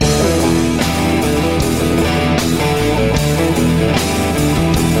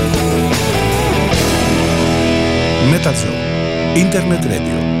Internet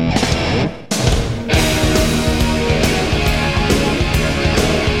Radio.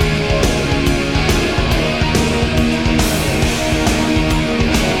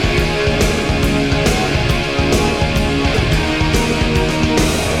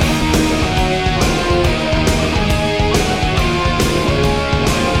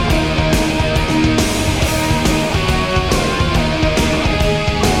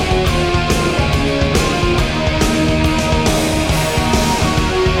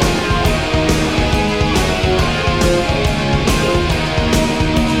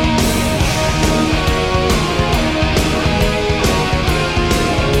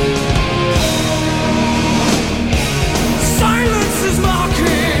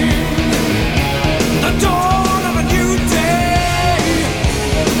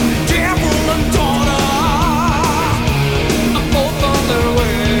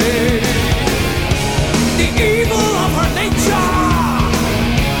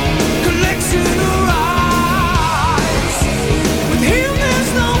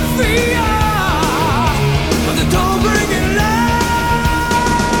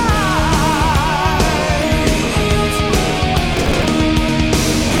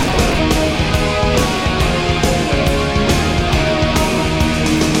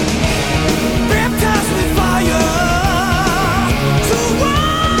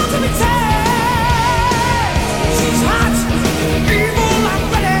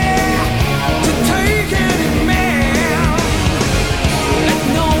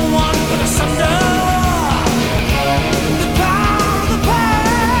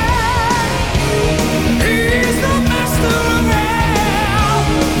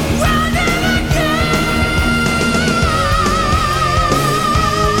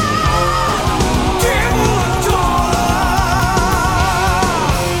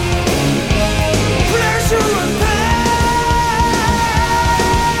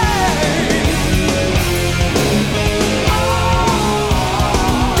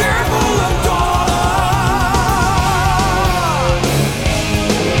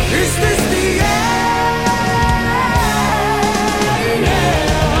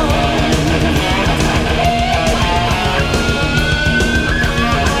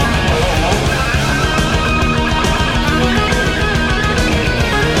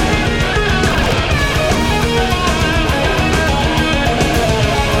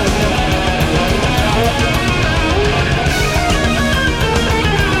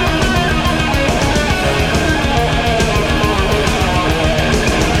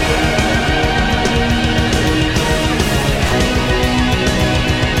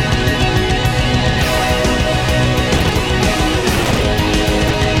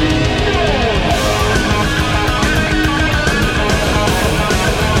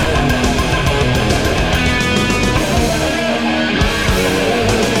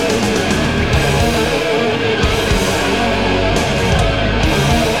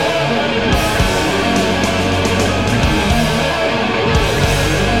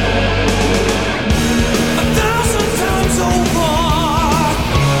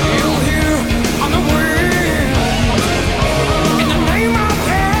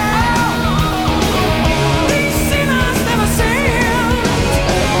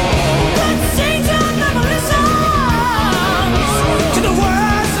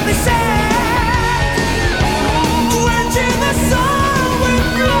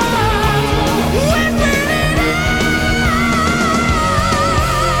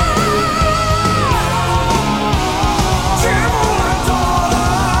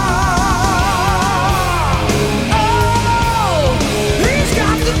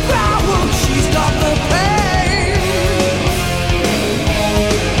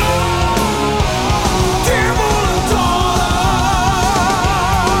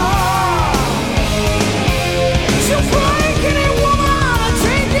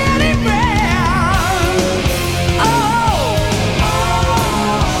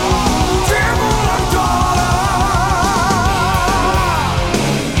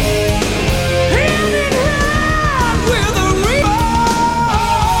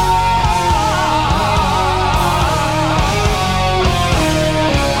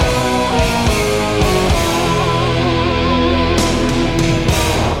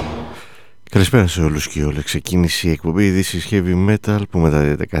 Καλησπέρα σε όλους και όλες. Ξεκίνησε η εκπομπή ειδήσεις Heavy Metal που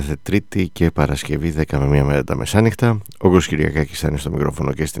μεταδίδεται κάθε Τρίτη και Παρασκευή 10 με 1 μέρα τα μεσάνυχτα. Ο Κώστας Κυριακάκης θα είναι στο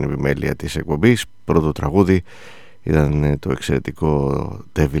μικρόφωνο και στην επιμέλεια της εκπομπής. Πρώτο τραγούδι ήταν το εξαιρετικό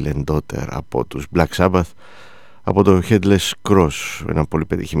Devil and Daughter από τους Black Sabbath, από το Headless Cross, ένα πολύ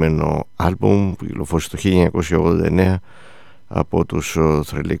πετυχημένο άλμπουμ που κυκλοφόρησε το 1989 από τους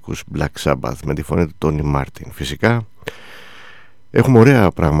θρελίκους Black Sabbath με τη φωνή του Tony Martin. Φυσικά Έχουμε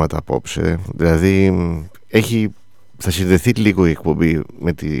ωραία πράγματα απόψε. Δηλαδή θα συνδεθεί λίγο η εκπομπή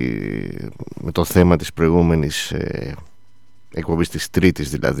με το θέμα της προηγούμενης εκπομπής, της Τρίτης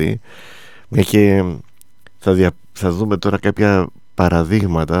δηλαδή, μια και θα δούμε τώρα κάποια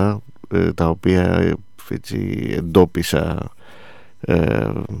παραδείγματα τα οποία έτσι εντόπισα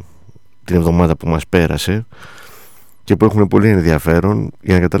την εβδομάδα που μας πέρασε και που έχουν πολύ ενδιαφέρον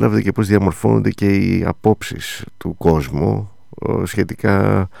για να καταλάβετε και πώς διαμορφώνονται και οι απόψεις του κόσμου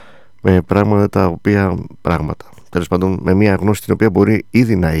σχετικά με πράγματα τέλος πάντων με μια γνώση την οποία μπορεί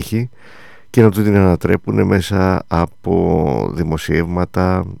ήδη να έχει και να του την ανατρέπουν μέσα από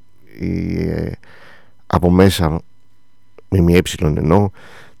δημοσιεύματα ή από μέσα ΜΜΕ εννοώ,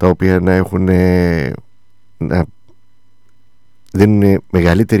 τα οποία να δίνουν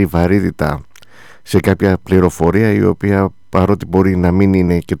μεγαλύτερη βαρύτητα σε κάποια πληροφορία η οποία παρότι μπορεί να μην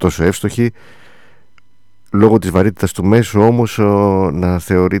είναι και τόσο εύστοχη, λόγω της βαρύτητας του μέσου όμως να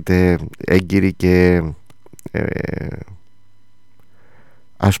θεωρείται έγκυρη και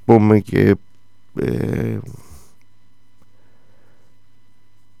ας πούμε και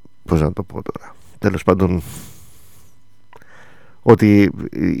πώς να το πω τώρα, τέλος πάντων ότι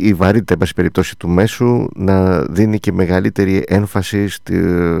η βαρύτητα εν πάση περιπτώσει του μέσου να δίνει και μεγαλύτερη έμφαση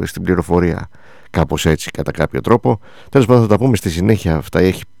στην πληροφορία, κάπως έτσι κατά κάποιο τρόπο. Τέλος πάντων θα τα πούμε στη συνέχεια αυτά.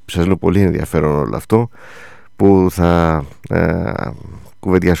 Έχει, σας λέω, πολύ ενδιαφέρον όλο αυτό που θα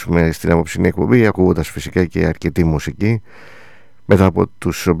κουβεντιάσουμε στην απόψινή εκπομπή, ακούγοντας φυσικά και αρκετή μουσική μετά από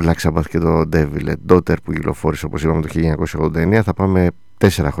τους Black Sabbath και το Devil and Daughter που κυκλοφόρησε όπως είπαμε το 1989. Θα πάμε 4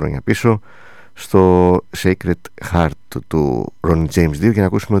 χρόνια πίσω στο Sacred Heart του Ronnie James 2 για να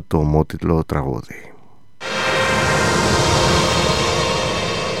ακούσουμε το ομότιτλο τραγούδι.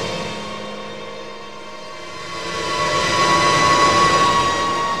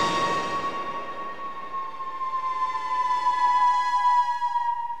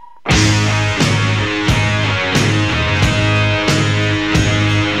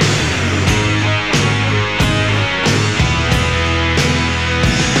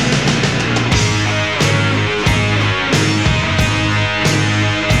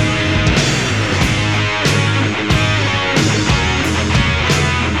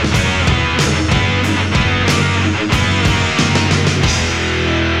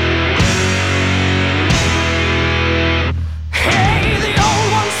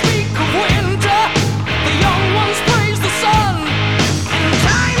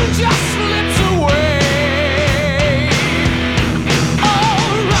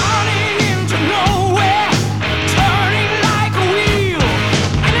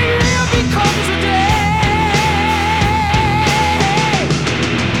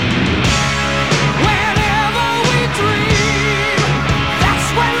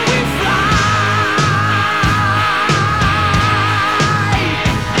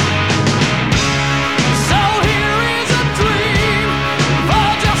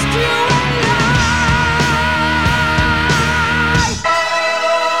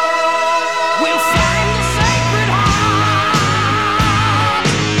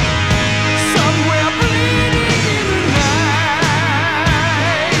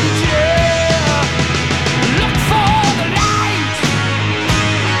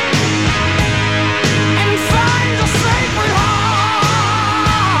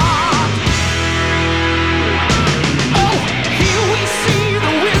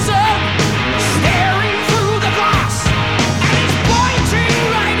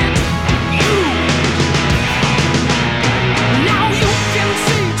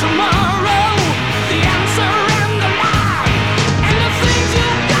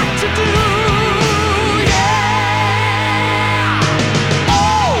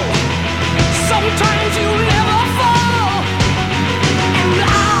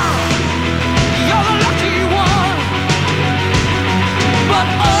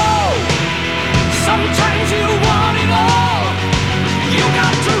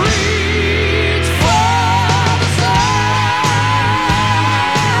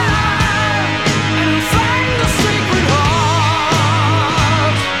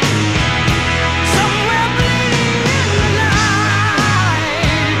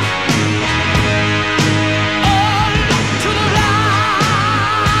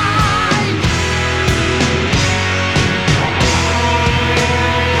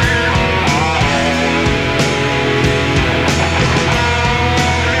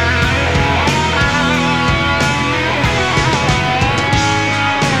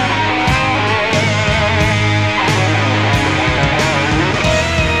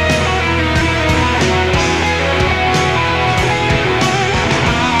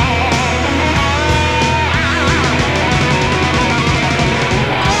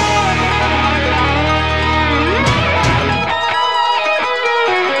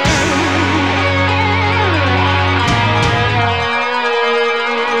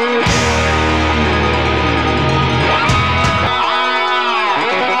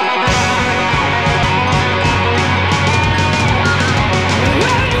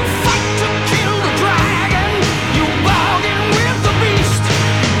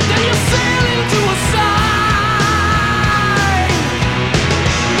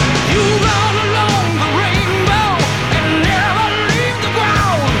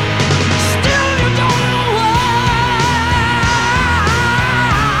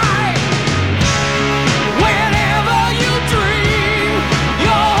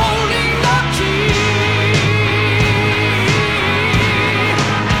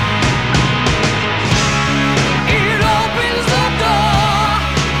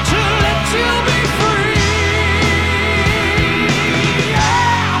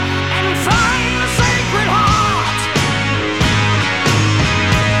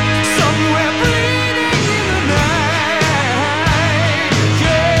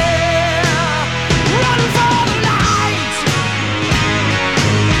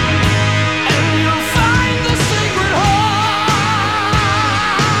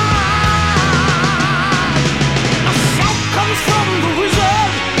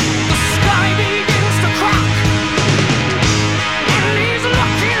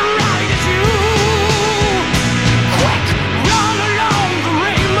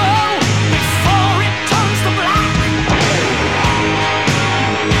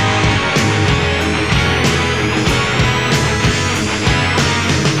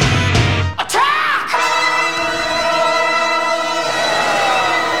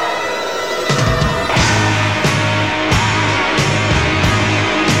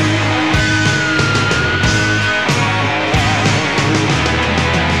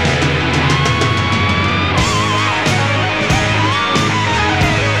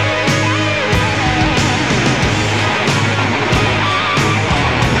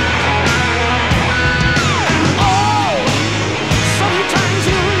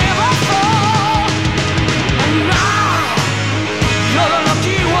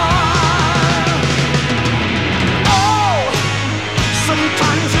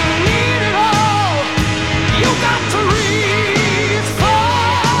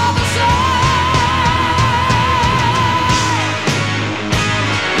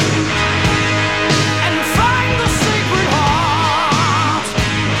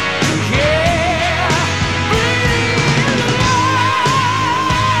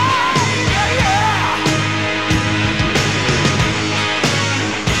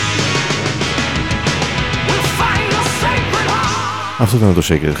 Αυτό ήταν το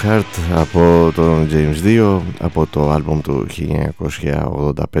Sacred Heart από τον James Dio, από το άλμπουμ του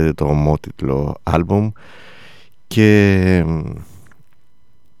 1985, το ομότιτλο άλμπουμ. Και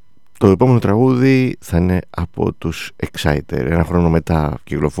το επόμενο τραγούδι θα είναι από τους Exciter. Ένα χρόνο μετά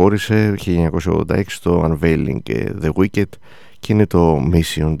κυκλοφόρησε, 1986, το Unveiling και The Wicked, και είναι το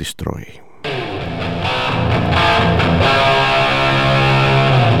Mission Destroy.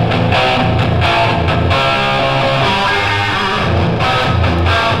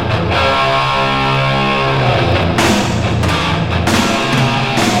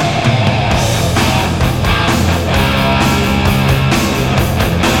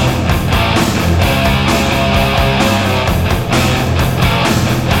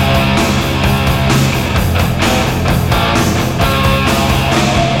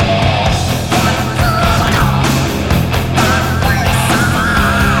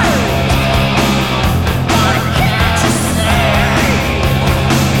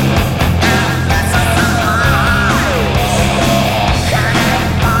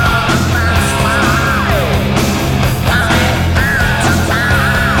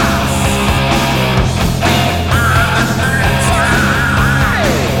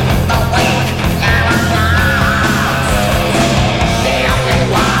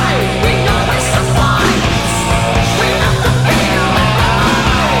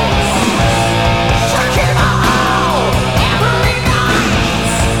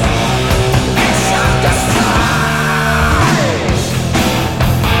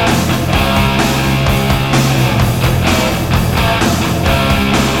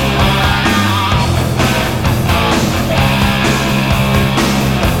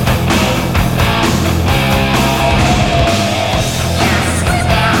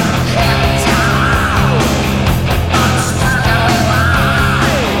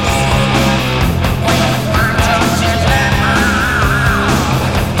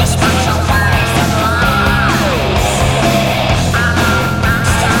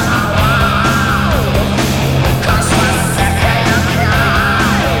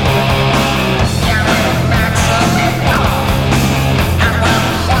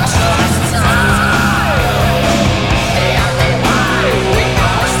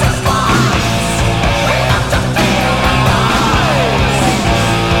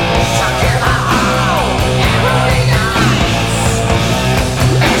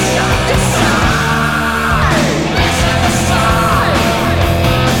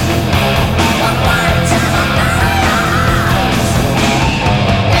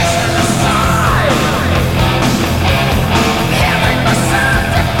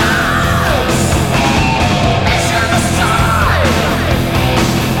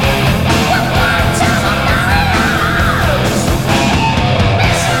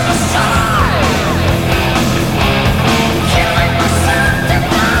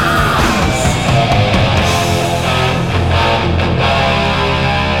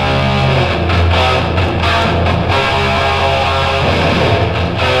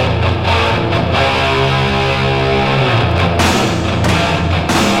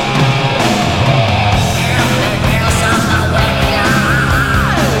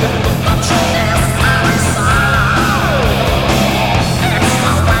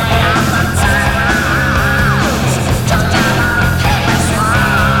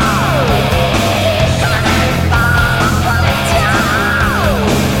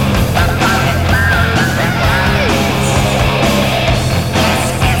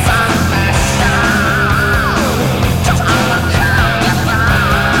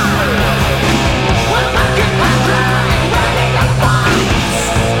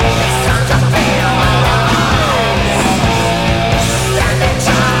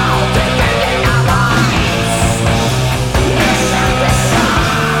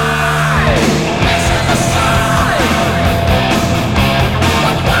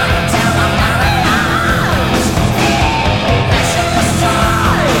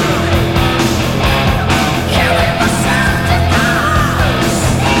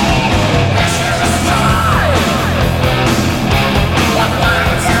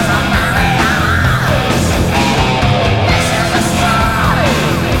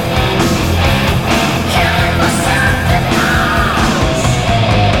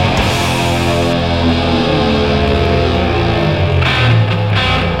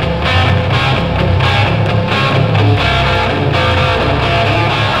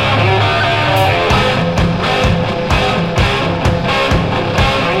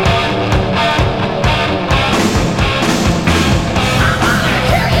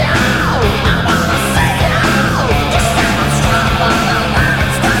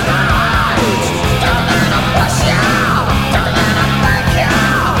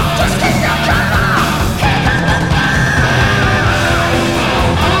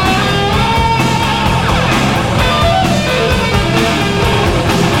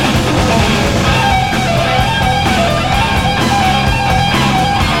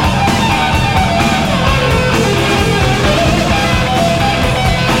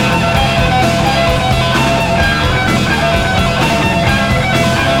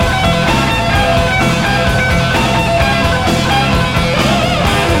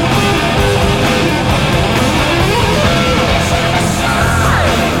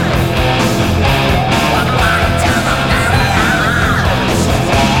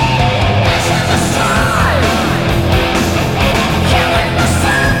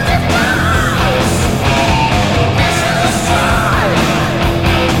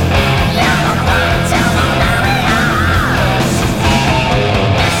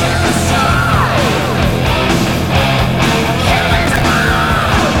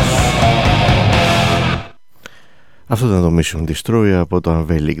 Αυτό ήταν το Mission Destroy από το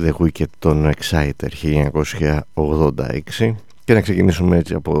Unveiling The Wicked των Exciter 1986. Και να ξεκινήσουμε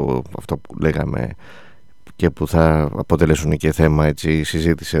έτσι από αυτό που λέγαμε και που θα αποτελέσουν και θέμα έτσι,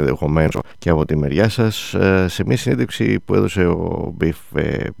 συζήτηση ενδεχομένως και από τη μεριά σας, σε μια συνέντευξη που έδωσε ο Biff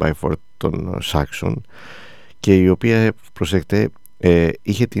Byford των Saxon, και η οποία, προσέξτε,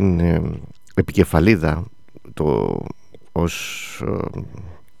 είχε την επικεφαλίδα ως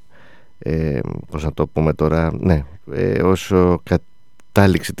πώς να το πούμε τώρα, ναι, ως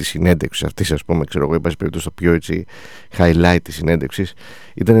κατάληξη της συνέντευξης αυτής, ας πούμε, ξέρω εγώ, εν πάση περιπτώσει το πιο έτσι highlight της συνέντευξης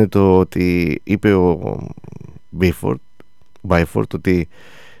ήταν το ότι είπε ο Byford ότι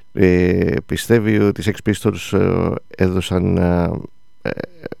πιστεύει ότι οι Sex Pistols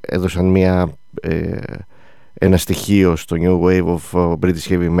έδωσαν ένα στοιχείο στο New Wave of British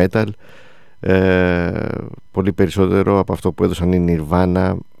Heavy Metal πολύ περισσότερο από αυτό που έδωσαν οι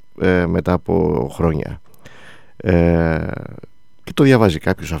Nirvana μετά από χρόνια. Και το διαβάζει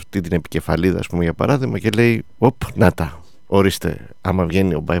κάποιος αυτή την επικεφαλίδα, ας πούμε, για παράδειγμα, και λέει να τα, ορίστε, άμα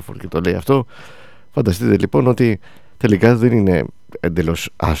βγαίνει ο Byford και το λέει αυτό, φανταστείτε λοιπόν ότι τελικά δεν είναι εντελώς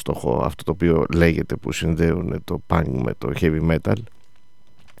άστοχο αυτό το οποίο λέγεται, που συνδέουν το punk με το heavy metal.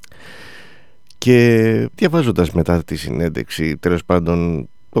 Και διαβάζοντας μετά τη συνέντευξη, τέλος πάντων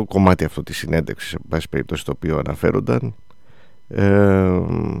το κομμάτι αυτό της συνέντευξης, εν πάση περιπτώσει, το οποίο αναφέρονταν,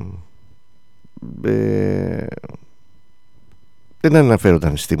 δεν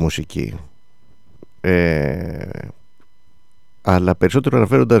αναφέρονταν στη μουσική, αλλά περισσότερο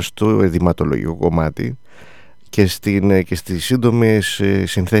αναφέρονταν στο εδηματολογικό κομμάτι και στις σύντομες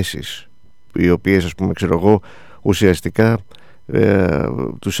συνθέσεις, οι οποίες, ας πούμε, ξέρω εγώ, ουσιαστικά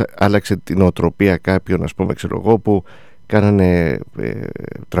τους άλλαξε την οτροπία κάποιων, ας πούμε, ξέρω εγώ, που κάνανε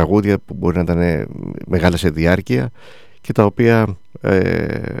τραγούδια που μπορεί να ήταν μεγάλα σε διάρκεια και τα οποία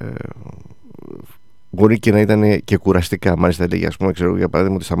μπορεί και να ήταν και κουραστικά. Μάλιστα έλεγε, ας πούμε, ξέρω, για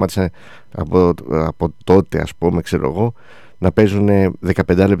παράδειγμα, ότι σταμάτησαν από τότε, ας πούμε, ξέρω εγώ, να παίζουν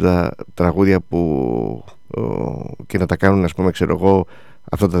 15 λεπτά τραγούδια που, και να τα κάνουν, ας πούμε, ξέρω εγώ,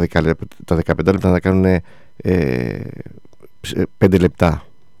 αυτά τα 15 λεπτά να τα κάνουν 5 λεπτά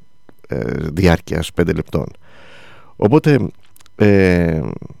διάρκειας 5 λεπτών. Οπότε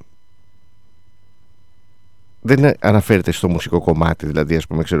δεν αναφέρεται στο μουσικό κομμάτι, δηλαδή, ας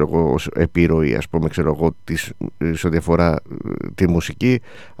πούμε, ξέρω εγώ, ως επιρροή, ας πούμε, ξέρω εγώ, σε ό,τι αφορά τη μουσική,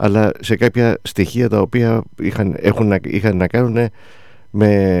 αλλά σε κάποια στοιχεία τα οποία είχαν να κάνουν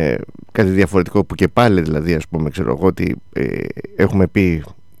με κάτι διαφορετικό, που και πάλι, δηλαδή, ας πούμε, ξέρω εγώ, ότι έχουμε πει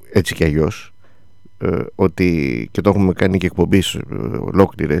έτσι κι αλλιώς, ότι, και το έχουμε κάνει και εκπομπές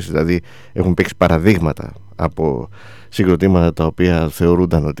ολόκληρες, δηλαδή έχουν παίξει παραδείγματα από συγκροτήματα τα οποία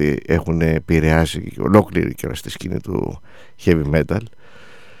θεωρούνταν ότι έχουν επηρεάσει ολόκληρη και στη σκηνή του heavy metal,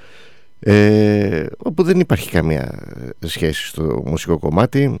 όπου δεν υπάρχει καμία σχέση στο μουσικό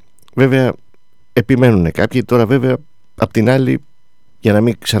κομμάτι. Βέβαια επιμένουν κάποιοι. Τώρα βέβαια απ' την άλλη, για να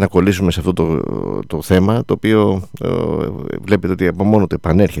μην ξανακολλήσουμε σε αυτό το θέμα, το οποίο βλέπετε ότι από μόνο του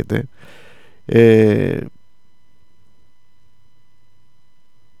επανέρχεται,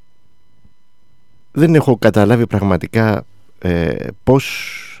 δεν έχω καταλάβει πραγματικά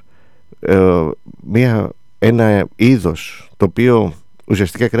πως ένα είδος το οποίο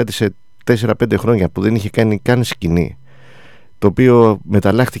ουσιαστικά κράτησε 4-5 χρόνια, που δεν είχε κάνει καν σκηνή, το οποίο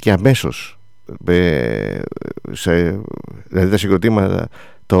μεταλλάχθηκε αμέσως, δηλαδή τα συγκροτήματα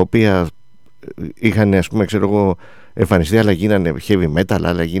τα οποία είχαν, ας πούμε, ξέρω εγώ, εμφανιστεί, άλλα γίνανε heavy metal,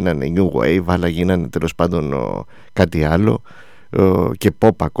 άλλα γίνανε new wave, άλλα γίνανε τέλος πάντων κάτι άλλο, και pop,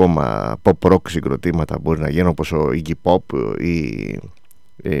 ακόμα pop rock συγκροτήματα μπορεί να γίνουν, όπως ο Iggy Pop,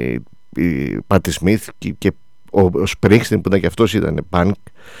 η Patti Smith και ο Springsteen, που ήταν και αυτός, ήταν punk,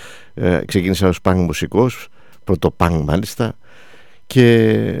 ξεκίνησε ως punk μουσικός, πρώτο punk μάλιστα,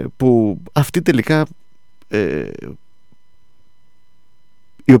 και που αυτοί τελικά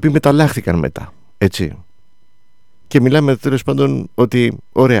οι οποίοι μεταλλάχθηκαν μετά, έτσι. Και μιλάμε τέλος πάντων ότι,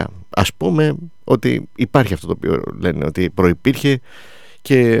 ωραία, ας πούμε ότι υπάρχει αυτό το οποίο λένε ότι προϋπήρχε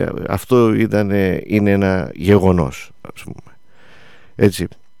και αυτό είναι ένα γεγονός, ας πούμε, έτσι.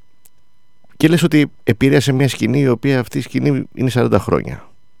 Και λες ότι επηρέασε μια σκηνή, η οποία αυτή η σκηνή είναι 40 χρόνια.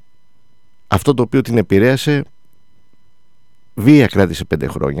 Αυτό το οποίο την επηρέασε βία κράτησε 5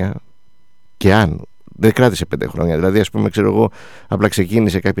 χρόνια, και αν δεν κράτησε 5 χρόνια, δηλαδή, ας πούμε, ξέρω εγώ, απλά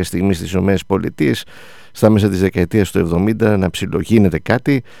ξεκίνησε κάποια στιγμή στις ΗΠΑ στα μέσα της δεκαετίας του 70 να ψιλογίνεται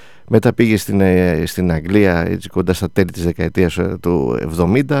κάτι, μετά πήγε στην Αγγλία έτσι κοντά στα τέλη της δεκαετίας του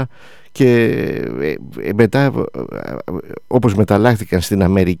 70, και μετά, όπως μεταλλάχθηκαν στην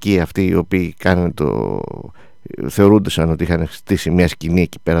Αμερική αυτοί οι οποίοι θεωρούνταν ότι είχαν χτίσει μια σκηνή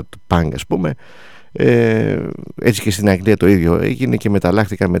εκεί πέρα του πανγκ, ας πούμε, Έτσι και στην Αγγλία το ίδιο έγινε και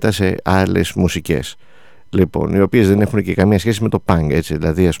μεταλλάχθηκαν μετά σε άλλες μουσικές, λοιπόν, οι οποίες δεν έχουν και καμία σχέση με το punk, έτσι.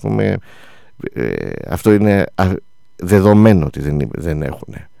 Δηλαδή, ας πούμε, αυτό είναι δεδομένο ότι δεν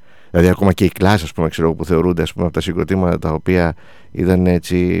έχουν. Δηλαδή ακόμα και οι Clash, ας πούμε, ξέρω, που θεωρούνται, ας πούμε, από τα συγκροτήματα τα οποία ήταν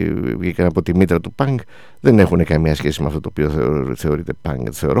έτσι, βγήκαν από τη μήτρα του punk, δεν έχουν καμία σχέση με αυτό το οποίο θεωρείται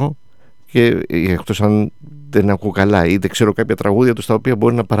punk, θεωρώ. Και εκτός αν δεν ακούω καλά ή δεν ξέρω κάποια τραγούδια τους τα οποία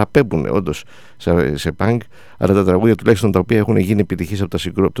μπορεί να παραπέμπουν όντως σε punk, αλλά τα τραγούδια τουλάχιστον τα οποία έχουν γίνει επιτυχής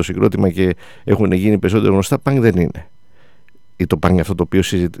από το συγκρότημα και έχουν γίνει περισσότερο γνωστά, punk δεν είναι. Ή το punk αυτό το οποίο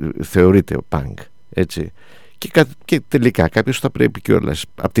θεωρείται punk, έτσι. Και τελικά κάποιος θα πρέπει κιόλας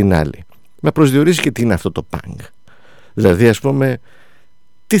απ' την άλλη να προσδιορίσει και τι είναι αυτό το punk. Δηλαδή, ας πούμε,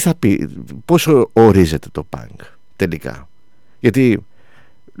 τι θα πει, πόσο ορίζεται το punk τελικά. Γιατί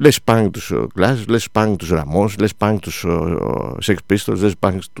λες punk τους Clash, λες punk τους Ramones, λες punk τους Sex Pistols, λες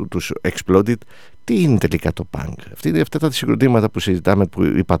punk τους Exploded. Τι είναι τελικά το punk? Αυτά τα συγκροτήματα που συζητάμε, που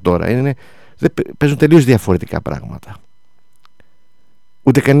είπα τώρα, παίζουν τελείως διαφορετικά πράγματα.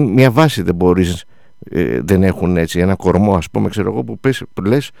 Ούτε μια βάση δεν μπορείς, δεν έχουν, έτσι, ένα κορμό, ας πούμε, ξέρω εγώ, που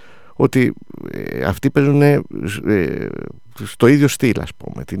λες ότι αυτοί παίζουν στο ίδιο στυλ, ας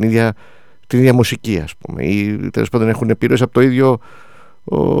πούμε, την ίδια μουσική, ας πούμε, ή τέλος πάντων έχουν επιρροές από το ίδιο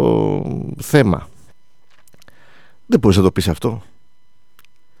θέμα. Δεν μπορείς να το πεις αυτό.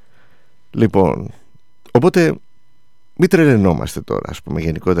 Λοιπόν, οπότε μην τρελαινόμαστε τώρα, ας πούμε,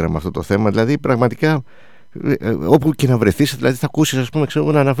 γενικότερα με αυτό το θέμα. Δηλαδή, πραγματικά, όπου και να βρεθείς, δηλαδή θα ακούσεις, ας πούμε,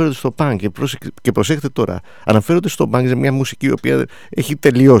 ξέρω, να αναφέρονται στο punk. Και προσέχετε τώρα, αναφέρονται στο punk σε μια μουσική η οποία έχει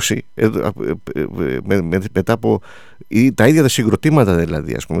τελειώσει μετά από τα ίδια τα συγκροτήματα,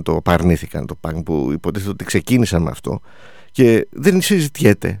 δηλαδή, ας πούμε, το παρνήθηκαν το punk, που υποτίθεται ότι ξεκίνησαν με αυτό. Και δεν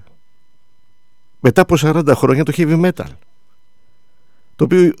συζητιέται μετά από 40 χρόνια το heavy metal, το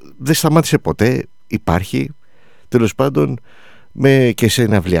οποίο δεν σταμάτησε ποτέ, υπάρχει, τέλος πάντων, και σε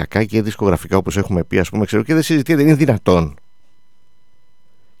ναυλιακά και δισκογραφικά, όπως έχουμε πει, ας πούμε, ξέρω, και δεν συζητιέται. Είναι δυνατόν?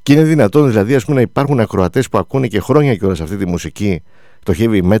 Και είναι δυνατόν, δηλαδή, ας πούμε, να υπάρχουν ακροατές που ακούνε και χρόνια κιόλας αυτή τη μουσική, το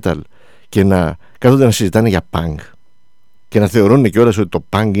heavy metal, και να κάθονται να συζητάνε για punk και να θεωρούν κιόλας ότι το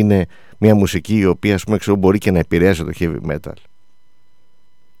punk είναι μια μουσική η οποία, ας πούμε, ξέρω, μπορεί και να επηρέασε το heavy metal.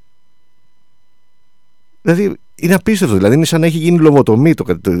 Δηλαδή είναι απίστευτο, δηλαδή είναι σαν να έχει γίνει λογοτομή,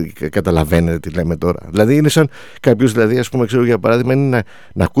 καταλαβαίνετε τι λέμε τώρα. Δηλαδή είναι σαν κάποιος, δηλαδή, ας πούμε, ξέρω, για παράδειγμα, είναι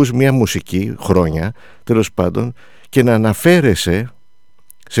να ακούς μια μουσική χρόνια, τέλος πάντων, και να αναφέρεσαι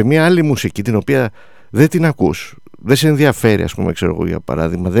σε μια άλλη μουσική την οποία δεν την ακούς, δεν σε ενδιαφέρει, ας πούμε, ξέρω εγώ, για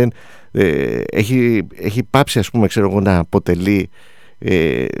παράδειγμα, έχει πάψει, ας πούμε, ξέρω εγώ, να αποτελεί,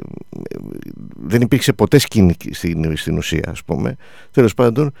 δεν υπήρξε ποτέ σκηνή στην ουσία, ας πούμε, τέλος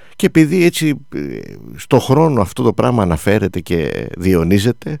πάντων, και επειδή έτσι στο χρόνο αυτό το πράγμα αναφέρεται και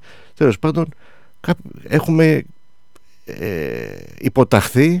διονύζεται, τέλος πάντων, έχουμε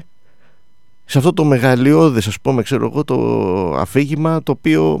υποταχθεί σε αυτό το μεγαλειώδες, ας πούμε, ξέρω εγώ, το αφήγημα, το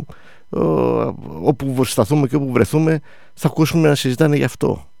οποίο όπου σταθούμε και όπου βρεθούμε θα ακούσουμε να συζητάνε γι'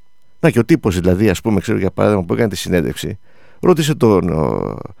 αυτό. Να, και ο τύπος, δηλαδή, ας πούμε, ξέρω, για παράδειγμα, που έκανε τη συνέντευξη, ρώτησε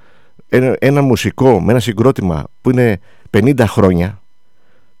ένα μουσικό με ένα συγκρότημα που είναι 50 χρόνια,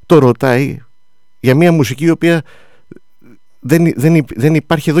 το ρωτάει για μια μουσική η οποία δεν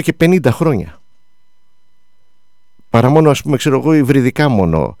υπάρχει εδώ και 50 χρόνια, παρά μόνο, ας πούμε, ξέρω εγώ, υβριδικά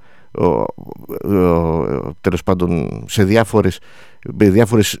μόνο, τέλος πάντων, σε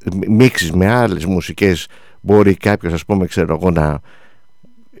διάφορες μίξεις με άλλες μουσικές μπορεί κάποιος, ας πούμε, ξέρω εγώ, να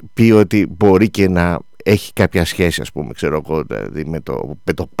πει ότι μπορεί και να έχει κάποια σχέση, ας πούμε, ξέρω εγώ, δηλαδή, με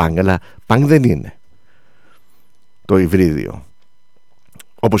το punk, αλλά punk δεν είναι το υβρίδιο.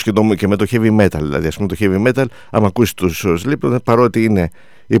 Όπως και με το heavy metal, δηλαδή, ας πούμε, το heavy metal, άμα ακούσεις τους Slipknot, παρότι είναι,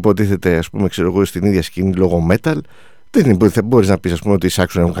 υποτίθεται, ας πούμε, ξέρω εγώ, στην ίδια σκηνή λόγω metal, δεν μπορείς να πεις, ας πούμε, ότι οι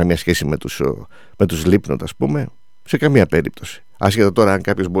Saxon έχουν καμία σχέση με τους Slipknot, ας πούμε, σε καμία περίπτωση. Άσχετα τώρα αν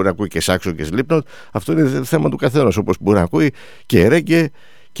κάποιος μπορεί να ακούει και Saxon και Slipknot, αυτό είναι θέμα του καθένας, όπως μπορεί να ακούει και Reggae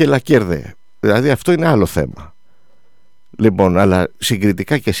και Λακέρδε. Δηλαδή αυτό είναι άλλο θέμα. Λοιπόν, αλλά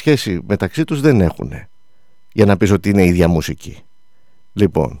συγκριτικά και σχέση μεταξύ τους δεν έχουν, για να πεις ότι είναι η ίδια μουσική.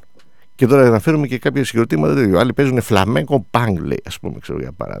 Λοιπόν, και τώρα αναφέρουμε και κάποια συγκροτήματα τέτοιο. Άλλοι παίζουν φλαμέγκο punk, λέει, ας πούμε, ξέρω,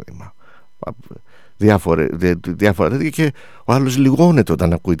 για παράδειγμα. Διάφορα τέτοια, και ο άλλος λιγώνεται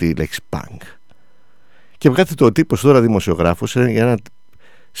όταν ακούει τη λέξη punk. Και βγάζεται ο τύπος τώρα δημοσιογράφος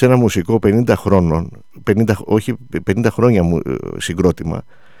σε ένα μουσικό 50 χρόνια συγκρότημα,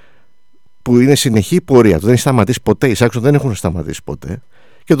 που είναι συνεχή πορεία, δεν έχει σταματήσει ποτέ, οι Saxon δεν έχουν σταματήσει ποτέ,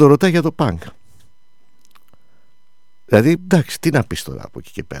 και το ρωτάει για το punk. Δηλαδή, εντάξει, τι να πεις τώρα από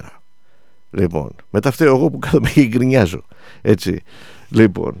εκεί και πέρα. Λοιπόν, μετά φταίω εγώ που κάθομαι και γκρινιάζω, έτσι.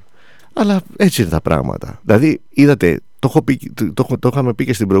 Λοιπόν, Αλλά έτσι είναι τα πράγματα. Δηλαδή, είδατε, το είχαμε πει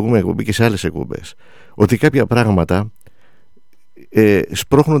και στην προηγούμενη εκπομπή και σε άλλες εκπομπές, ότι κάποια πράγματα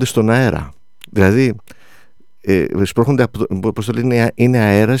σπρώχνονται στον αέρα. Δηλαδή, σπρώχνονται, πώς το λένε, είναι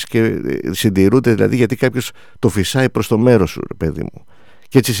αέρας και συντηρούνται, δηλαδή γιατί κάποιος το φυσάει προς το μέρος σου, ρε παιδί μου.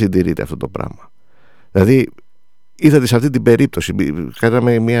 Και έτσι συντηρείται αυτό το πράγμα. Δηλαδή, είδατε σε αυτή την περίπτωση,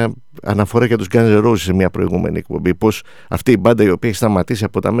 κάναμε μια αναφορά για τους Guns N' Roses σε μια προηγούμενη εκπομπή, πως αυτή η μπάντα, η οποία έχει σταματήσει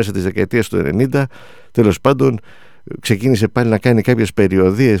από τα μέσα της δεκαετίας του 90, τέλος πάντων ξεκίνησε πάλι να κάνει κάποιες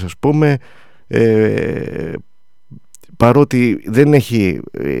περιοδίες, ας πούμε, παρότι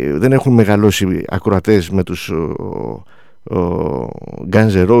δεν έχουν μεγαλώσει ακροατές με τους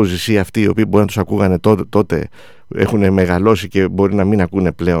Guns N' Roses ή αυτοί οι οποίοι μπορεί να τους ακούγανε τότε έχουν μεγαλώσει και μπορεί να μην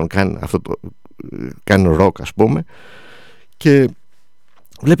ακούνε πλέον καν ροκ, ας πούμε, και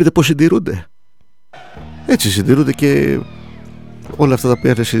βλέπετε πως συντηρούνται. Έτσι συντηρούνται και όλα αυτά τα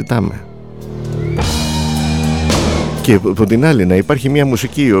οποία συζητάμε. Και από την άλλη να υπάρχει μια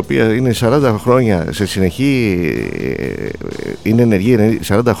μουσική η οποία είναι 40 χρόνια σε συνεχή, είναι ενεργή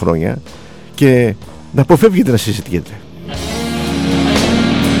 40 χρόνια και να αποφεύγεται να συζητιέται.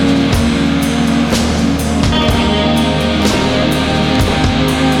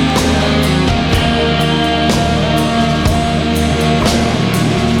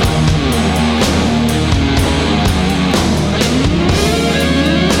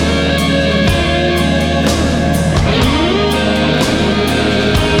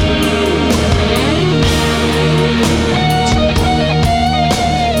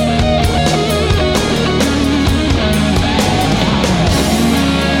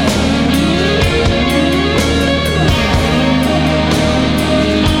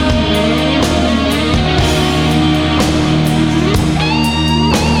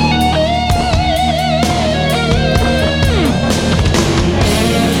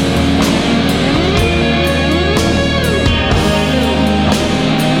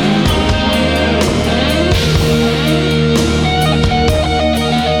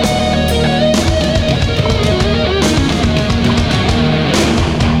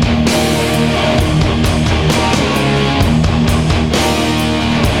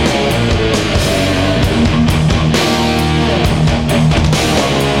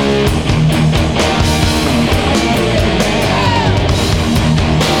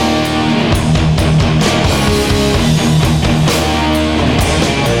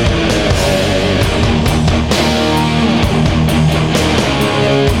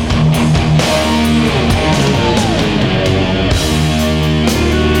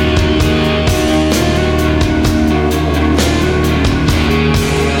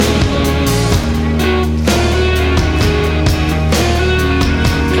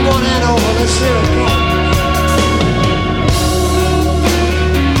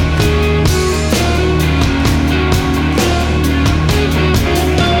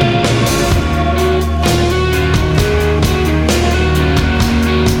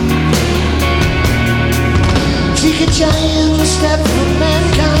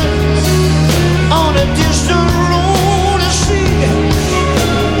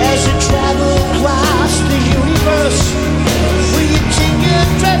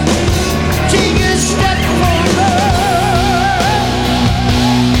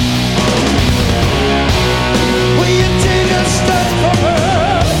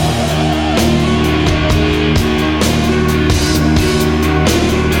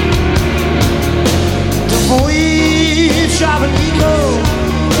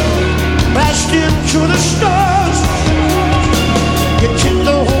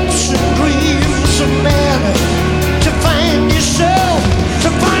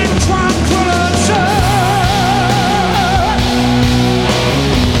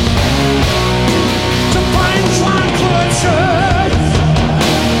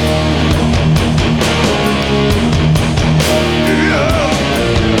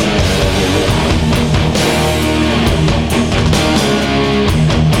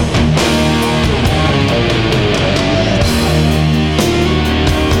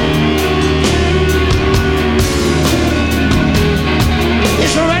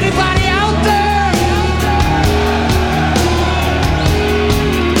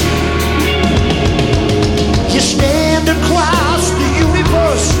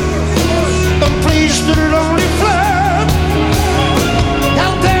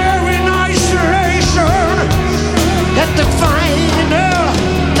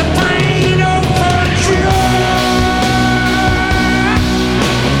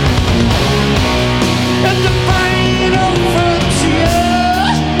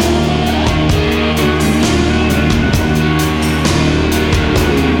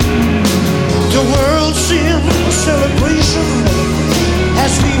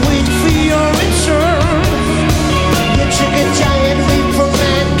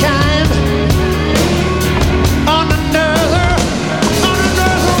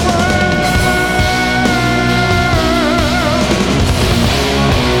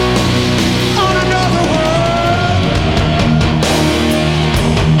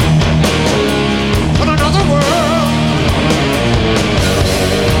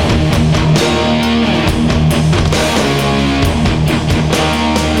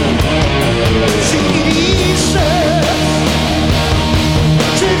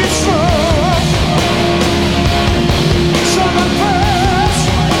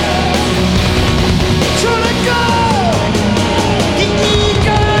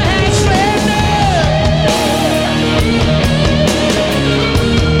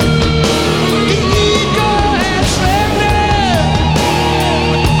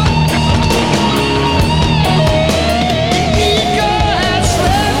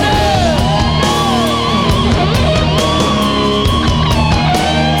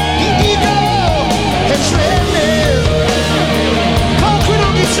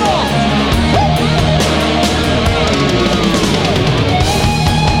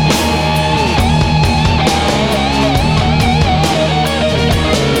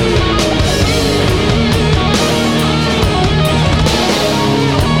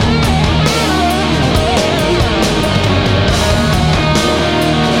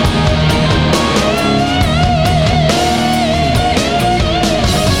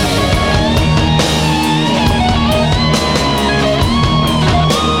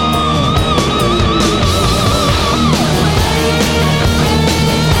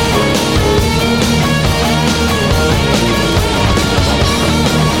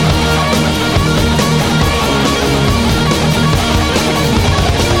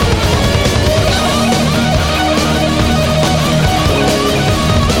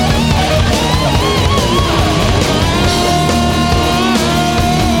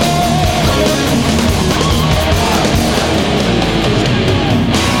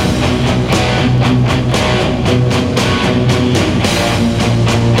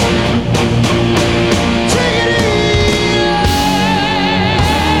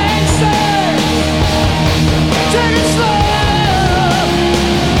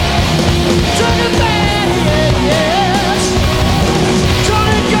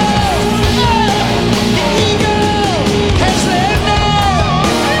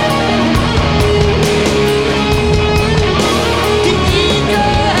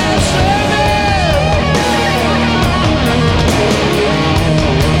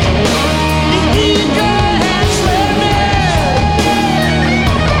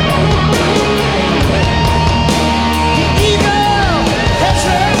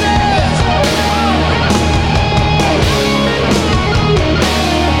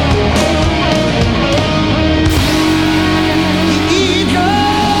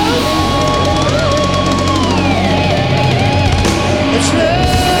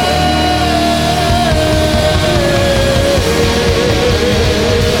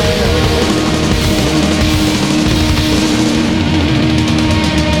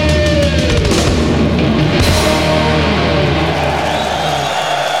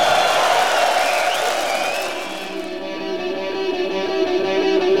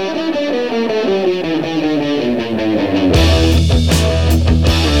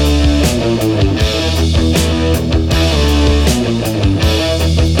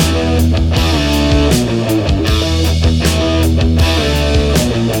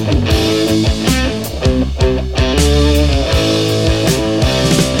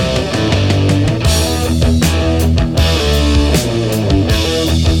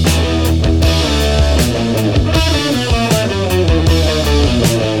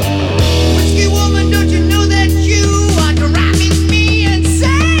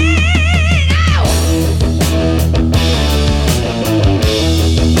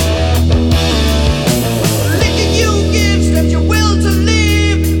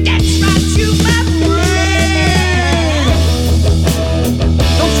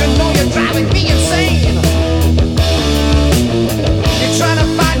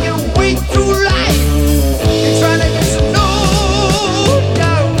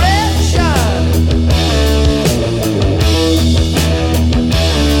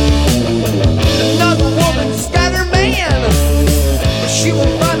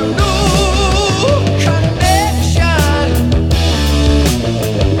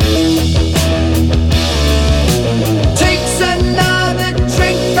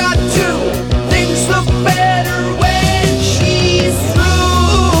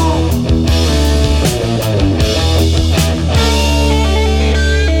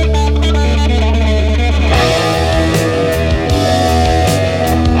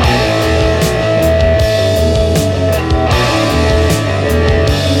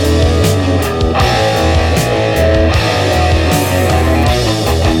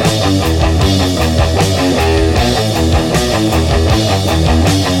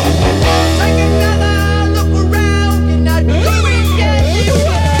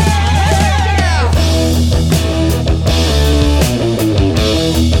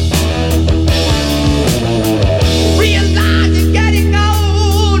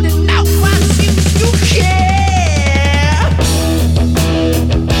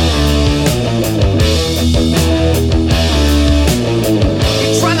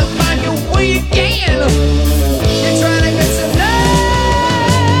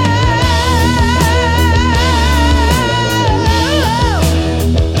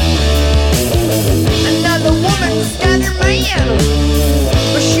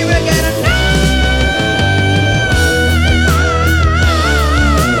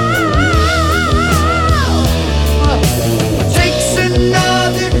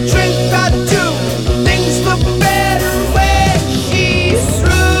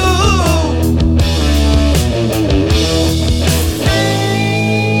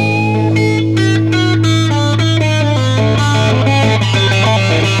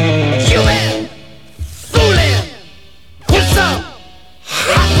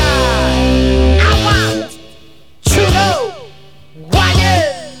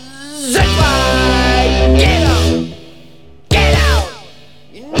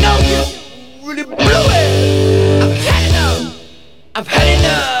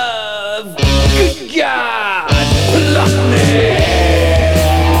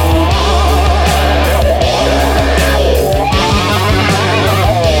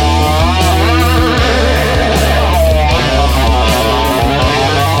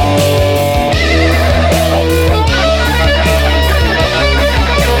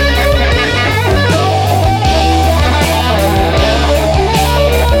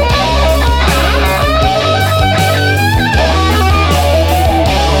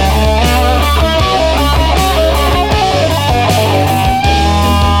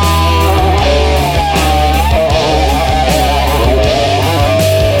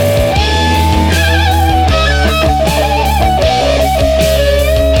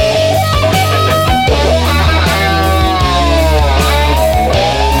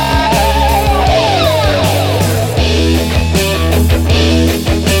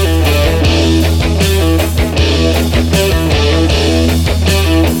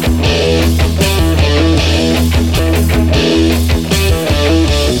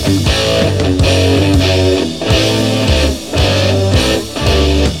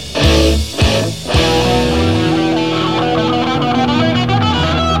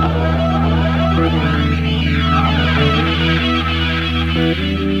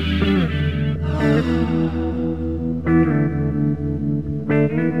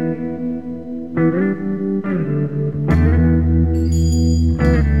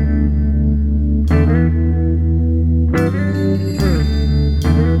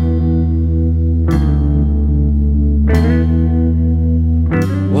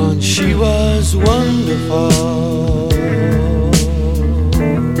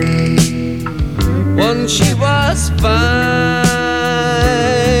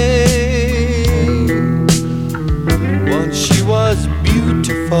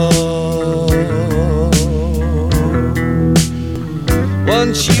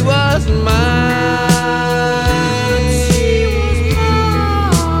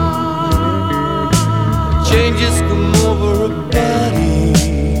 changes come over her body.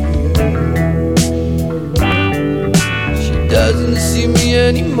 She doesn't see me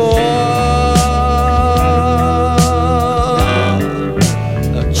anymore.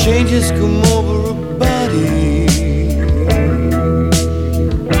 Changes come over her body.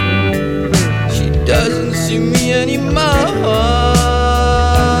 She doesn't see me anymore.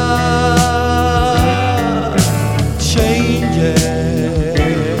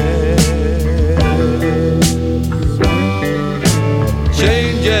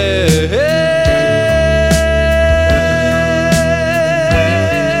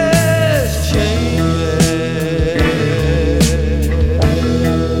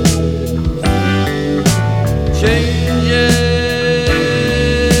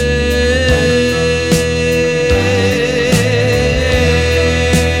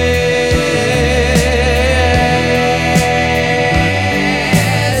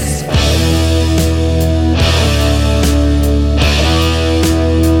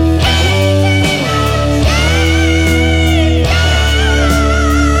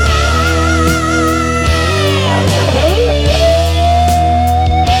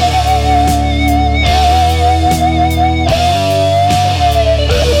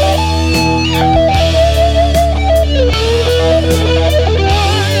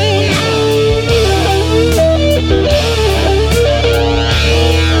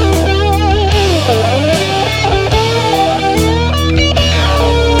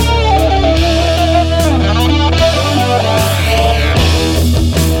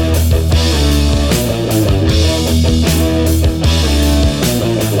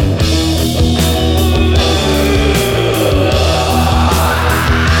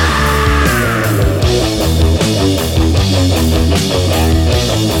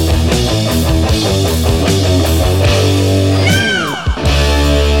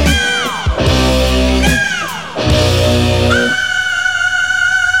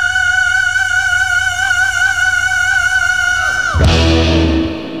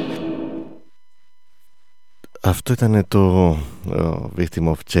 Αυτό ήταν το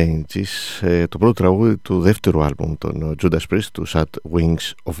Victim of Changes, το πρώτο τραγούδι του δεύτερου άλμπουμ των Judas Priest, του Sad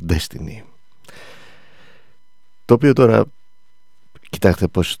Wings of Destiny, το οποίο τώρα κοιτάξτε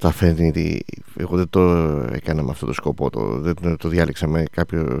πως τα φέρνει. Εγώ δεν το έκανα με αυτό το σκοπό, δεν το διάλεξα με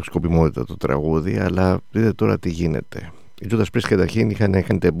κάποιο σκοπιμότητα το τραγούδι, αλλά δείτε τώρα τι γίνεται. Οι Judas Priest καταρχήν είχαν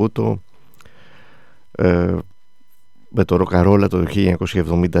κάνει τεμπούτο με το ροκαρόλα το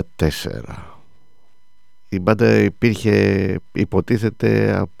 1974. Η μπάντα υπήρχε,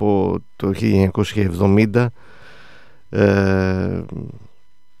 υποτίθεται, από το 1970,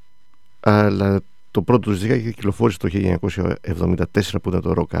 αλλά το πρώτο τους δίσκο κυκλοφόρησε το 1974, που ήταν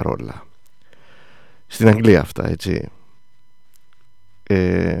το ροκαρόλα. Στην Αγγλία αυτά, έτσι.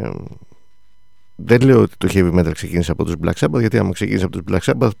 Δεν λέω ότι το heavy metal ξεκίνησε από τους Black Sabbath, γιατί άμα ξεκίνησε από τους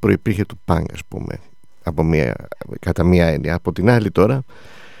Black Sabbath προϋπήρχε του punk, ας πούμε, κατά μία έννοια. Από την άλλη τώρα,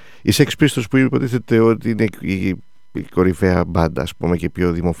 οι Sex Pistols, που υποτίθεται ότι είναι η κορυφαία μπάντα, ας πούμε, και η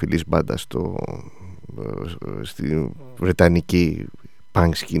πιο δημοφιλής μπάντα στη βρετανική punk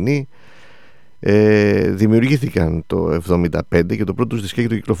σκηνή, δημιουργήθηκαν το 1975 και το πρώτο τους δισκάκι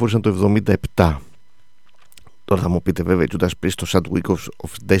το κυκλοφόρησαν το 1977. Τώρα θα μου πείτε, βέβαια, οι Judas Priest, το Sad Wings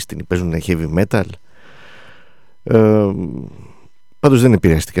of Destiny παίζουν heavy metal. Πάντως δεν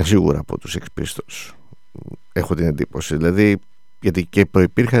επηρεάστηκαν σίγουρα από τους Sex Pistols, έχω την εντύπωση. Δηλαδή, γιατί και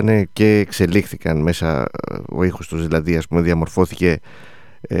προϋπήρχαν και εξελίχθηκαν μέσα, ο ήχος τους δηλαδή, ας πούμε, διαμορφώθηκε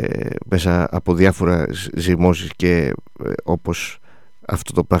μέσα από διάφορα ζυμώσεις, και όπως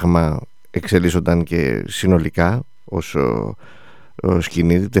αυτό το πράγμα εξελίσσονταν και συνολικά ως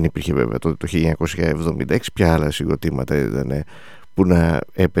σκηνή. Δεν υπήρχε βέβαια το 1976 ποια άλλα συγκροτήματα ήταν που να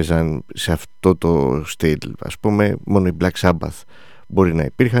έπαιζαν σε αυτό το στυλ, ας πούμε. Μόνο οι Black Sabbath μπορεί να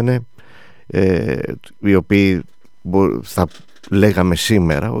υπήρχαν, οι οποίοι θα λέγαμε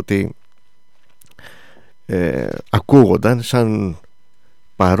σήμερα ότι ακούγονταν σαν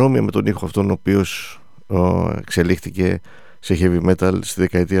παρόμοια με τον ήχο αυτόν ο οποίος εξελίχθηκε σε heavy metal στη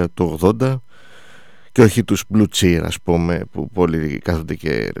δεκαετία του 80, και όχι τους Blue Cheer, ας πούμε, που πολλοί κάθονται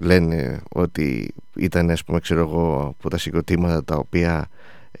και λένε ότι ήταν, ας πούμε, ξέρω εγώ, από τα συγκροτήματα τα οποία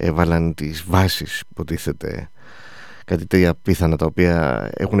έβαλαν τις βάσεις, υποτίθεται, κάτι τέτοια πίθανα, τα οποία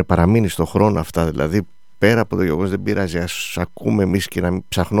έχουν παραμείνει στον χρόνο αυτά. Δηλαδή, πέρα από το γεγονός, δεν πειράζει, ας ακούμε εμείς και να μην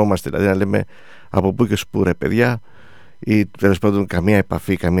ψαχνόμαστε, δηλαδή να λέμε από πού και σπου, ρε παιδιά, ή τέλος πάντων καμία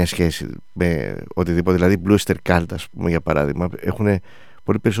επαφή, καμία σχέση με οτιδήποτε. Δηλαδή Blue Oyster Cult, ας πούμε, για παράδειγμα, έχουν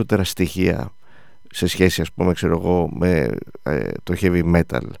πολύ περισσότερα στοιχεία σε σχέση, ας πούμε, ξέρω εγώ, με το heavy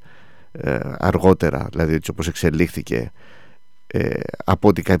metal αργότερα, δηλαδή έτσι όπως εξελίχθηκε, από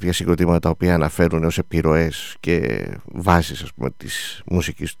ότι κάποια συγκροτήματα τα οποία αναφέρουν ως επιρροές και βάσεις, ας πούμε, της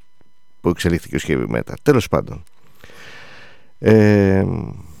μουσικής που εξελίχθηκε ως heavy metal. Τέλος πάντων,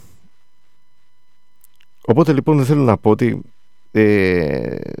 οπότε λοιπόν δεν θέλω να πω ότι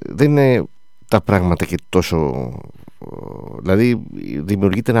δεν είναι τα πράγματα και τόσο, δηλαδή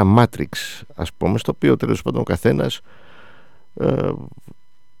δημιουργείται ένα matrix, ας πούμε, στο οποίο τέλος πάντων ο καθένας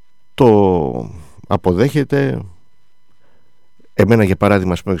το αποδέχεται. Εμένα, για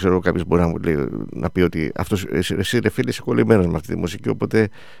παράδειγμα, ας πούμε, ξέρω, κάποιος μπορεί να μου λέει, να πει ότι αυτός, εσύ ρε φίλε είσαι κολλημένος με αυτή τη μουσική, οπότε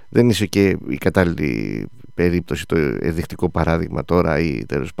δεν είσαι και η κατάλληλη περίπτωση, το ενδεικτικό παράδειγμα τώρα, ή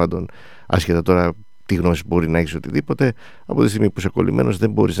τέλος πάντων άσχετα τώρα τι γνώση μπορεί να έχεις, οτιδήποτε. Από τη στιγμή που είσαι κολλημένος δεν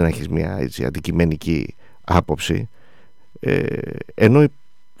μπορείς να έχεις μια έτσι αντικειμενική άποψη, ενώ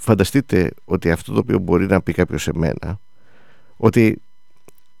φανταστείτε ότι αυτό το οποίο μπορεί να πει κάποιος σε μένα, ότι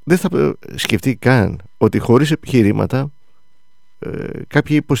δεν θα σκεφτεί καν ότι χωρίς επιχειρήματα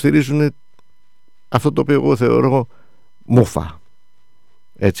κάποιοι υποστηρίζουν αυτό το οποίο εγώ θεωρώ μούφα,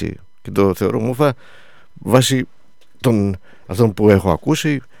 έτσι, και το θεωρώ μούφα βάσει των αυτών που έχω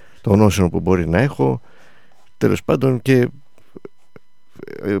ακούσει, των όσων που μπορεί να έχω, τέλος πάντων, και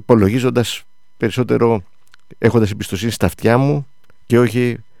υπολογίζοντας περισσότερο, έχοντας εμπιστοσύνη στα αυτιά μου και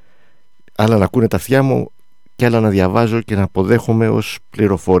όχι άλλα να ακούνε τα αυτιά μου και άλλα να διαβάζω και να αποδέχομαι ως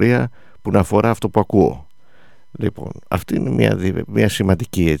πληροφορία που να αφορά αυτό που ακούω. Λοιπόν, αυτή είναι μια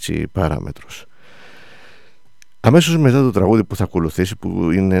σημαντική έτσι παράμετρος. Αμέσως μετά το τραγούδι που θα ακολουθήσει,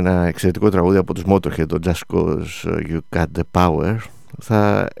 που είναι ένα εξαιρετικό τραγούδι από τους Motorhead, το Just Cause You Got The Power,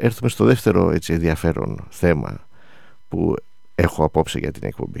 θα έρθουμε στο δεύτερο έτσι ενδιαφέρον θέμα που έχω απόψε για την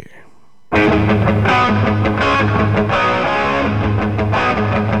εκπομπή.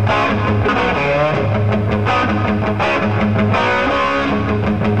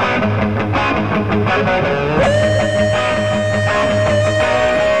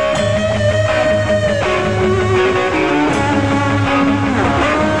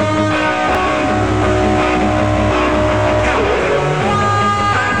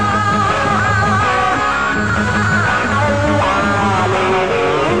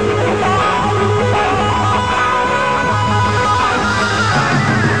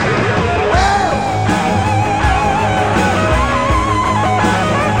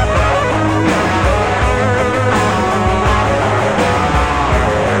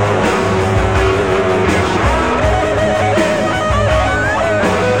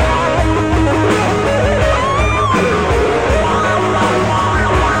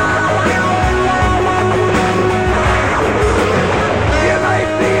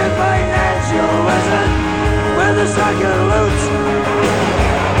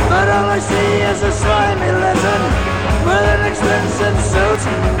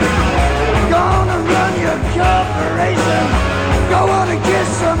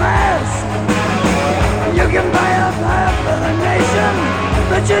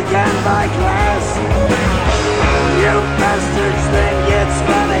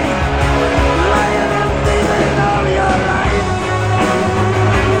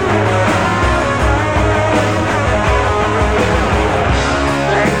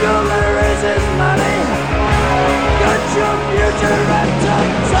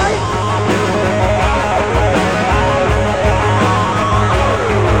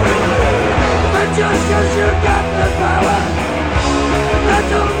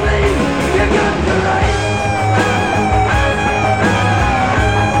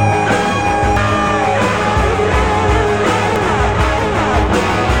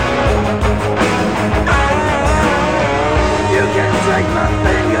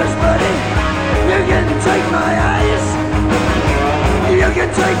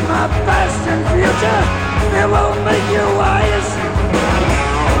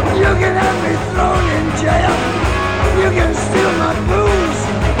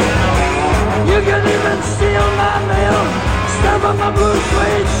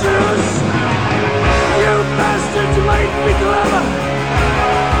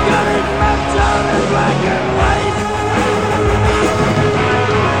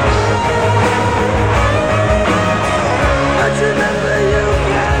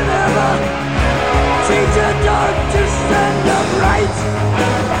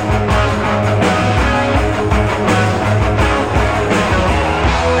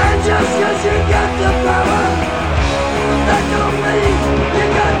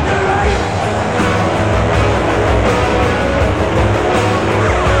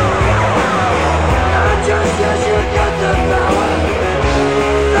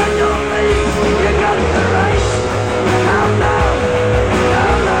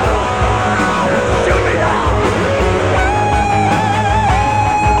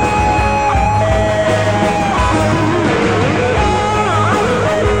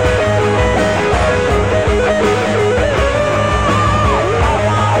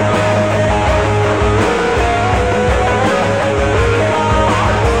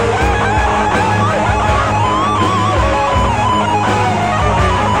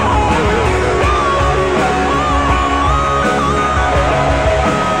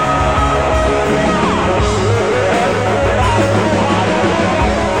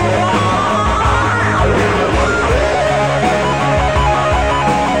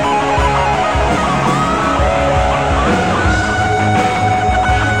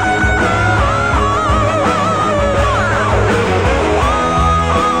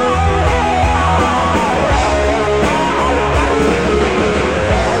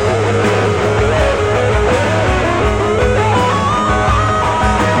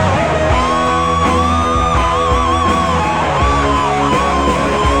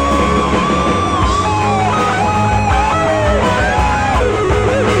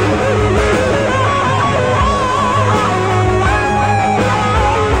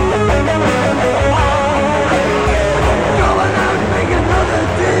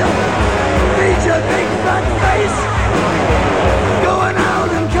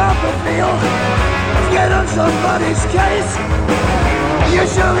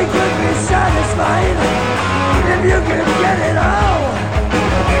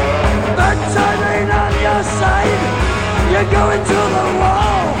 you're going to the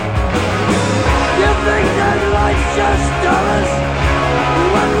wall. You think that life's just dollars,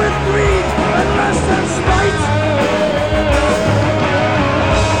 one with greed and lust and spite.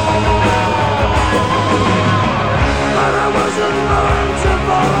 But I wasn't born to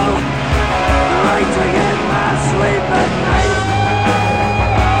borrow, right to get my sleep at night.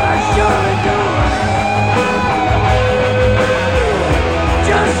 I surely do.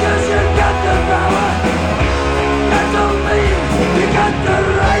 Just 'cause you got the power, that don't mean you got the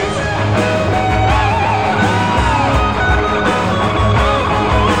right.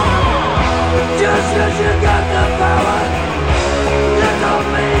 Just 'cause you got the power, that don't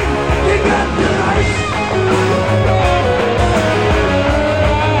mean you got the right.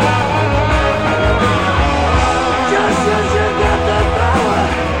 Just 'cause you got the power,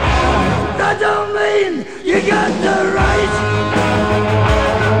 that don't mean you got the right.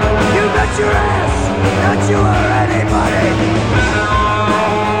 You bet your ass that you are anybody.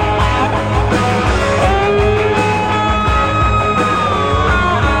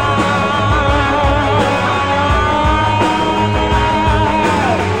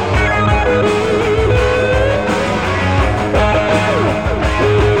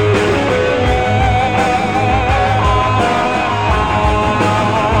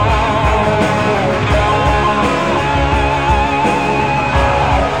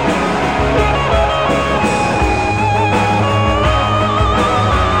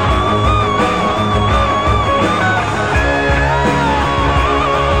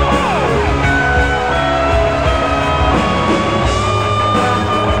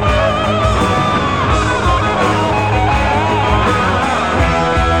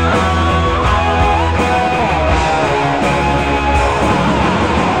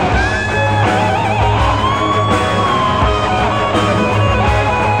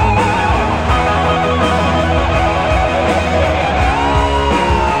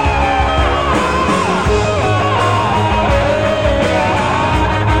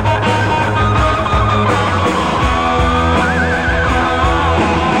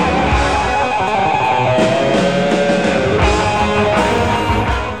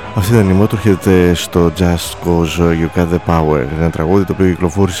 Ήταν η Motorhead στο Just Cause You Got The Power, ένα τραγούδι το οποίο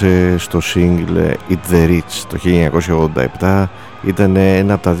κυκλοφόρησε στο single Eat The Rich το 1987. Ήταν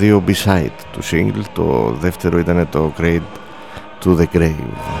ένα από τα δύο B-side του single, το δεύτερο ήταν το Cradle to the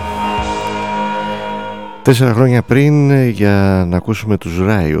Grave. 4 χρόνια πριν, για να ακούσουμε τους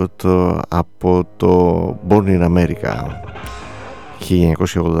Riot από το Born in America.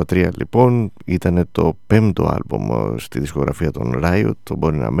 1983 λοιπόν, ήταν το 5ο άλμπομ στη δισκογραφία των Riot, το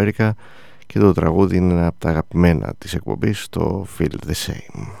Born in America, και το τραγούδι είναι ένα από τα αγαπημένα της εκπομπής, το Feel the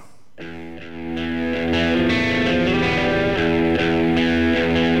Same.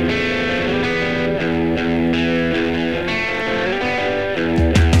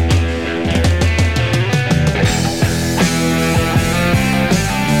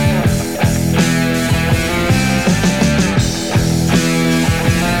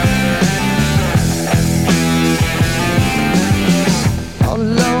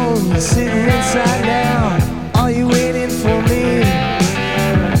 Sitting inside now, are you waiting for me?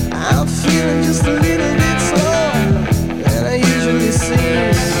 I'm feeling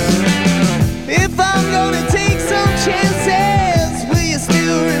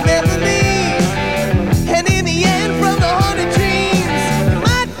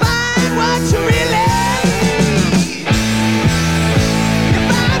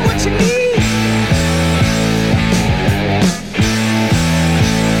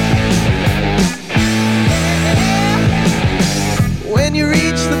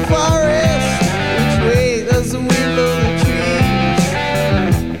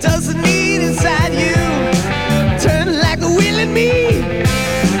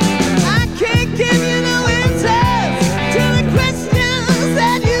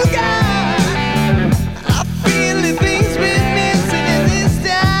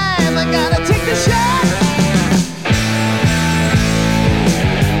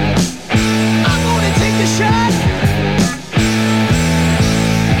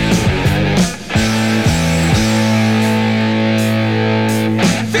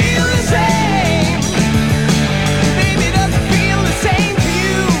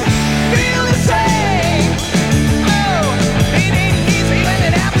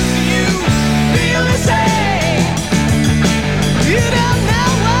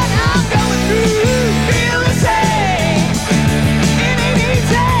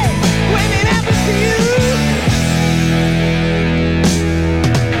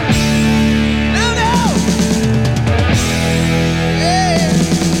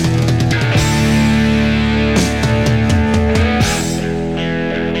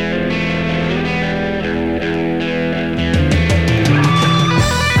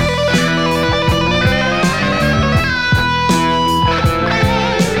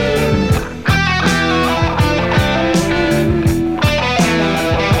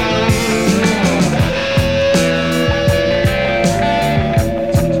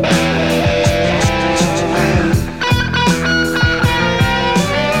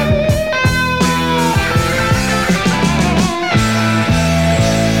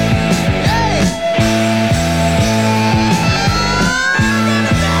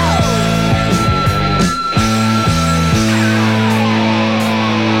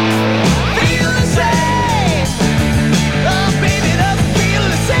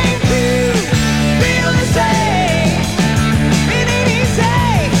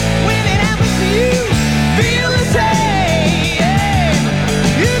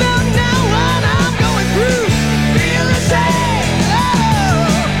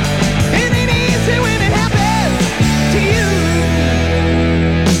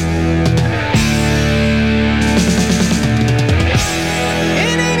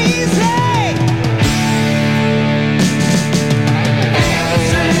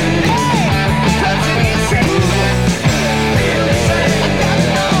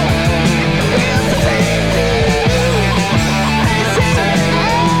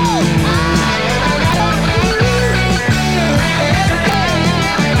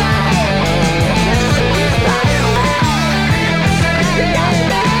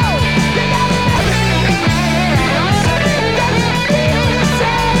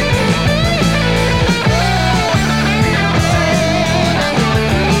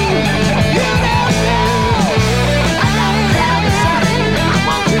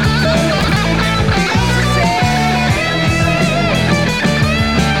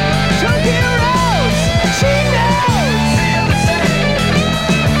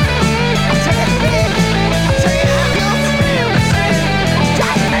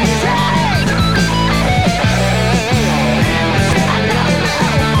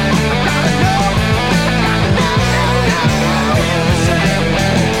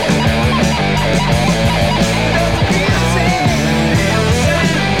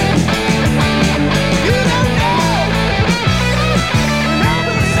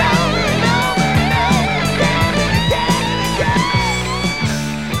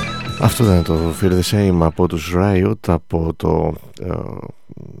Αυτό ήταν το Fear the Same από τους Riot, από το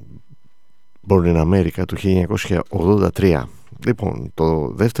Born in America του 1983. Λοιπόν, το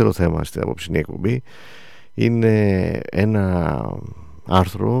δεύτερο θέμα στην απόψινή εκπομπή είναι ένα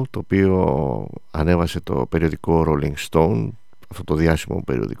άρθρο το οποίο ανέβασε το περιοδικό Rolling Stone, αυτό το διάσημο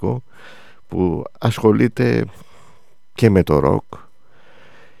περιοδικό που ασχολείται και με το rock,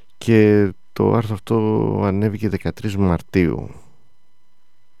 και το άρθρο αυτό ανέβηκε 13 Μαρτίου.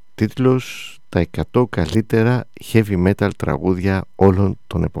 Τίτλος «Τα 100 καλύτερα heavy metal τραγούδια όλων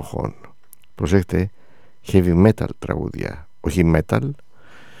των εποχών». Προσέχτε, heavy metal τραγούδια, όχι metal,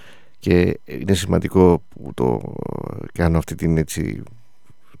 και είναι σημαντικό που το κάνω αυτή την έτσι,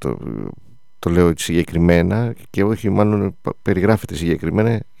 το λέω έτσι συγκεκριμένα, και όχι μάλλον περιγράφεται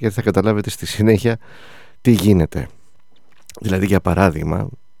συγκεκριμένα, γιατί θα καταλάβετε στη συνέχεια τι γίνεται. Δηλαδή, για παράδειγμα,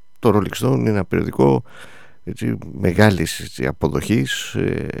 το Rolling Stone είναι ένα περιοδικό έτσι, μεγάλης αποδοχής,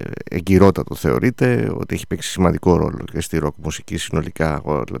 εγκυρότατο θεωρείται, ότι έχει παίξει σημαντικό ρόλο και στη rock μουσική συνολικά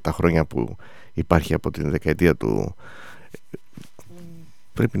όλα τα χρόνια που υπάρχει, από την δεκαετία του,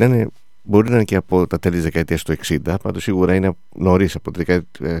 πρέπει να είναι, μπορεί να είναι και από τα τέλη της δεκαετίας του 60, πάντως σίγουρα είναι νωρίς, από τις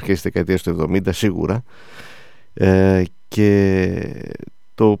αρχές της δεκαετίας του 70 σίγουρα, και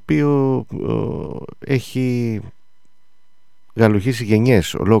το οποίο έχει γαλουχίσει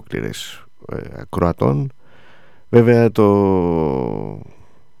γενιές ολόκληρες ακροατών. Βέβαια,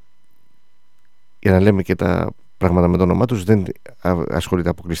 για να λέμε και τα πράγματα με το όνομά τους, δεν ασχολείται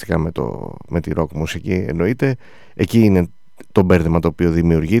αποκλειστικά με τη rock μουσική, εννοείται. Εκεί είναι το μπέρδεμα το οποίο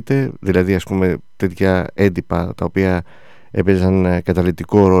δημιουργείται, δηλαδή ας πούμε τέτοια έντυπα τα οποία έπαιζαν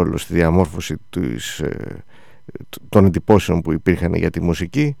καταλυτικό ρόλο στη διαμόρφωση των εντυπώσεων που υπήρχαν για τη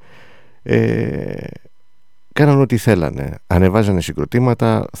μουσική, κάναν ό,τι θέλανε. Ανεβάζανε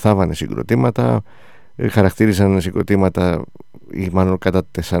συγκροτήματα, θάβανε συγκροτήματα, χαρακτήριζαν συγκροτήματα ή μάλλον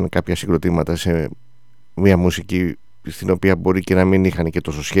κατάτεσαν κάποια συγκροτήματα σε μια μουσική στην οποία μπορεί και να μην είχαν και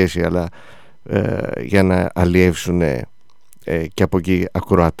τόσο σχέση, αλλά για να αλλιεύσουν και από εκεί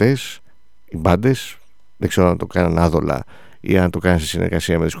ακροατές, οι μπάντες. Δεν ξέρω αν το κάναν άδολα ή αν το κάναν σε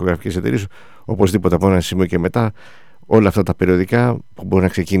συνεργασία με δισκογραφικές εταιρείες. Οπωσδήποτε από ένα σημείο και μετά όλα αυτά τα περιοδικά που μπορεί να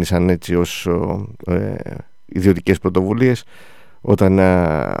ξεκίνησαν έτσι ως ιδιωτικές πρωτοβουλίες, όταν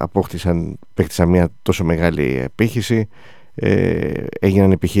παίχτησαν μια τόσο μεγάλη επίχυση,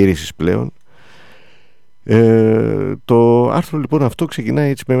 έγιναν επιχειρήσεις πλέον. Το άρθρο λοιπόν αυτό ξεκινάει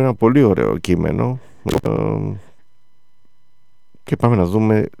έτσι με ένα πολύ ωραίο κείμενο, και πάμε να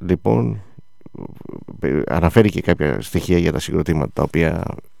δούμε λοιπόν. Αναφέρει και κάποια στοιχεία για τα συγκροτήματα τα οποία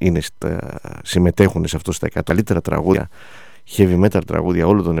συμμετέχουν σε αυτό, στα καλύτερα τραγούδια, heavy metal τραγούδια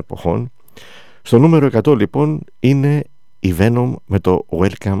όλων των εποχών. Στο νούμερο 100 λοιπόν είναι η Venom με το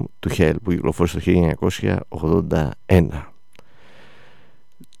Welcome to Hell, που κυκλοφόρησε το 1981.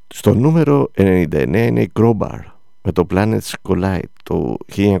 Στο νούμερο 99 είναι η Crowbar με το Planets Collide το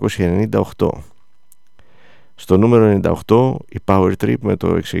 1998. Στο νούμερο 98 η Power Trip με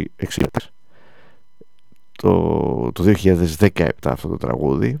το Exodus το 2017, αυτό το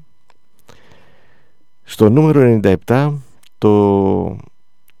τραγούδι. Στο νούμερο 97 το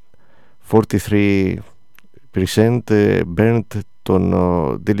 43% Burnt των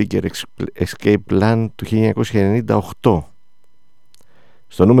Dillinger Escape Plan του 1998.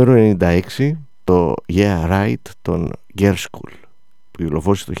 Στο νούμερο 96 το Yeah Right των Gershwin που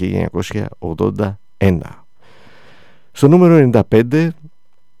κυκλοφόρησε το 1981. Στο νούμερο 95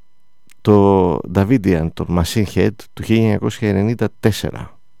 το Davidian των Machine Head του 1994.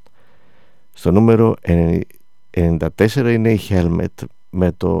 Στο νούμερο 94 είναι η Helmet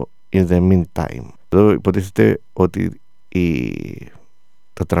με το In the Meantime. Εδώ υποτίθεται ότι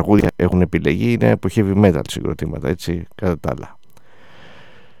τα τραγούδια έχουν επιλεγεί, είναι από heavy metal συγκροτήματα, έτσι, κατά τα άλλα.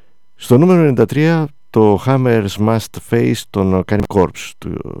 Στο νούμερο 93 το Hammer Smashed Face των Cannibal Corpse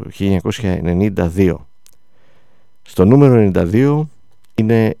του 1992. Στο νούμερο 92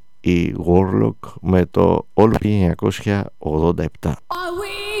 είναι η Warlock με το All 1987.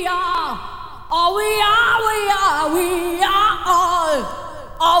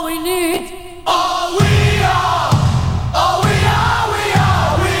 All we need, all we are, all we are, we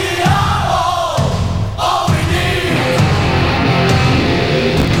are, we are all we need.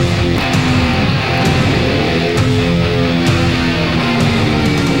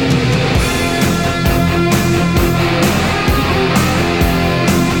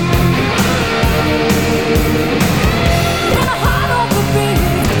 In the heart of the beast,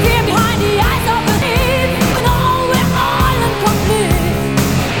 here behind the eyes of the thief, and all we're all incomplete.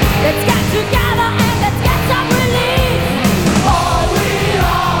 Let's get together and let's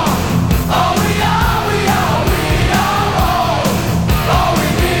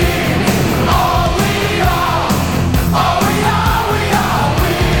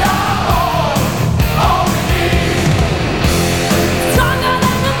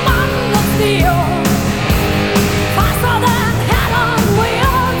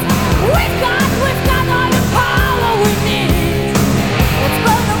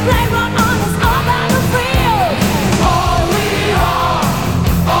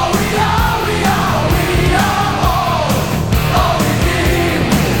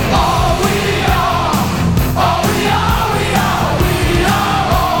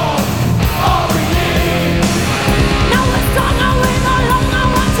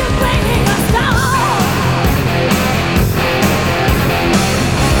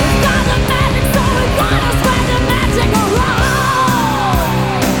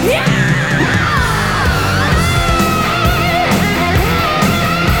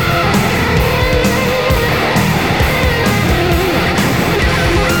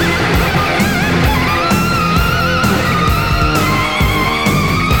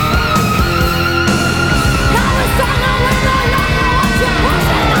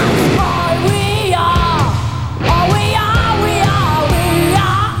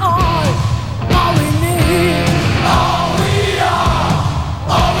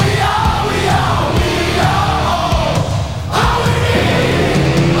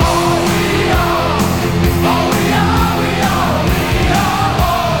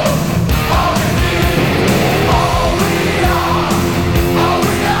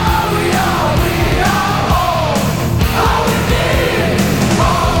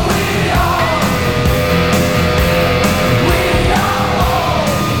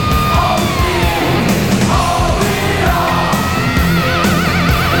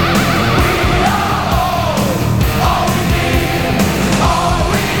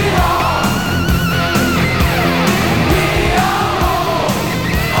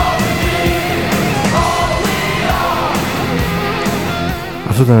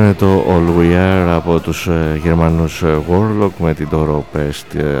Αυτό ήταν το All We Are από τους Γερμανούς Warlock με την Doro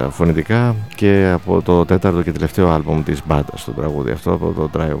Pest φωνητικά, και από το τέταρτο και τελευταίο άλμπουμ της μπάντας το τραγούδι αυτό, από το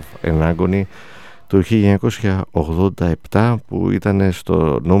Drive and Agony του 1987, που ήταν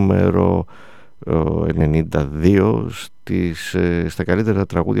στο νούμερο 92 στα καλύτερα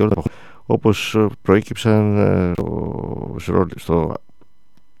τραγούδια όλα, όπως προέκυψαν στο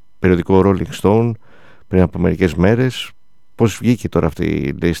περιοδικό Rolling Stone πριν από μερικές μέρες. Πώς βγήκε τώρα αυτή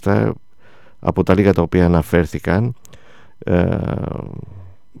η λίστα από τα λίγα τα οποία αναφέρθηκαν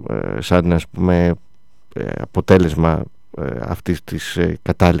σαν, ας πούμε, αποτέλεσμα αυτής της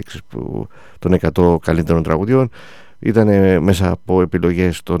κατάληξης των 100 καλύτερων τραγουδιών, ήταν μέσα από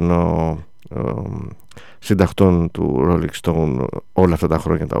επιλογές των συντακτών του Rolling Stone όλα αυτά τα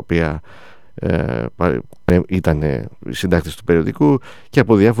χρόνια τα οποία ήταν συντάκτες του περιοδικού, και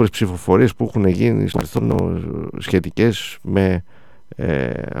από διάφορες ψηφοφορίες που έχουν γίνει στο παρελθόν σχετικές με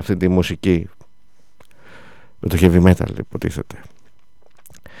αυτή τη μουσική, με το heavy metal υποτίθεται.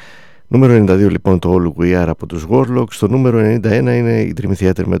 Νούμερο 92 λοιπόν το All We Are από τους Warlock. Στο νούμερο 91 είναι η Dream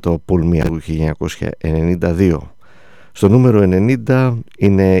Theater με το Pull Me του 1992. Στο νούμερο 90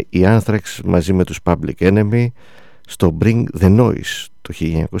 είναι η Anthrax μαζί με τους Public Enemy στο Bring the Noise το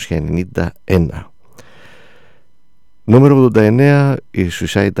 1991. Νούμερο 89 η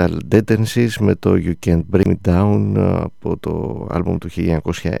Suicidal Tendencies με το You Can't Bring Me Down από το άλμπουμ του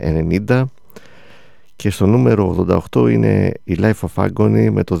 1990. Και στο νούμερο 88 είναι η Life of Agony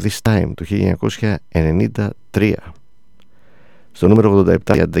με το This Time του 1993. Στο νούμερο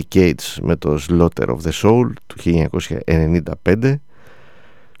 87 η The Gates με το Slaughter of the Soul του 1995.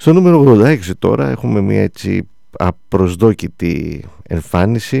 Στο νούμερο 86 τώρα έχουμε μια έτσι απροσδόκητη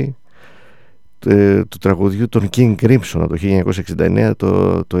εμφάνιση του τραγουδιού των King Crimson από το 1969,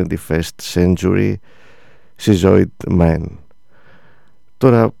 το 21st Century Schizoid Man.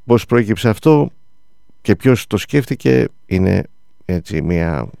 Τώρα πώς προέκυψε αυτό και ποιος το σκέφτηκε είναι έτσι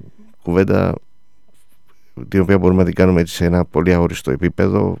μια κουβέντα την οποία μπορούμε να την κάνουμε έτσι σε ένα πολύ αόριστο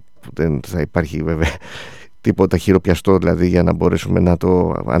επίπεδο, που δεν θα υπάρχει βέβαια τίποτα χειροπιαστό δηλαδή για να μπορέσουμε να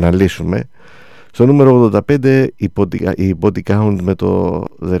το αναλύσουμε. Στο νούμερο 85 η Body Count με το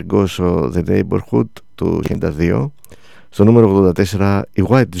There Goes the Neighborhood του 1992. Στο νούμερο 84 η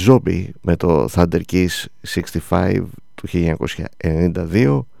White Zombie με το Thunder Kiss 65 του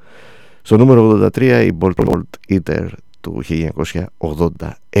 1992. Στο νούμερο 83 η Bolt Eater του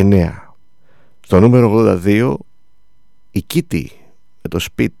 1989. Στο νούμερο 82 η Kitty με το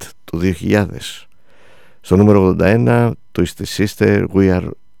Spit του 2000. Στο νούμερο 81 το Twisted Sister We Are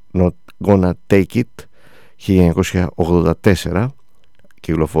Not Gonna Take It 1984,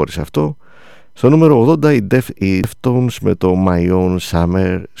 κυκλοφόρησε αυτό. Στο νούμερο 80 οι Deftones με το My Own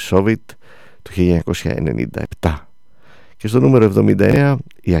Summer Soviet του 1997. Και στο νούμερο 79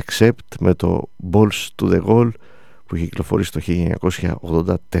 η Accept με το Balls to the Wall που είχε κυκλοφορήσει το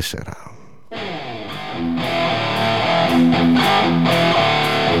 1984.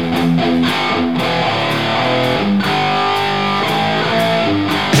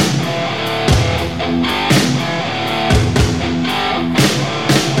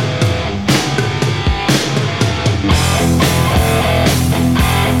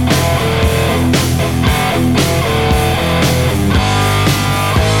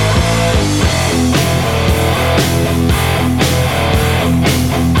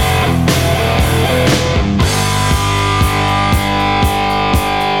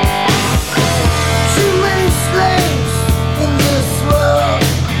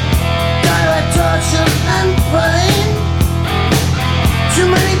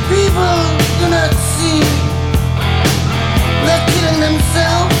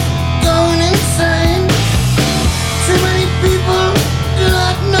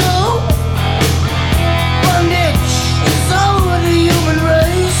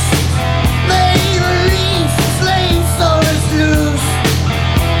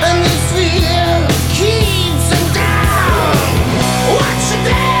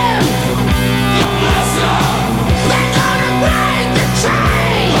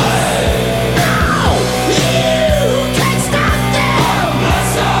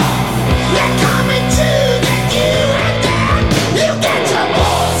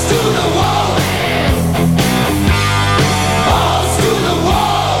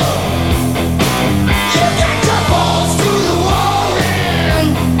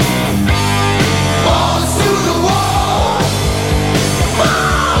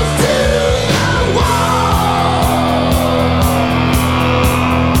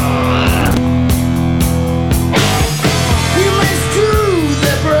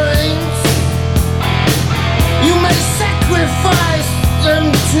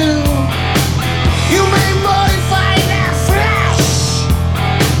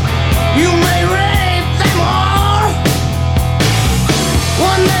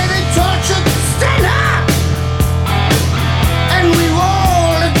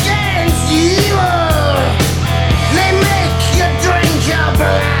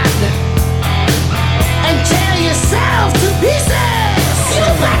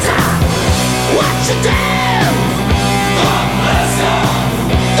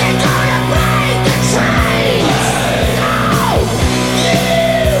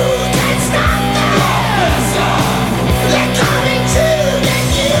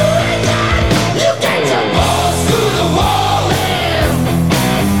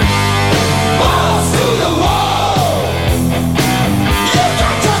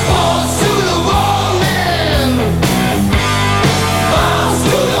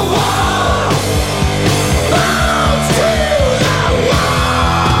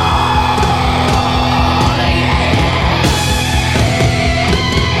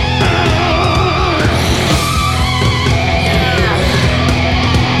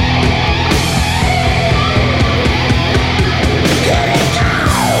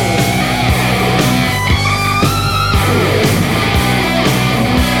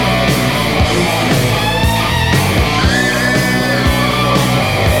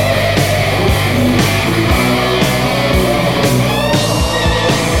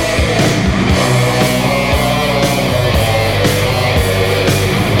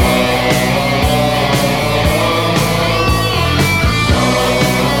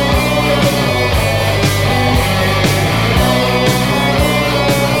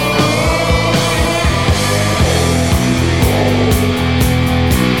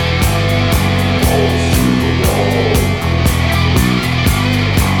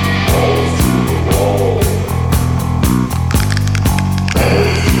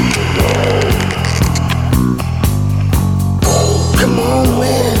 on,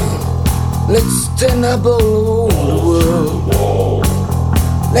 man, let's stand up all over the world.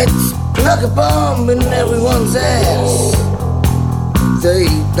 Let's plug a bomb in everyone's ass. They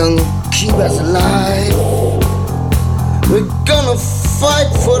don't keep us alive. We're gonna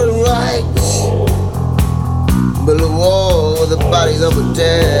fight for the rights. Build a wall with the bodies of the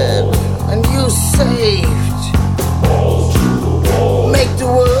dead, and you saved. Make the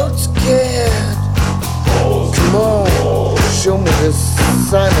world scared. Come on, show me the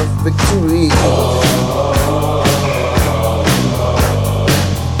sign of victory.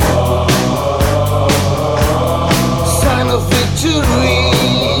 Sign of victory.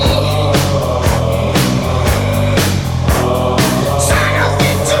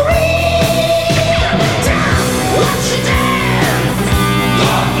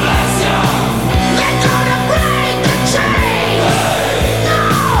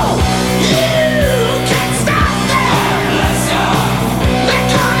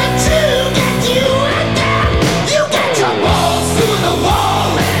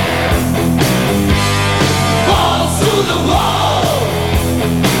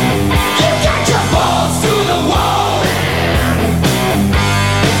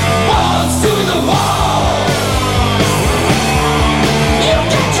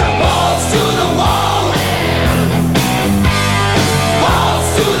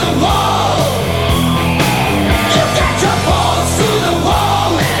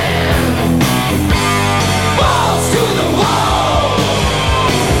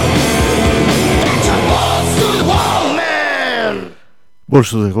 Balls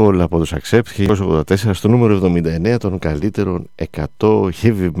to the Wall από τους Accept 1984 στο νούμερο 79 των καλύτερων 100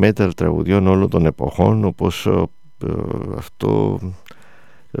 heavy metal τραγουδιών όλων των εποχών, όπως αυτό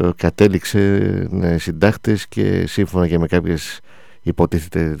κατέληξε συντάκτες και σύμφωνα και με κάποιες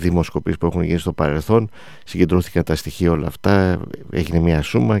υποτίθεται δημοσκοπήσεις που έχουν γίνει στο παρελθόν, συγκεντρώθηκαν τα στοιχεία όλα αυτά, έγινε μια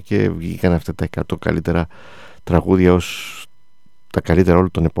σούμα και βγήκαν αυτά τα 100 καλύτερα τραγούδια ως τα καλύτερα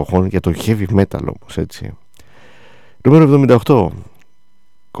όλων των εποχών για το heavy metal όμως, έτσι. Νούμερο 78,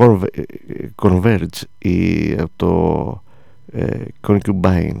 Converge ή το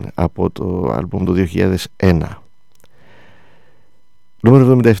Concubine από το άλμπουμ του 2001.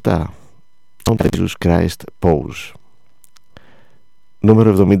 Νούμερο 77, Jesus Christ Pose.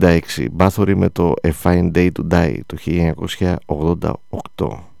 Νούμερο 76, Bathory με το A Fine Day to Die το 1988.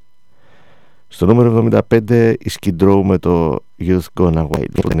 Στο νούμερο 75, η Skid Row με το Youth Gone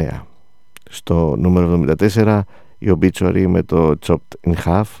Wild. Στο νούμερο 74, η Obituary με το Chopped in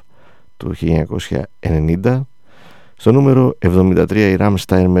Half του 1990. Στο νούμερο 73, η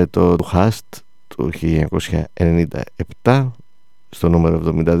Rammstein με το Hast του 1997. Στο νούμερο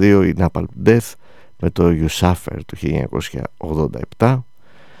 72, η Napalm Death με το You Suffer του 1987.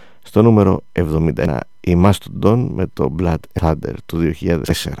 Στο νούμερο 71, η Mastodon με το Blood Thunder του 2004.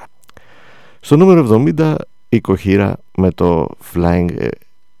 Στο νούμερο 70, η Coheed με το Flying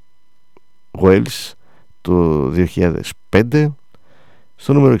Whales του 2005.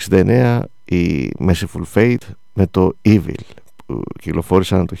 Στο νούμερο 69, η Merciful Fate με το Evil που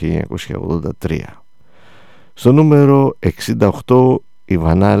κυκλοφόρησαν το 1983. Στο νούμερο 68, η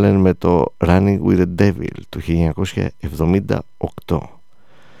Van Halen με το Running with the Devil του 1978.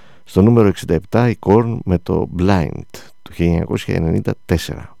 Στο νούμερο 67, η Korn με το Blind του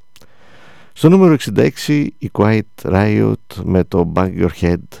 1994. Στο νούμερο 66, η Quiet Riot με το Bang Your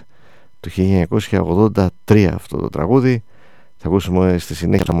Head του 1983 αυτό το τραγούδι. Θα ακούσουμε στη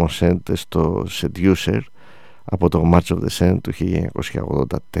συνέχεια το Monsent στο Seducer από το March of the Sun του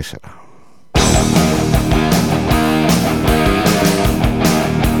 1984.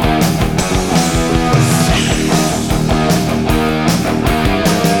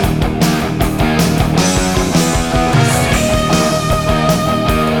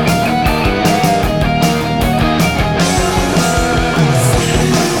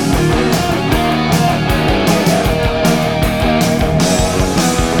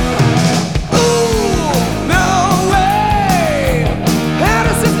 No way, how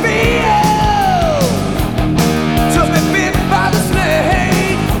does it feel?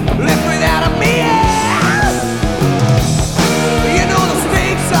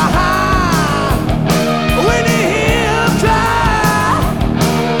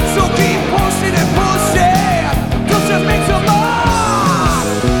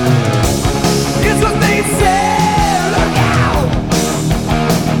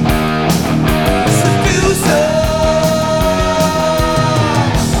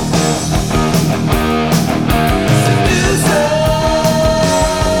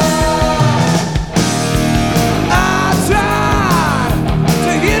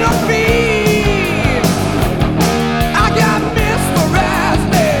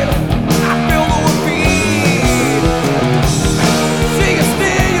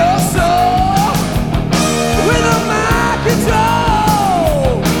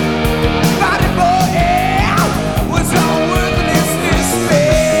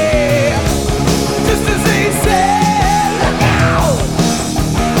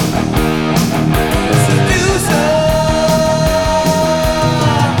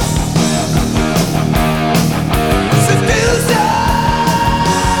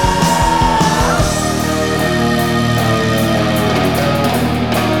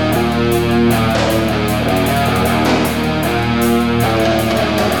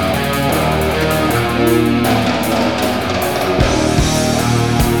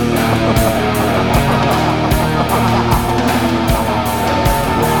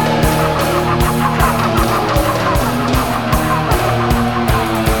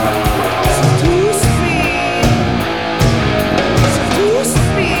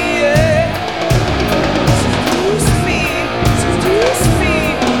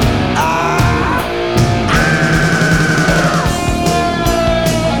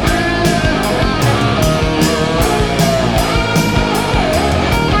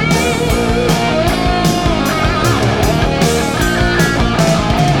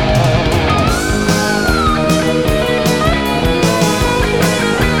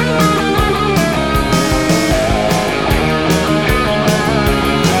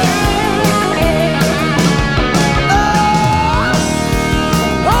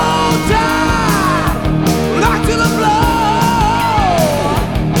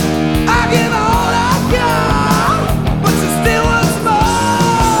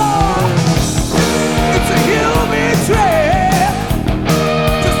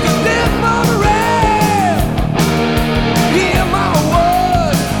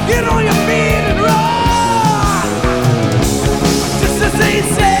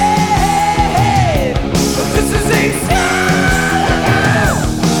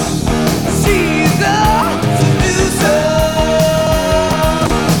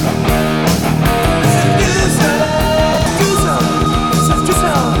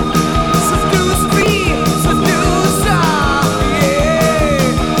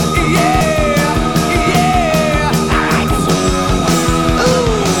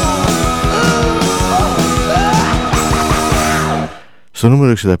 Στο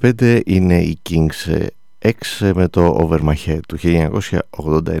νούμερο 65 είναι η King's X με το Over My Head του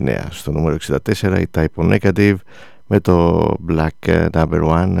 1989. Στο νούμερο 64 η Typo Negative με το Black Number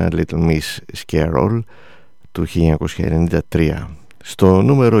One Little Miss Scare All του 1993. Στο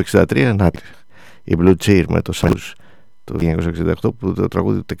νούμερο 63 η Blue Cheer με το Sounds του 1968, που το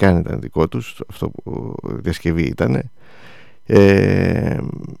τραγούδι ούτε καν ήταν δικό τους, αυτό που διασκευή ήταν.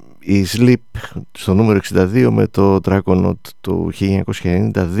 Η Sleep στο νούμερο 62 με το Dragonaut του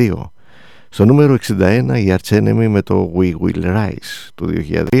 1992. Στο νούμερο 61 η Arch Enemy με το We Will Rise του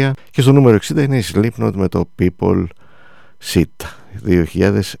 2003 και στο νούμερο 60 είναι η Slipknot με το People Sit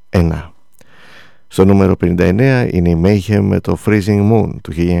 2001. Στο νούμερο 59 είναι η Mayhem με το Freezing Moon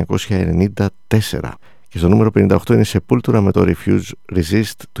του 1994 και στο νούμερο 58 είναι η Sepultura με το Refuse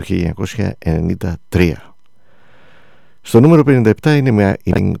Resist του 1993. Στο νούμερο 57 είναι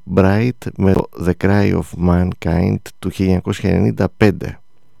η Bright με το The Cry of Mankind του 1995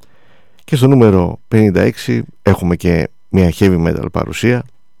 και στο νούμερο 56 έχουμε και μια heavy metal παρουσία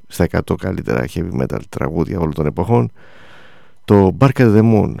στα 100 καλύτερα heavy metal τραγούδια όλων των εποχών, το Bark at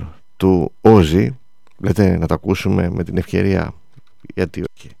the Moon του Ozzy. Λέτε να το ακούσουμε με την ευκαιρία, γιατί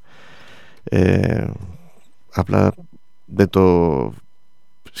όχι. Απλά δεν το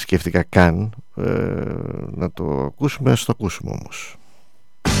σκέφτηκα καν να το ακούσουμε, ας το ακούσουμε όμως.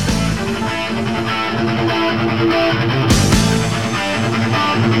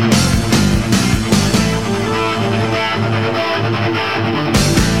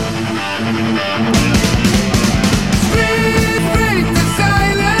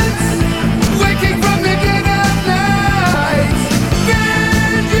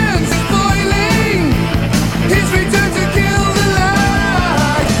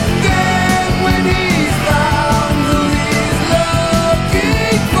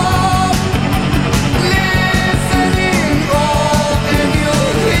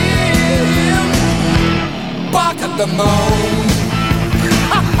 The moon.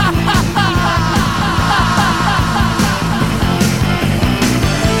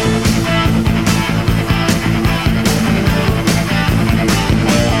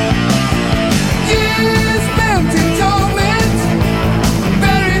 Years spent in torment,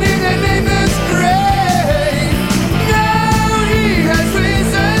 buried in a neighbor's grave. Now he has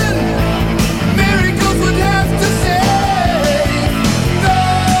risen, miracles would have to save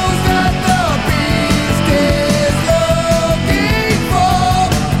those that the beast is looking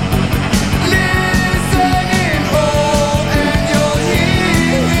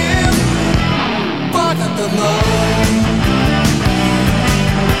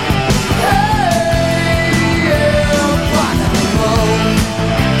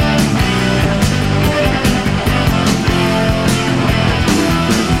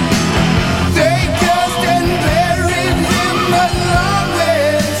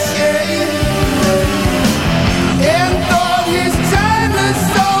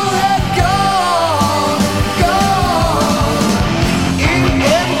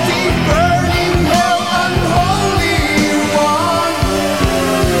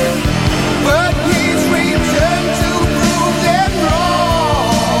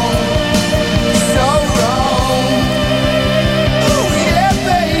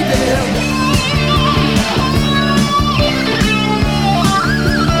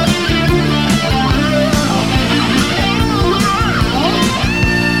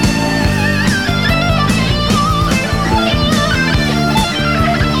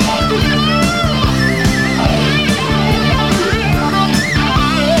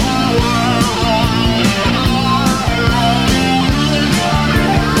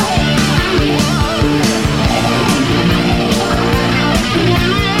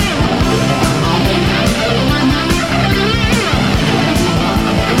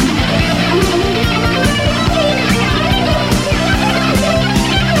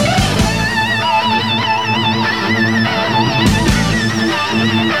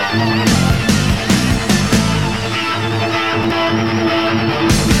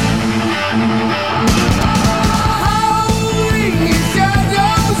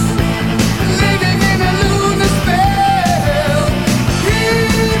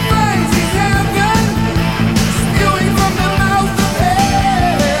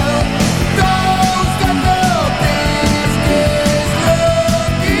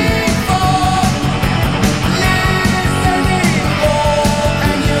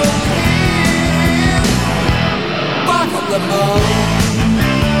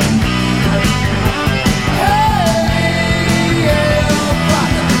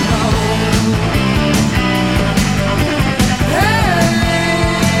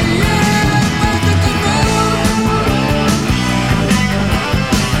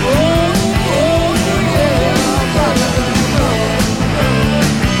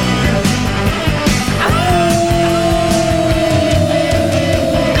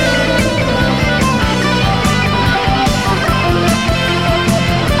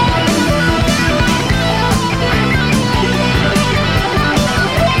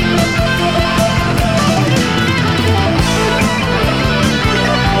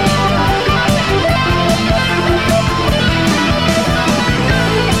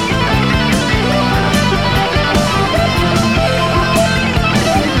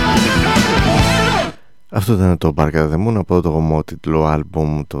Αυτό ήταν το Bark at the Moon από το γομότιτλο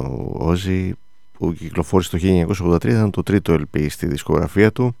άλμπουμ του Ozzy που κυκλοφόρησε το 1983, ήταν το τρίτο LP στη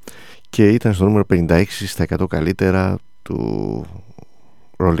δισκογραφία του και ήταν στο νούμερο 56 στα 100 καλύτερα του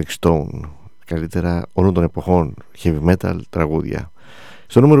Rolling Stone, καλύτερα όλων των εποχών heavy metal τραγούδια.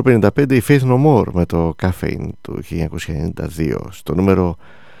 Στο νούμερο 55 η Faith No More με το Caffeine του 1992. Στο νούμερο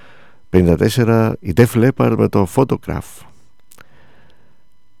 54 η Def Leppard με το Photograph.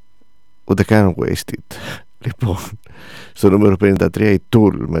 Ούτε καν Wasted. Λοιπόν, στο νούμερο 53 η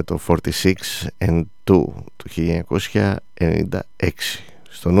Tool με το 46 and 2 του 1996.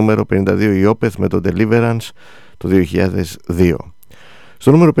 Στο νούμερο 52 η Opeth με το Deliverance το 2002.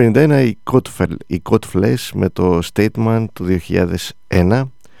 Στο νούμερο 51 η Godflesh με το Statement του 2001.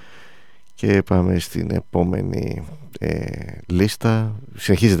 Και πάμε στην επόμενη λίστα.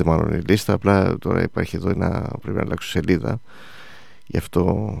 Συνεχίζεται μάλλον η λίστα, απλά τώρα υπάρχει εδώ πρέπει να αλλάξω σελίδα, γι'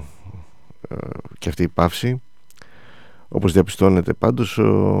 αυτό και αυτή η παύση. Όπως διαπιστώνετε πάντως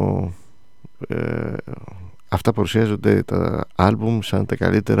αυτά παρουσιάζονται τα άλμπουμ σαν τα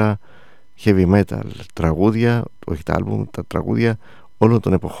καλύτερα heavy metal τραγούδια, όχι τα άλμπουμ, τα τραγούδια όλων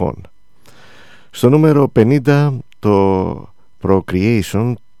των εποχών. Στο νούμερο 50 το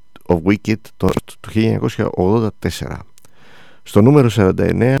Procreation of Wicked του 1984. Στο νούμερο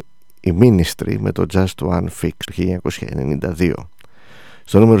 49 η Ministry με το Just One Fix του 1992.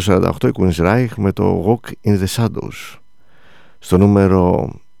 Στο νούμερο 48 η Queen's Reich με το Walk in the Shadows. Στο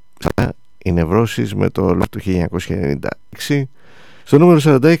νούμερο 4 η Neurosis με το Love του 1996. Στο νούμερο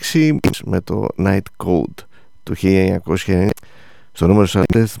 46 με το Night Code του 1990. Στο νούμερο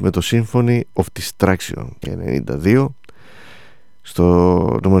 40 με το Symphony of Distraction του 1992.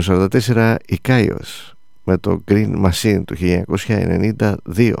 Στο νούμερο 44 η Chaos με το Green Machine του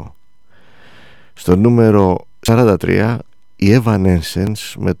 1992. Στο νούμερο 43 η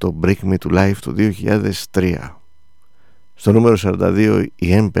Evanescence με το Bring Me to Life του 2003. Στο νούμερο 42 η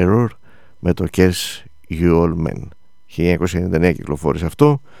Emperor με το Curse You All Men, 1999 κυκλοφόρησε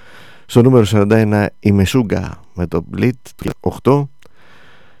αυτό. Στο νούμερο 41 η Meshuggah με το Bleed του 2008.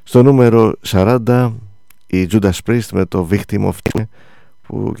 Στο νούμερο 40 η Judas Priest με το Victim of Time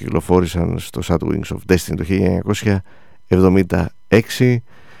που κυκλοφόρησαν στο Sad Wings of Destiny το 1976.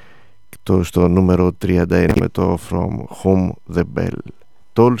 Στο νούμερο 31 με το From Whom the Bell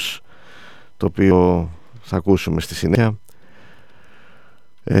Tolls, το οποίο θα ακούσουμε στη συνέχεια.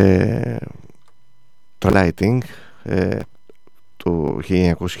 Lighting του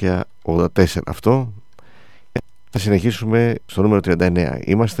 1984 αυτό. Θα συνεχίσουμε στο νούμερο 39.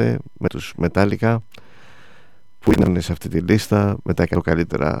 Είμαστε με τους Metallica που είναι σε αυτή τη λίστα με τα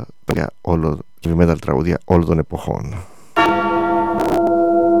καλύτερα metal τραγούδια όλων των εποχών. We'll be right back.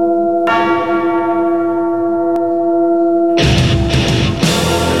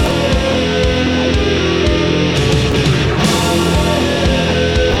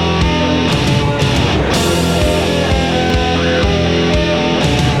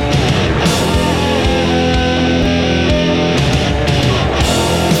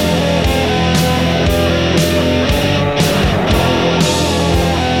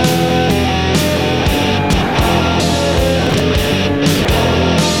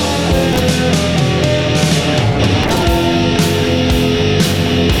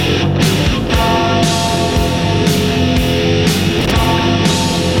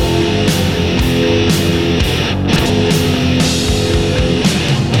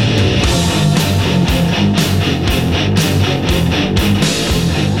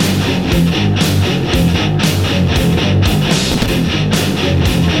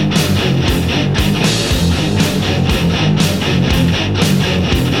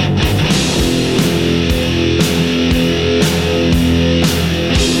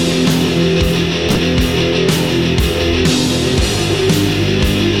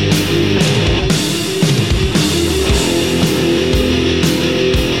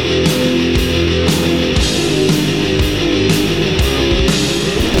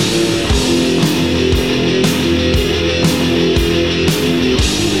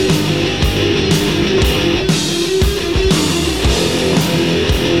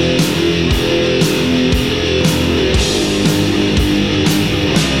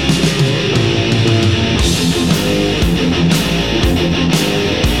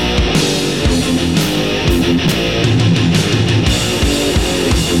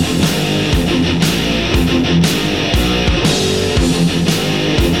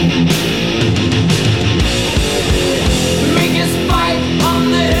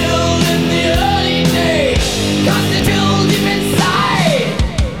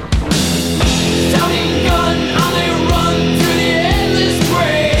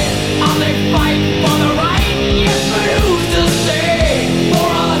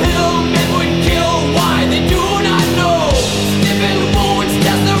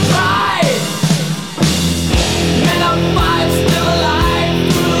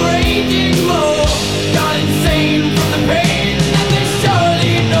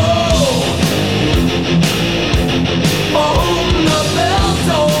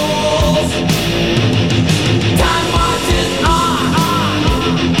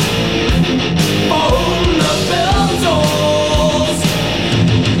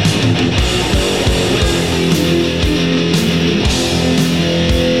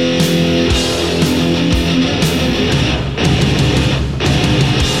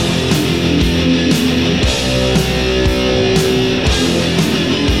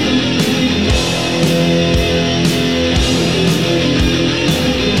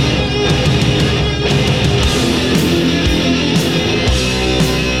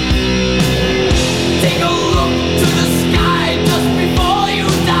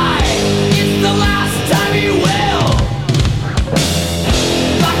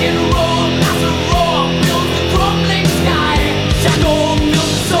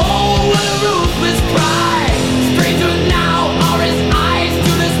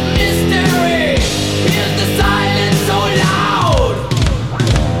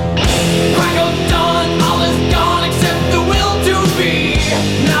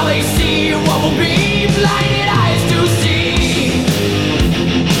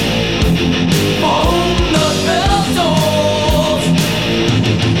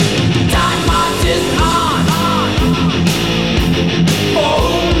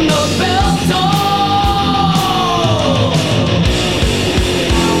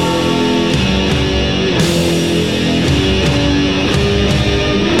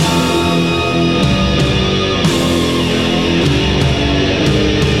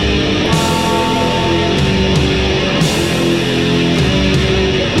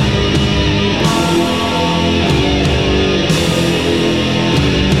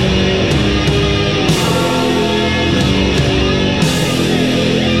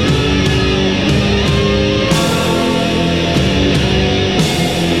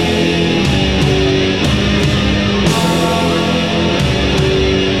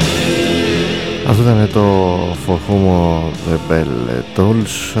 Αυτό ήταν το For Whom the Bell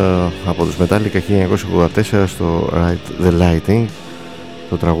Tolls από τους Metallica 1984 στο Ride the Lightning,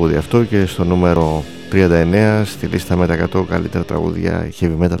 το τραγούδι αυτό, και στο νούμερο 39 στη λίστα με τα 100 καλύτερα τραγούδια,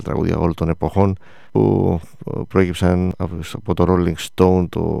 heavy metal τραγούδια όλων των εποχών, που προέκυψαν από το Rolling Stone,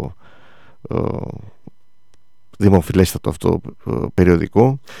 το δημοφιλέστατο αυτό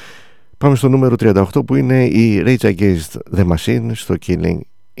περιοδικό. Πάμε στο νούμερο 38 που είναι η Rage Against the Machine στο Killing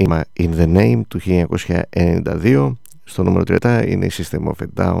in the Name του 1992. Στο νούμερο 30 είναι η System of a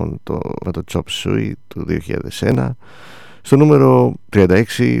Down με το Chop Suey του 2001. Στο νούμερο 36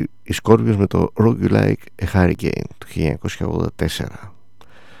 η Scorpions με το Rock You Like a Hurricane του 1984.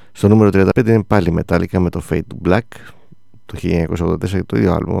 Στο νούμερο 35 είναι πάλι Metallica με το Fade to Black του 1984, το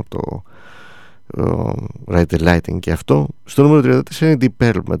ίδιο άλμπum από το Ride the Lightning και αυτό. Στο νούμερο 34 είναι Deep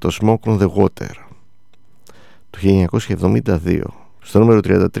Pearl με το Smoke on the Water του 1972. Στο νούμερο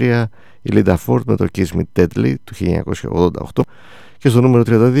 33 η Linda Ford με το Kiss Me Deadly του 1988 και στο νούμερο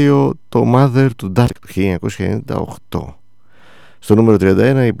 32 το Mother to Dark του 1998. Στο νούμερο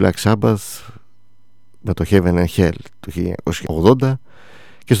 31 η Black Sabbath με το Heaven and Hell του 1980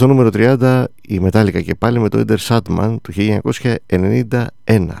 και στο νούμερο 30 η Metallica και πάλι με το Enter Sandman του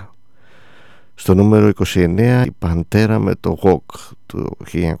 1991. Στο νούμερο 29 η Pantera με το Walk του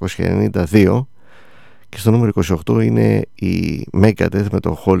 1992 και στο νούμερο 28 είναι η Megadeth με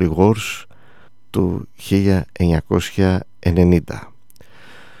το Holy Wars του 1990.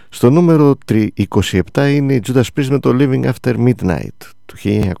 Στο νούμερο 27 είναι η Judas Priest με το Living After Midnight του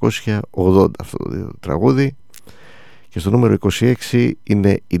 1980 αυτό το τραγούδι και στο νούμερο 26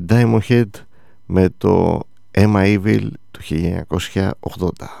 είναι η Diamond Head με το Emma Evil του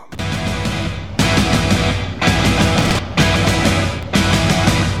 1980.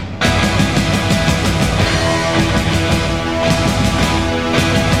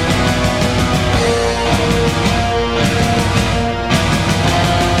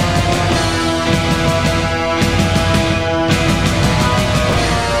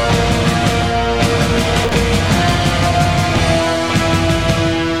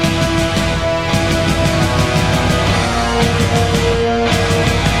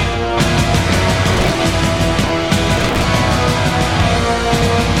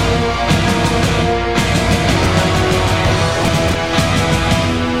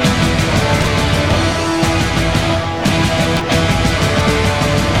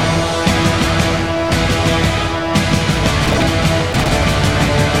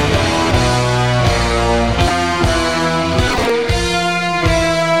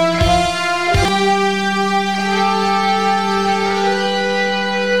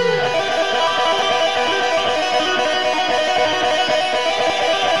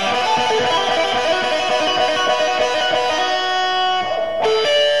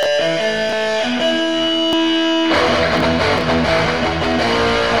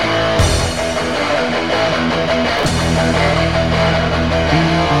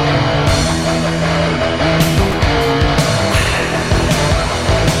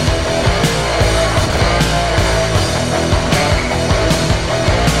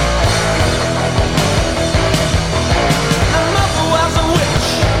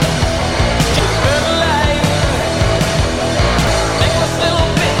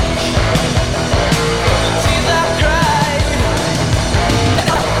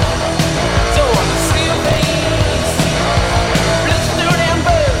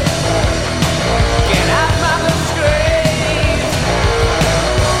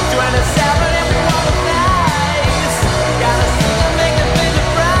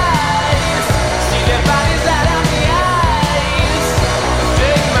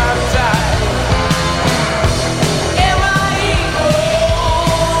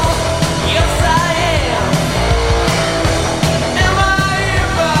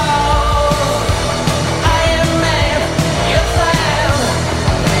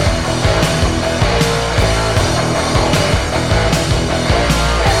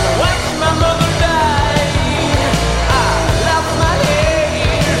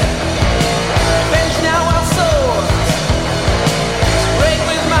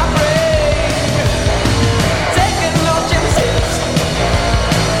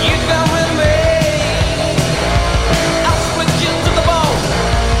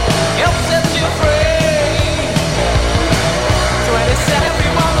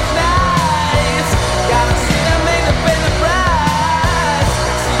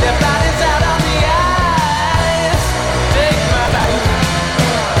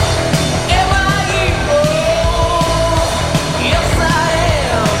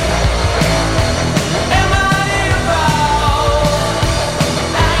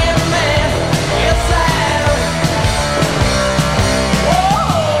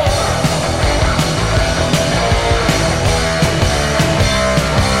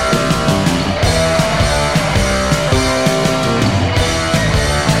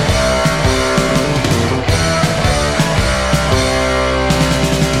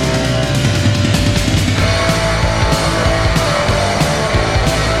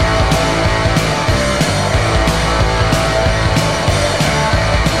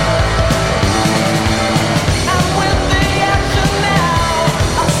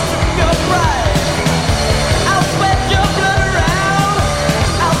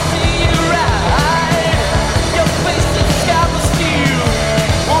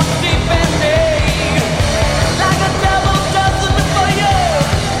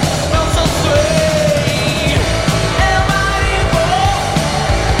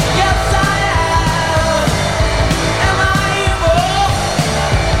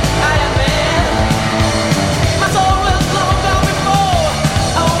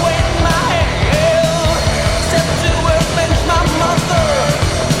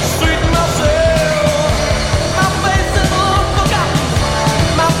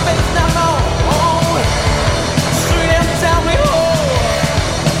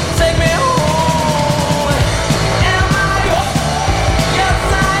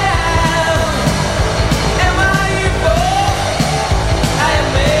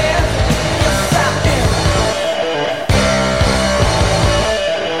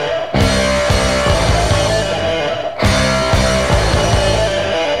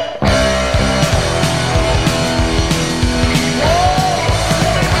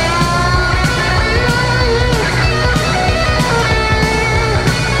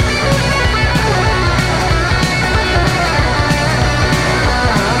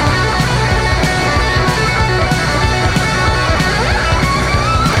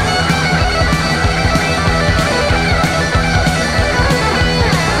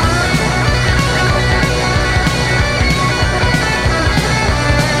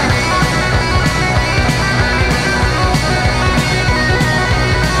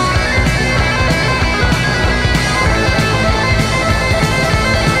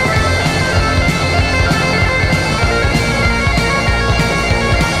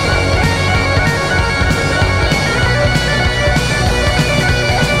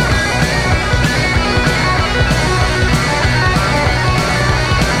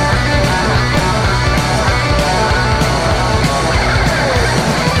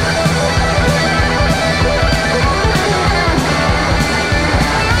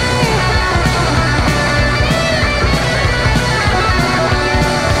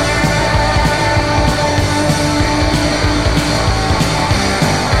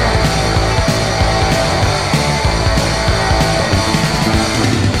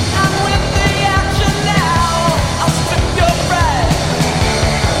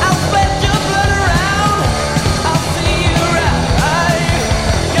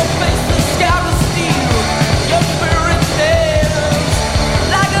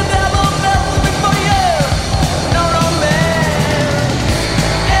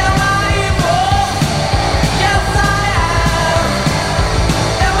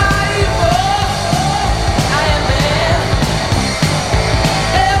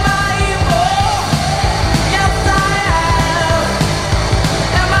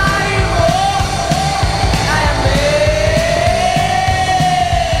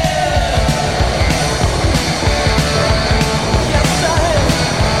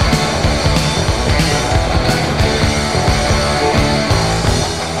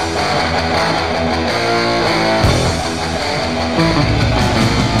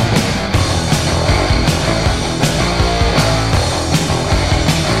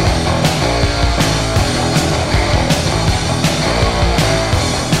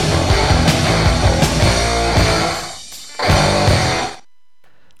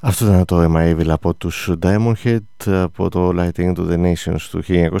 Αυτό ήταν το Emma Evil από τους Diamond Head, από το Lighting to the Nations του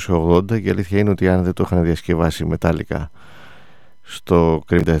 1980, και η αλήθεια είναι ότι αν δεν το είχαν διασκευάσει Metallica στο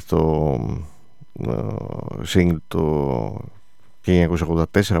Cream Death, το single το 1984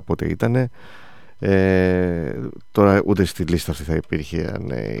 πότε ήτανε, τώρα ούτε στη λίστα αυτή θα υπήρχε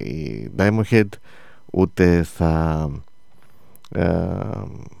η Diamond Head, ούτε θα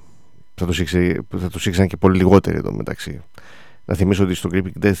τους ήξεραν και πολύ λιγότεροι εδώ μεταξύ. Να θυμίσω ότι στο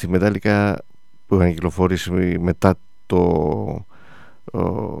Creeping Death η Metallica που είχαν κυκλοφορήσει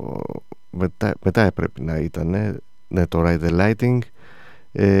μετά έπρεπε να ήταν το Ride the Lighting,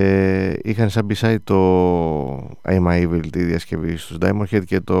 είχαν σαν B-side το I'm Evil, τη διασκευή στους Diamond Head,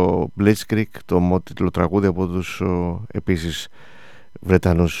 και το Blitzkrieg, το μότιτλο τραγούδι από τους επίσης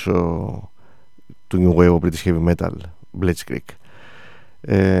Βρετανούς του New Wave British Heavy Metal, Blitzkrieg.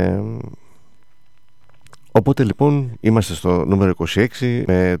 Οπότε λοιπόν είμαστε στο νούμερο 26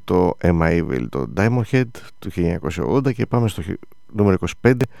 με το Emma Evil, το Diamond Head του 1980, και πάμε στο νούμερο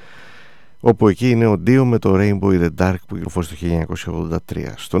 25, όπου εκεί είναι ο Dio με το Rainbow in the Dark που κυκλοφόρησε το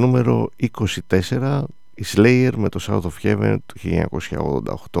 1983. Στο νούμερο 24 η Slayer με το South of Heaven του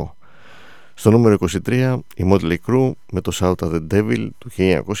 1988. Στο νούμερο 23 η Motley Crue με το Shout at the Devil του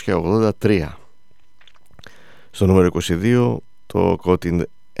 1983. Στο νούμερο 22 το Caught in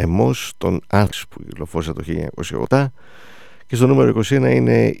Emos των Arcs που κυκλοφόρησε το 1908, και στο νούμερο 21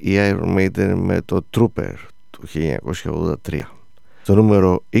 είναι η Iron Maiden με το Trooper του 1983. Στο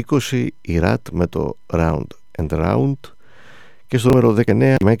νούμερο 20 η Rat με το Round and Round, και στο νούμερο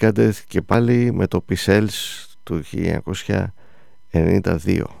 19 η Megadeth και πάλι με το Peace του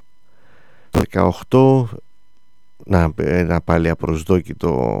 1992. Το 18 ένα πάλι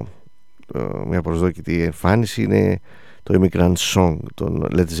μια προσδόκητη εμφάνιση είναι το Immigrant Song των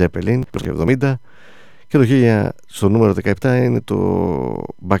Led Zeppelin το 1970, και στο νούμερο 17 είναι το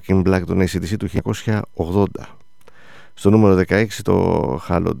Back in Black των AC/DC του 1980. Στο νούμερο 16 το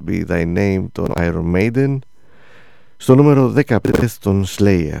Hallowed Be Thy Name των Iron Maiden. Στο νούμερο 15 των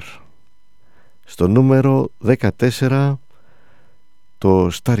Slayer. Στο νούμερο 14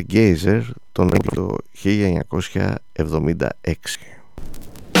 το Stargazer των το 1976.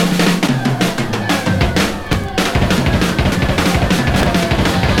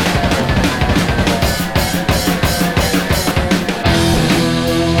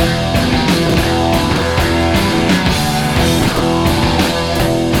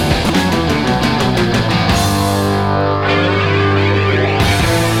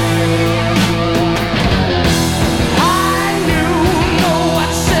 I knew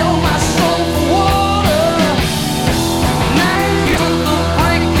I'd sell my soul for water. Now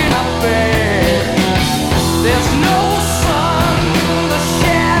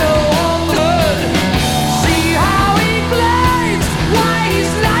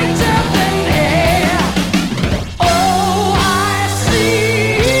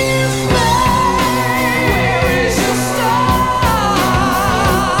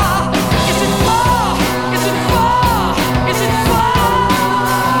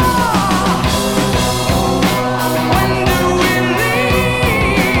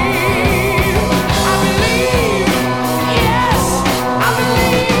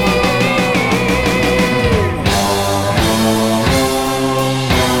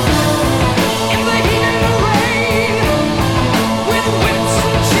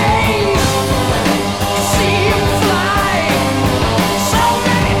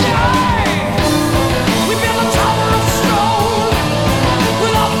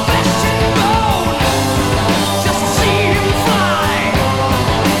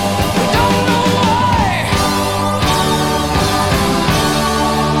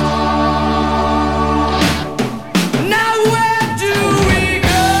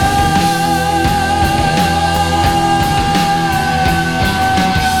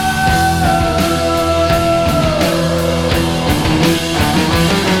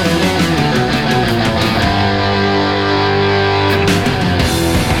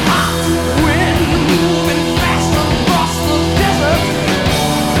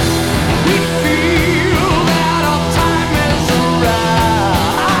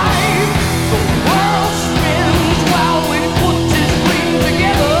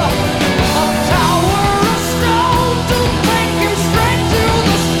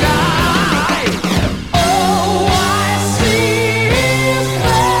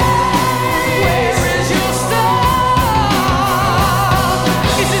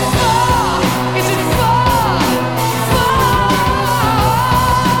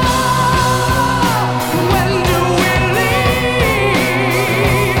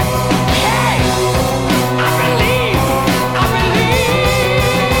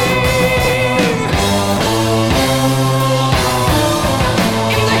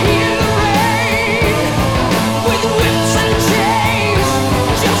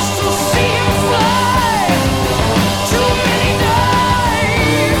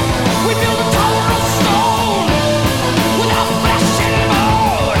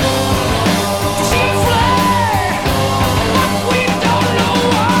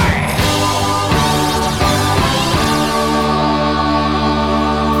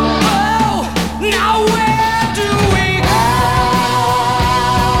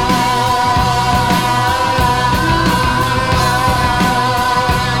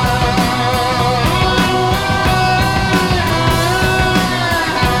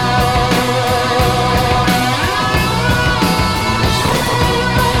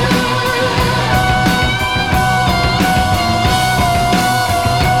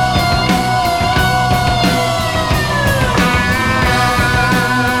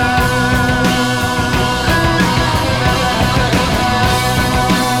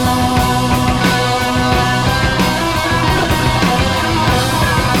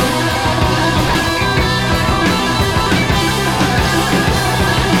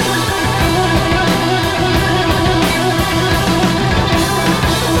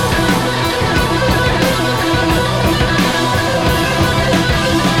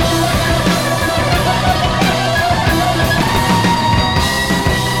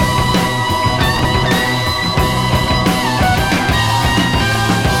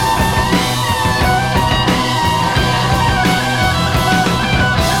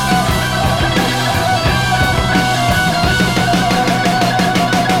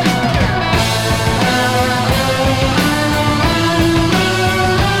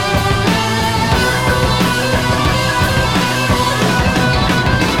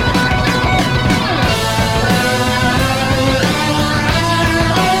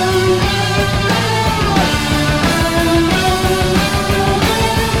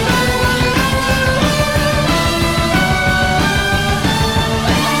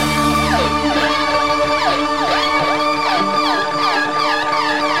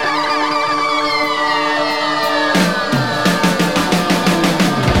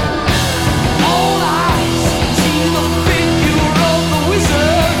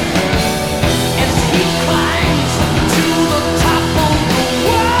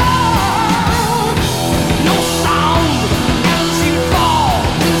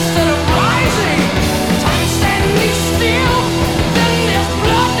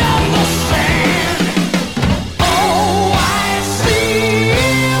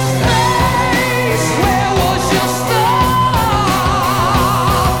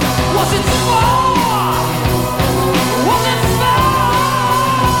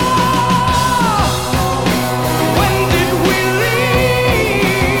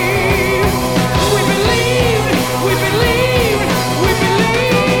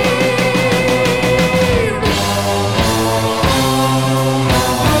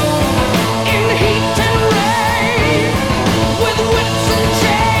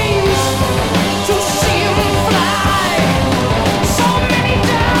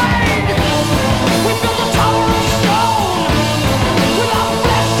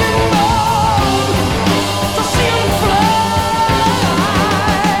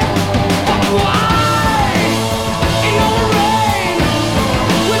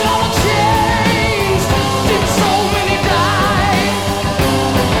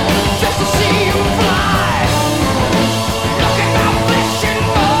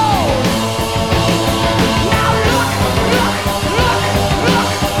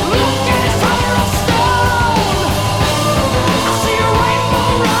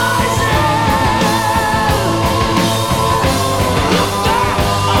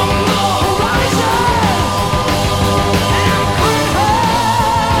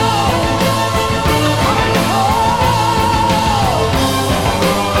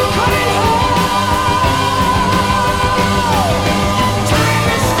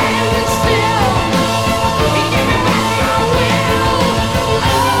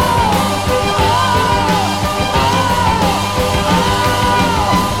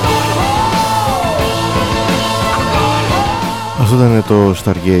Αυτό ήταν το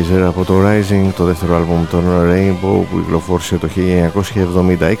Stargazer από το Rising, το δεύτερο άλμπουμ των Rainbow που κυκλοφόρησε το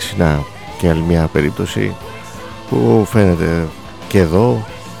 1976. Να, και άλλη μια περίπτωση που φαίνεται και εδώ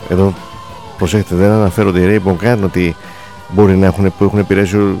προσέχετε, δεν αναφέρονται οι Rainbow καν ότι μπορεί να έχουν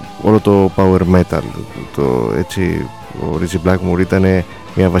επηρεάσει όλο το power metal. Έτσι, ο Ritchie Blackmore ήταν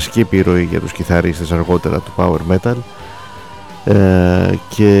μια βασική επιρροή για τους κιθαρίστες αργότερα του power metal,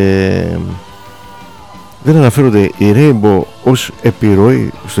 και δεν αναφέρονται οι Rainbow ως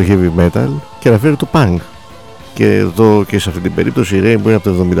επιρροή στο heavy metal και αναφέρεται το punk. Και εδώ και σε αυτή την περίπτωση οι Rainbow είναι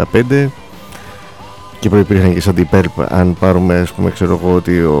από το 1975 και προϋπήρχαν και σαν Deep Purple. Αν πάρουμε, ας πούμε, ξέρω εγώ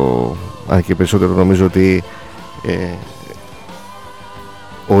ότι αν και περισσότερο νομίζω ότι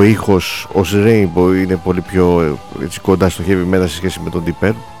ο ήχος ως Rainbow είναι πολύ πιο έτσι, κοντά στο heavy metal σε σχέση με τον Deep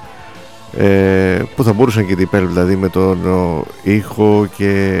Purple, που θα μπορούσαν και Deep Purple δηλαδή με τον ήχο,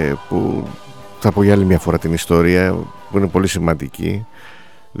 και που θα πω για άλλη μια φορά την ιστορία που είναι πολύ σημαντική,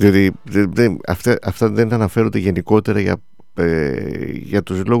 διότι αυτά δεν αναφέρονται γενικότερα για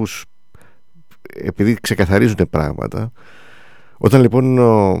τους λόγους, επειδή ξεκαθαρίζουν πράγματα. Όταν λοιπόν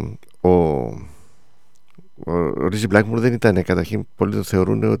ο Ritchie Blackmore δεν ήταν, καταρχήν πολλοί το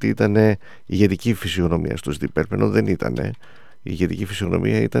θεωρούν ότι ήταν η ηγετική φυσιογνωμία στους Deep Purple, ενώ δεν ήταν. Η ηγετική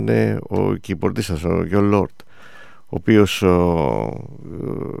φυσιογνωμία ήταν ο κιμπορντίστας, ο John Lord, ο οποίος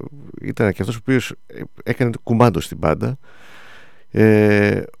ήταν και αυτός ο οποίος έκανε το κουμάντο στην μπάντα,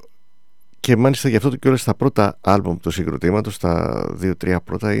 και μάλιστα γι' αυτό και όλα στα πρώτα άλμπομ του συγκροτήματος, τα 2-3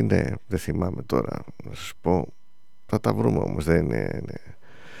 πρώτα είναι, δεν θυμάμαι τώρα να σας πω, θα τα βρούμε όμως, δεν είναι,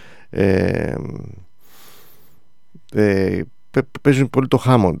 παίζουν πολύ το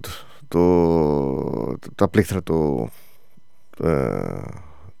Hammond, τα πλήκτρα του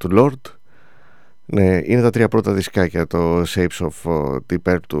Lord. Ναι, είναι τα 3 πρώτα δισκάκια, το Shapes of Deep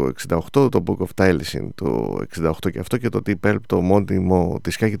Purple του 68, το Book of Taliesin του 68 και αυτό, και το Deep Purple το μόνιμο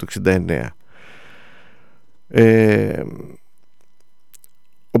δισκάκι του 69.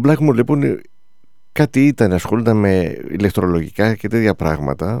 Ο Blackmore λοιπόν κάτι ήταν, ασχολούνταν με ηλεκτρολογικά και τέτοια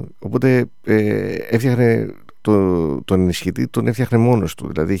πράγματα, οπότε έφτιαχνε τον ενισχυτή, τον έφτιαχνε μόνος του,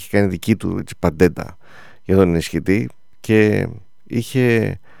 δηλαδή είχε κάνει δική του έτσι, παντέντα για τον ενισχυτή, και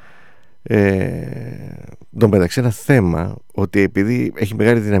είχε το μεταξύ ένα θέμα ότι επειδή έχει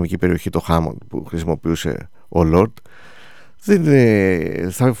μεγάλη δυναμική περιοχή το Hammond που χρησιμοποιούσε ο Lord,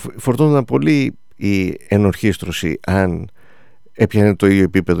 θα φορτώνονταν πολύ η ενορχήστρωση αν έπιανε το ίδιο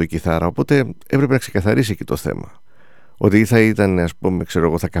επίπεδο η κιθάρα, οπότε έπρεπε να ξεκαθαρίσει εκεί το θέμα, ότι θα ήταν, ας πούμε, ξέρω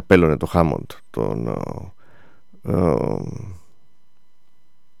εγώ, θα καπέλωνε το Hammond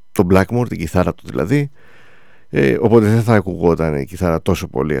τον Blackmore, την κιθάρα του δηλαδή, οπότε δεν θα ακουγόταν η κιθάρα τόσο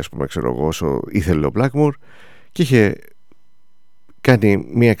πολύ, ας πούμε, ξέρω εγώ, όσο ήθελε ο Blackmore, και είχε κάνει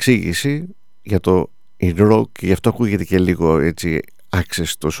μια εξήγηση για το in-rock, και γι' αυτό ακούγεται και λίγο έτσι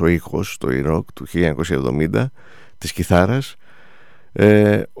άξεστος ο ήχος το in-rock του 1970 της κιθάρας,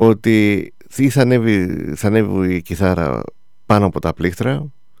 ότι θα ανέβει η κιθάρα πάνω από τα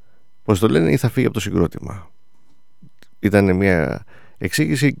πλήκτρα, πώς το λένε, ή θα φύγει από το συγκρότημα. Ήταν μια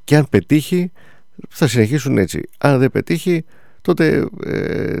εξήγηση, και αν πετύχει θα συνεχίσουν έτσι, αν δεν πετύχει τότε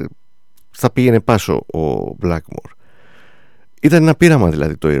θα πήγαινε πάσο ο Blackmore. Ήταν ένα πείραμα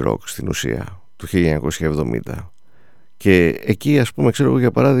δηλαδή το e-rock στην ουσία του 1970, και εκεί, ας πούμε, ξέρω εγώ,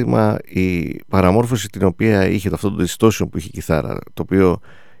 για παράδειγμα, η παραμόρφωση την οποία είχε, αυτό το distortion που είχε η κιθάρα, το οποίο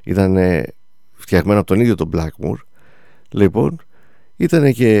ήταν φτιαγμένο από τον ίδιο τον Blackmore, λοιπόν,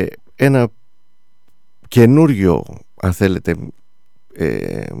 ήταν και ένα καινούριο, αν θέλετε,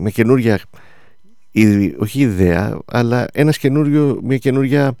 με καινούρια όχι ιδέα, αλλά μια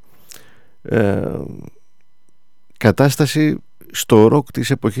καινούρια κατάσταση στο ροκ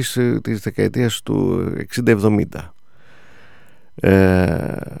της εποχής της δεκαετίας του 60-70.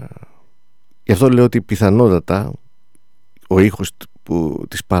 Γι' αυτό λέω ότι πιθανότατα ο ήχος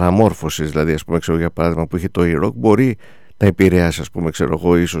της παραμόρφωσης, δηλαδή, ας πούμε, ξέρω, για παράδειγμα, που είχε το e-rock, μπορεί να επηρεάσει, ας πούμε, ξέρω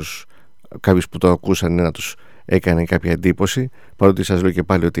εγώ, ίσως κάποιους που το ακούσαν να τους έκανε κάποια εντύπωση, παρότι σας λέω και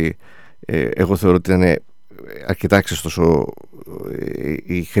πάλι ότι εγώ θεωρώ ότι ήταν αρκετά αξιστός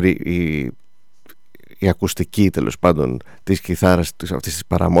η ακουστική, τέλος πάντων, της κιθάρας αυτής της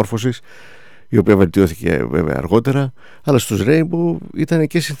παραμόρφωσης, η οποία βελτιώθηκε βέβαια αργότερα, αλλά στους Rainbow ήταν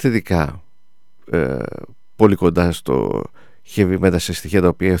και συνθετικά πολύ κοντά στο heavy metal, σε στοιχεία τα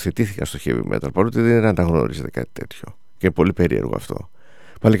οποία υιοθετήθηκαν στο heavy metal, παρότι δεν αναγνώριζε κάτι τέτοιο, και πολύ περίεργο αυτό.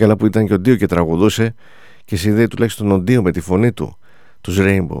 Πάλι καλά που ήταν και ο Ντίο και τραγουδούσε και συνδέει τουλάχιστον ο Ντίο με τη φωνή του τους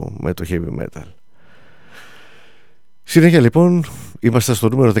Rainbow με το heavy metal. Συνέχεια λοιπόν είμαστε στο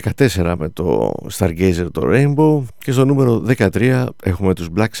νούμερο 14 με το Stargazer, το Rainbow, και στο νούμερο 13 έχουμε τους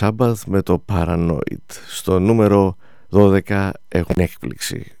Black Sabbath με το Paranoid. Στο νούμερο 12 έχουν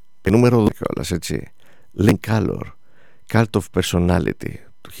έκπληξη. Και νούμερο 12 κιόλας, έτσι. Link Color, Cult of Personality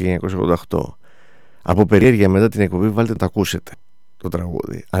του 1988. Από περιέργεια μετά την εκπομπή βάλτε τα ακούσετε το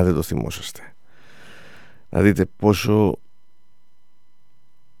τραγούδι, αν δεν το θυμόσαστε. Να δείτε πόσο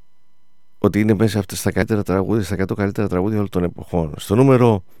ότι είναι μέσα αυτά στα καλύτερα τραγούδια, στα 100 καλύτερα τραγούδια όλων των εποχών. Στο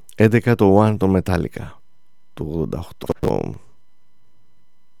νούμερο 11 το One των Metallica του 88,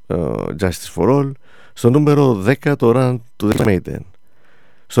 Justice for All. Στο νούμερο 10 το Run to the Maiden.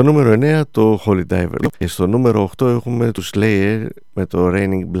 Στο νούμερο 9 το Holy Diver. Και στο νούμερο 8 έχουμε τους Slayer με το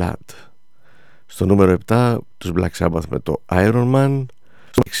Raining Blood. Στο νούμερο 7 τους Black Sabbath με το Iron Man.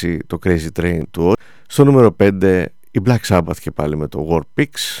 Στο 6 το Crazy Train του. Στο νούμερο 5 η Black Sabbath και πάλι με το War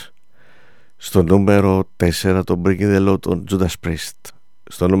Pigs. Στο νούμερο 4 το Bring the Law των Judas Priest.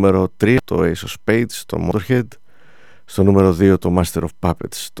 Στο νούμερο 3 το Ace of Spades των Motorhead. Στο νούμερο 2 το Master of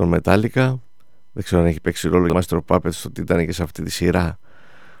Puppets των Metallica. Δεν ξέρω αν έχει παίξει ρόλο το Master of Puppets, ότι ήταν και σε αυτή τη σειρά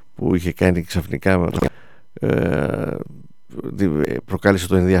που είχε κάνει ξαφνικά προκάλεσε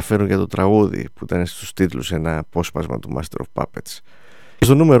το ενδιαφέρον για το τραγούδι που ήταν στους τίτλους ένα απόσπασμα του Master of Puppets.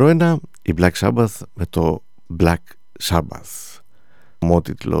 Στο νούμερο 1 η Black Sabbath με το Black Sabbath,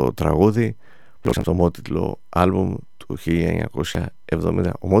 ομότιτλο τραγούδι, το ομότιτλο άλμπουμ του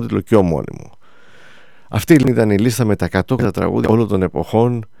 1970, ομότιτλο και ομώνυμο. Αυτή ήταν η λίστα με τα 100 τραγούδια όλων των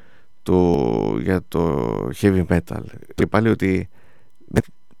εποχών για το heavy metal. Και πάλι ότι δεν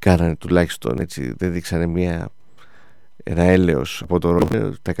κάνανε τουλάχιστον έτσι, δεν δείξανε ένα έλεος από το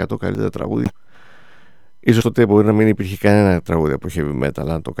ρόλο, τα 100 καλύτερα τραγούδια. Ίσως τότε μπορεί να μην υπήρχε κανένα τραγούδι από heavy metal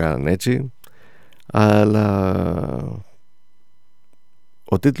αν το κάνανε έτσι, αλλά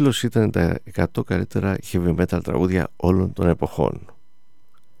ο τίτλος ήταν τα 100 καλύτερα heavy metal τραγούδια όλων των εποχών.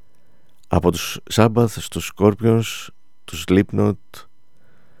 Από τους Sabbath στους Scorpions, τους Slipknot,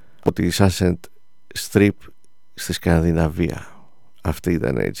 από τη Sunset Strip στη Σκανδιναβία. Αυτή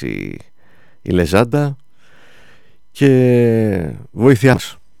ήταν έτσι η λεζάντα και βοήθειά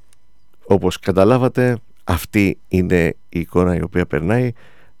μας. Όπως καταλάβατε, αυτή είναι η εικόνα η οποία περνάει.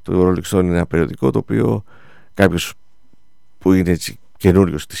 Το Rolling Stone είναι ένα περιοδικό το οποίο κάποιος που είναι έτσι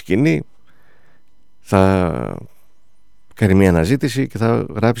καινούριος στη σκηνή θα κάνει μια αναζήτηση και θα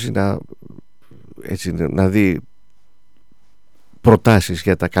γράψει να δει προτάσεις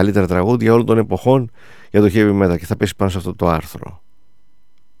για τα καλύτερα τραγούδια όλων των εποχών για το heavy metal και θα πέσει πάνω σε αυτό το άρθρο.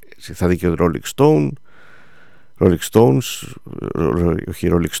 Έτσι, θα δει και ο Rolling Stones, όχι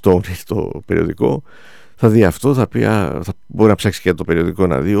Rolling Stone είναι το περιοδικό, θα δει αυτό, θα μπορεί να ψάξει και το περιοδικό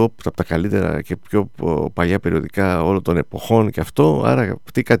να δει από τα καλύτερα και πιο παλιά περιοδικά όλων των εποχών και αυτό, άρα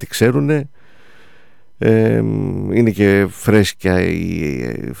αυτοί κάτι ξέρουνε. Είναι και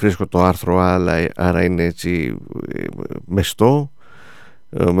φρέσκο το άρθρο, άρα είναι έτσι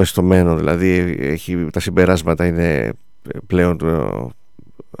μεστομένο, δηλαδή τα συμπεράσματα είναι πλέον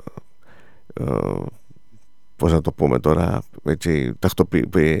πώς να το πούμε τώρα, έτσι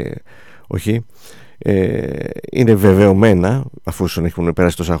όχι, είναι βεβαιωμένα, αφού έχουν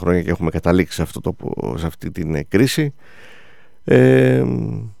περάσει τόσα χρόνια και έχουμε καταλήξει σε αυτή την κρίση,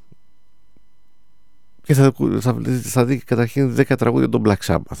 και θα δει καταρχήν 10 τραγούδια των Black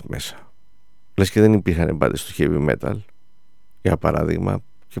Sabbath μέσα. Λες και δεν υπήρχαν μπάντες στο heavy metal, για παράδειγμα,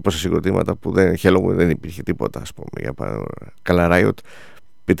 και πόσα συγκροτήματα που δεν υπήρχε τίποτα, ας πούμε. Για παράδειγμα, καλά Riot,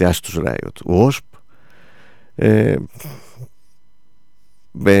 πείτε άστους Riot. Wasp,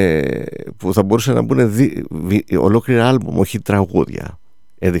 που θα μπορούσε να μπουν ολόκληρα άλμπουμ, όχι τραγούδια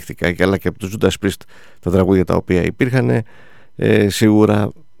ενδεικτικά, και αλλά και από τους Judas Priest τα τραγούδια τα οποία υπήρχαν,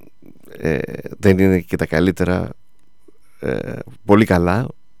 σίγουρα δεν είναι και τα καλύτερα, πολύ καλά.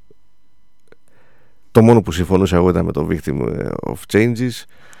 Το μόνο που συμφωνούσα εγώ ήταν με το Victim of Changes,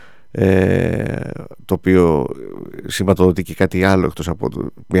 το οποίο σηματοδοτεί και κάτι άλλο εκτός από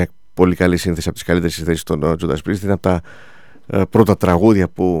μια πολύ καλή σύνθεση, από τις καλύτερες συνθέσεις των Judas Priest. Είναι από τα πρώτα τραγούδια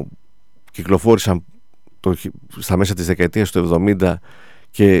που κυκλοφόρησαν στα μέσα της δεκαετίας του 70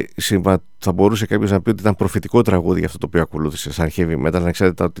 και θα μπορούσε κάποιος να πει ότι ήταν προφητικό τραγούδι για αυτό το οποίο ακολούθησε σαν heavy metal. Να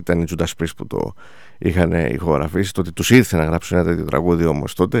ξέρετε ότι ήταν οι Judas Priest που το είχαν ηχογραφήσει. Το ότι τους ήρθε να γράψουν ένα τέτοιο τραγούδι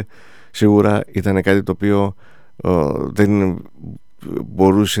όμως τότε σίγουρα ήταν κάτι το οποίο δεν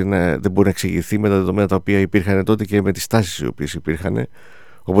μπορεί να εξηγηθεί με τα δεδομένα τα οποία υπήρχαν τότε και με τις τάσεις οι οποίες υπήρχαν.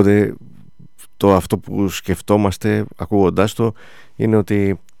 Οπότε αυτό που σκεφτόμαστε ακούγοντάς το είναι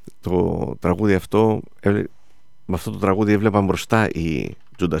ότι το τραγούδι αυτό, με αυτό το τραγούδι έβλεπαν μπροστά η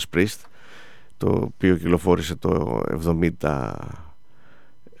Judas Priest, το οποίο κυκλοφόρησε το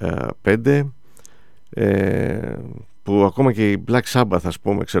 1975, που ακόμα και η Black Sabbath, ας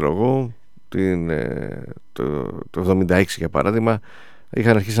πούμε, ξέρω εγώ, το 76 για παράδειγμα,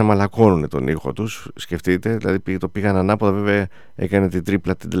 είχαν αρχίσει να μαλακώνουν τον ήχο τους, σκεφτείτε, δηλαδή το πήγαν ανάποδα. Βέβαια έκανε την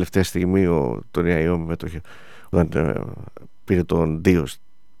τρίπλα την τελευταία στιγμή τον Iommi όταν πήρε τον Dio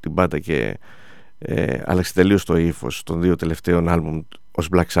την πάντα και άλλαξε τελείως το ύφος των δύο τελευταίων άλμπουμ ως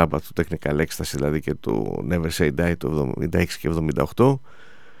Black Sabbath, του Technical Ecstasy δηλαδή και του Never Say Die του 76 και 78.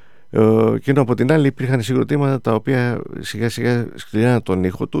 Και ενώ από την άλλη υπήρχαν συγκροτήματα τα οποία σιγά σιγά σκληράναν τον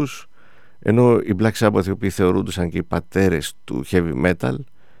ήχο τους, ενώ οι Black Sabbath, οι οποίοι θεωρούνταν και οι πατέρες του heavy metal,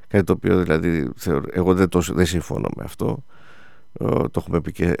 κάτι το οποίο δηλαδή εγώ δεν συμφωνώ με αυτό, το έχουμε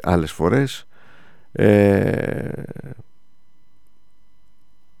πει και άλλες φορές.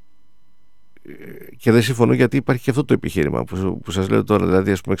 Και δεν συμφωνώ γιατί υπάρχει και αυτό το επιχείρημα που σας λέω τώρα,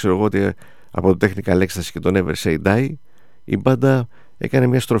 δηλαδή ας πούμε ξέρω εγώ ότι από το Technical Ecstasy και το Never Say Die η μπάντα έκανε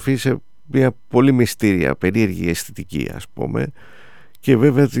μια στροφή σε μια πολύ μυστήρια, περίεργη αισθητική, ας πούμε, και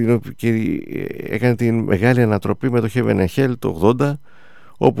βέβαια έκανε την μεγάλη ανατροπή με το Heaven and Hell το 80,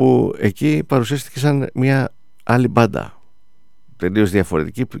 όπου εκεί παρουσιάστηκε σαν μια άλλη μπάντα τελείως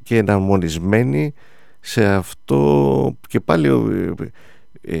διαφορετική και εναρμονισμένη σε αυτό. Και πάλι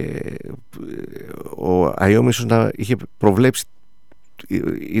ο Iommi ίσως να είχε προβλέψει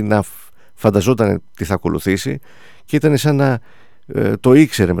ή να φανταζόταν τι θα ακολουθήσει και ήταν σαν να το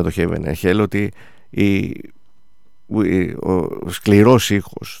ήξερε με το Heaven and Hell ότι ο σκληρός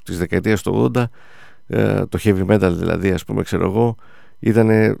ήχος της δεκαετίας του 80, το heavy metal δηλαδή ας πούμε ξέρω εγώ,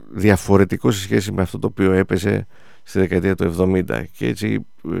 ήταν διαφορετικό σε σχέση με αυτό το οποίο έπαιζε στη δεκαετία του 70, και έτσι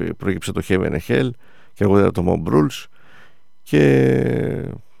προέκυψε το Heaven and Hell και αργότερα το Mob Rules και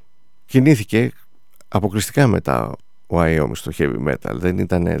κινήθηκε αποκλειστικά μετά ο Iommi στο heavy metal. Δεν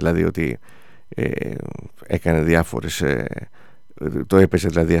ήταν δηλαδή ότι έκανε διάφορες το έπαιζε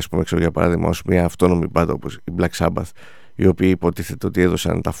δηλαδή ας πούμε ξέρω, για παράδειγμα ως μια αυτόνομη μπάντα όπως η Black Sabbath, οι οποίοι υποτίθεται ότι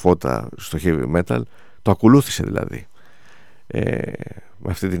έδωσαν τα φώτα στο heavy metal, το ακολούθησε δηλαδή, με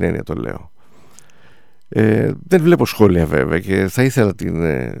αυτή την έννοια το λέω. Δεν βλέπω σχόλια βέβαια και θα ήθελα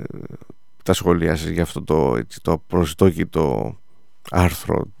τα σχόλιά σας για αυτό το προσδόκητο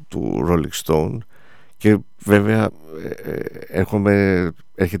άρθρο του Rolling Stone, και βέβαια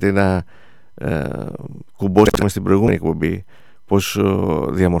έρχεται ένα κουμπόσαμε στην προηγούμενη εκπομπή πώς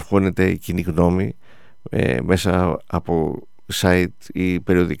διαμορφώνεται η κοινή γνώμη μέσα από site ή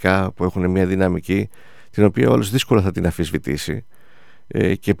περιοδικά που έχουν μια δυναμική την οποία όλος δύσκολα θα την αμφισβητήσει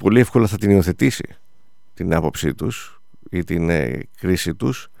και πολύ εύκολα θα την υιοθετήσει την άποψή τους ή την κρίση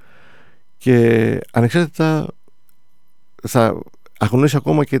τους, και ανεξάρτητα θα αγνώσει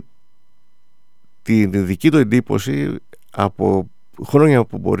ακόμα και τη δική του εντύπωση από χρόνια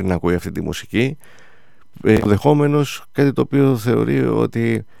που μπορεί να ακούει αυτή τη μουσική, δεχόμενος κάτι το οποίο θεωρεί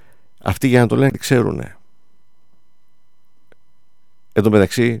ότι αυτοί για να το λένε ξέρουν. Εν τω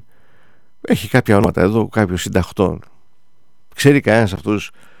μεταξύ έχει κάποια ονόματα εδώ, κάποιους συνταχτών. Ξέρει κανένας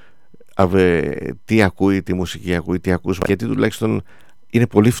αυτούς τι ακούει, τι μουσική ακούει, τι ακούσμα, γιατί τουλάχιστον είναι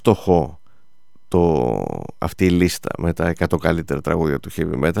πολύ φτωχό αυτή η λίστα με τα 100 καλύτερα τραγούδια του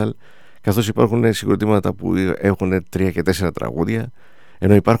heavy metal, καθώς υπάρχουν συγκροτήματα που έχουν 3 και 4 τραγούδια,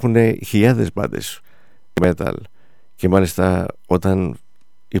 ενώ υπάρχουν χιλιάδες μπάντες metal, και μάλιστα όταν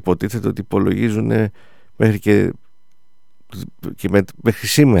υποτίθεται ότι υπολογίζουν μέχρι μέχρι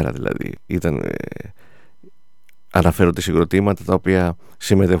σήμερα δηλαδή αναφέρονται συγκροτήματα τα οποία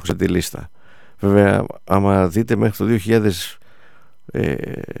συμμετέχουν σε τη λίστα. Βέβαια άμα δείτε μέχρι το 2000,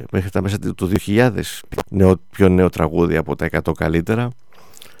 μέχρι τα μέσα του 2000 πιο νέο τραγούδι από τα 100 καλύτερα,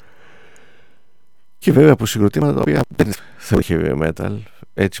 και βέβαια από συγκροτήματα τα οποία δεν θεωρεί heavy metal,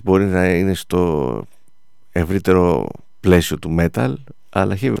 έτσι μπορεί να είναι στο ευρύτερο πλαίσιο του metal,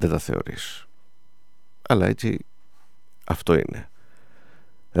 αλλά heavy δεν τα θεωρείς, αλλά έτσι αυτό είναι.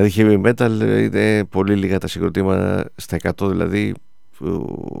 Δηλαδή heavy metal είναι πολύ λίγα τα συγκροτήματα στα 100, δηλαδή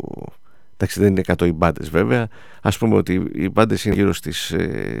εντάξει δεν είναι 100 οι μπάντες βέβαια, ας πούμε ότι οι μπάντες είναι γύρω στις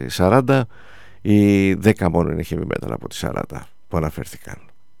 40, οι 10 μόνο είναι heavy metal από τις 40 που αναφέρθηκαν.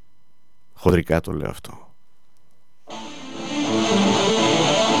 Χοντρικά το λέω αυτό.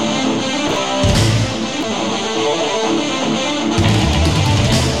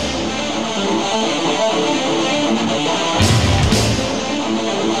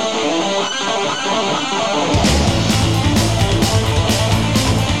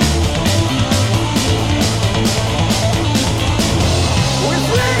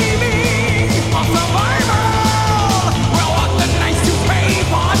 Well, what the nice to pay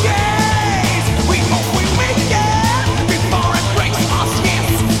for days. We hope we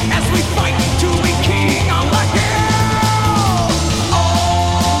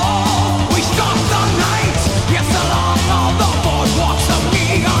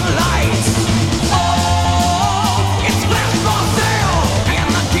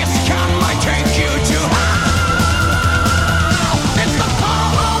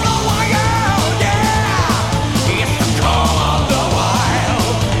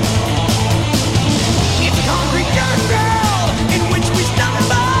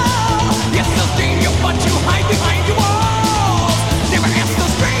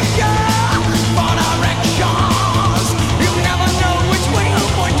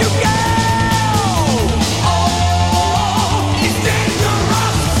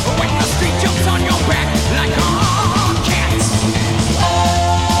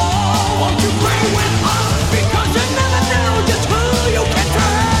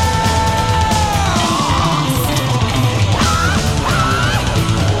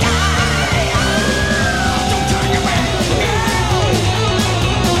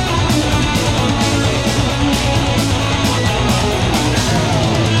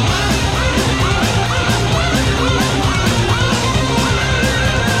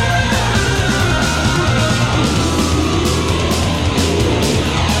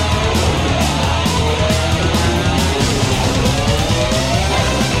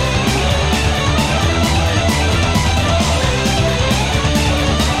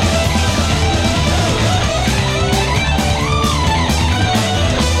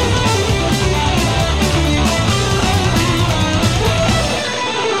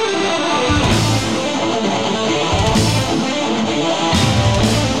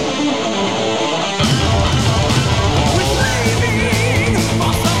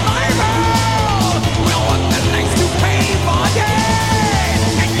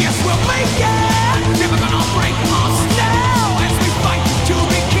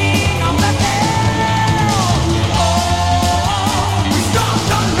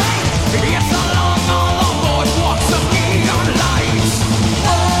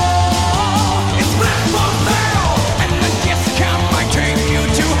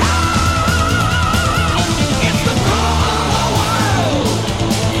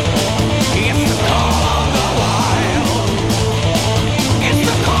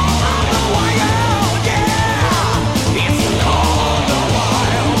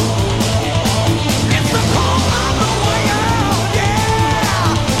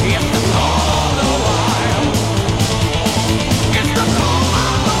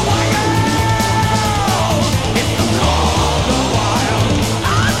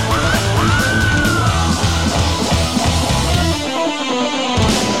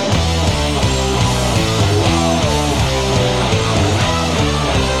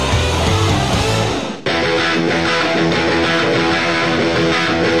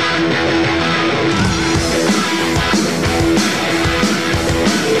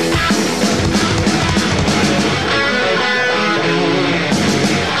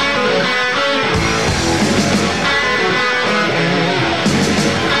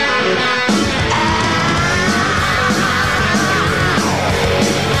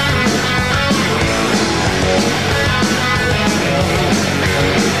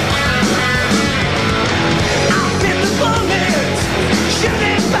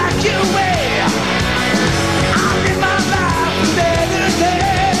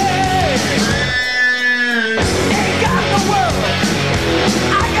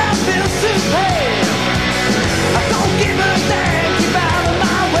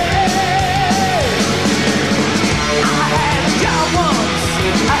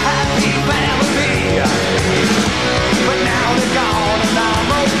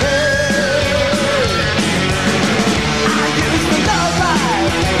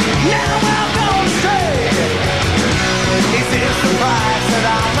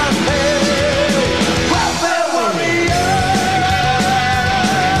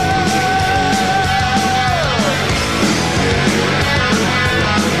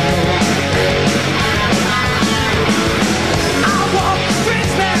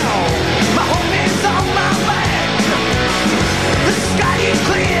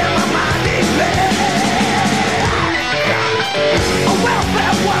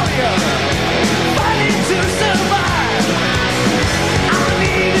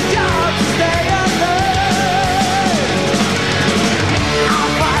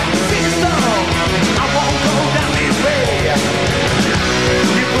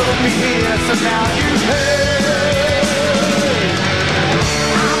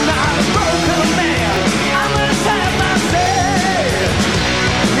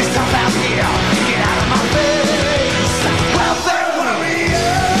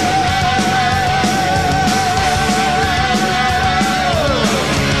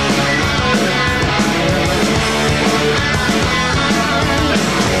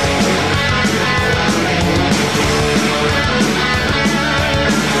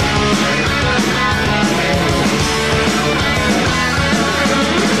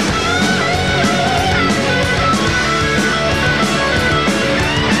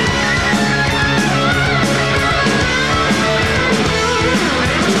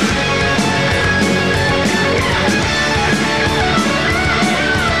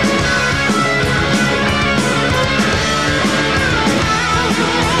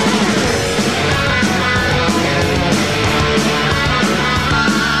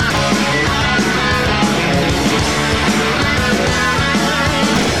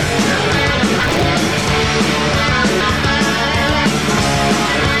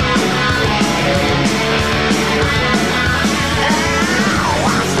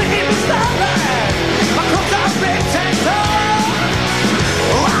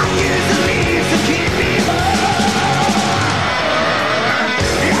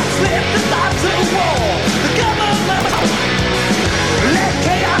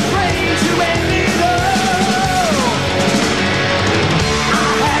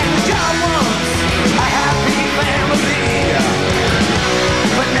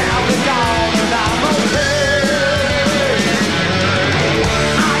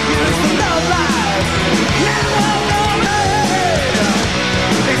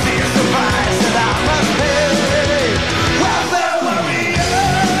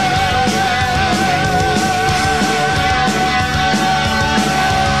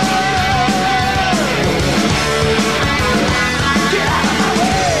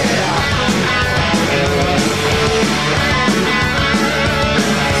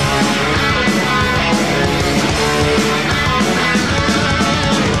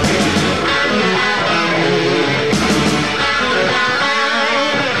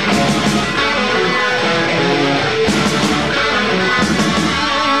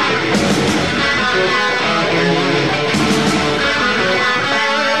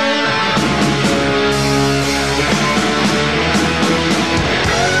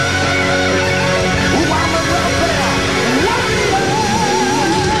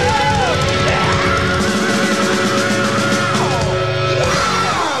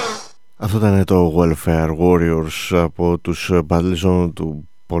Αυτό ήταν το Welfare Warriors από τους Battle Zone του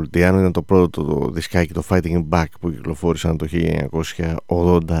Paul Di'Anno. Ήταν το πρώτο το δισκάκι, το Fighting Back, που κυκλοφόρησαν το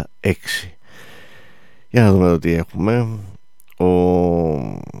 1986. Για να δούμε εδώ τι έχουμε. Ο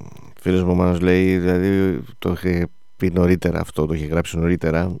φίλος μου Μάνος λέει, δηλαδή το είχε πει νωρίτερα αυτό, το είχε γράψει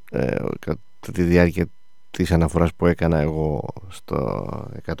νωρίτερα κατά τη διάρκεια της αναφοράς που έκανα εγώ στο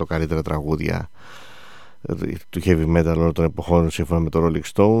 100 καλύτερα τραγούδια του heavy metal όλων των εποχών σύμφωνα με το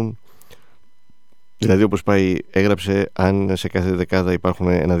Rolling Stone. Δηλαδή, όπως πάει, έγραψε, αν σε κάθε δεκάδα υπάρχουν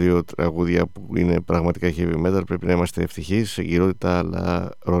ένα-δύο τραγούδια που είναι πραγματικά heavy metal, πρέπει να είμαστε ευτυχείς, εγκυρότητα,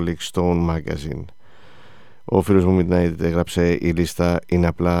 αλλά Rolling Stone Magazine. Ο φίλος μου Midnight έγραψε, η λίστα είναι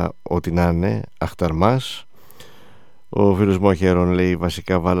απλά ό,τι να είναι, αχταρμάς. Ο φίλος μου Αχέρον λέει,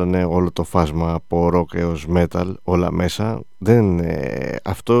 βασικά βάλανε όλο το φάσμα από rock έως metal όλα μέσα.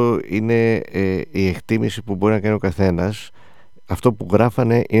 Αυτό είναι η εκτίμηση που μπορεί να κάνει ο καθένας. Αυτό που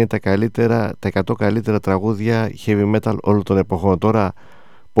γράφανε είναι τα 100 καλύτερα τραγούδια heavy metal όλων των εποχών. Τώρα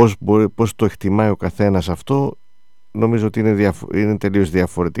πώς το εκτιμάει ο καθένας αυτό, νομίζω ότι είναι τελείως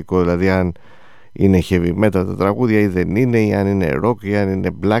διαφορετικό. Δηλαδή αν είναι heavy metal τα τραγούδια ή δεν είναι, ή αν είναι rock ή αν είναι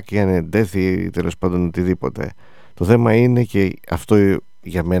black ή αν είναι death ή τέλος πάντων οτιδήποτε. Το θέμα είναι, και αυτό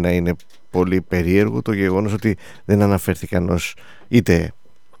για μένα είναι πολύ περίεργο, το γεγονός ότι δεν αναφέρθηκαν ως είτε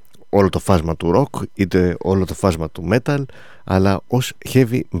όλο το φάσμα του rock είτε όλο το φάσμα του metal, αλλά ως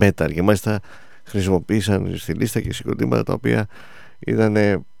heavy metal, και μάλιστα χρησιμοποίησαν στη λίστα και συγκροτήματα τα οποία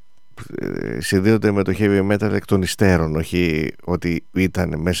συνδέονται με το heavy metal εκ των υστέρων, όχι ότι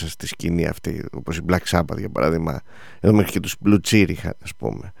ήταν μέσα στη σκηνή αυτή, όπως η Black Sabbath για παράδειγμα. Εδώ μέχρι και τους Blue Cheer είχαν, ας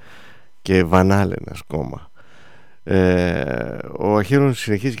πούμε, και Van Halen ακόμα. Ο Αχέρον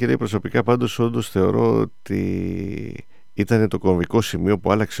συνεχίζει και λέει, προσωπικά πάντως όντως θεωρώ ότι ήταν το κομβικό σημείο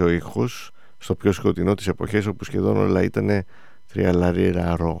που άλλαξε ο ήχος στο πιο σκοτεινό της εποχές, όπου σχεδόν όλα ήταν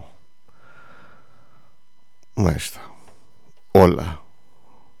τριαλαριραρό. Μάλιστα. Όλα.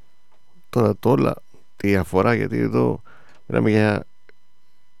 Τώρα το όλα τι αφορά, γιατί εδώ μιλάμε για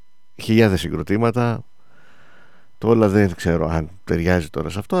χιλιάδες συγκροτήματα. Το όλα δεν ξέρω αν ταιριάζει τώρα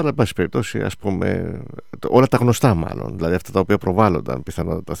σε αυτό, αλλά εν πάση περιπτώσει, ας πούμε, όλα τα γνωστά μάλλον, δηλαδή αυτά τα οποία προβάλλονταν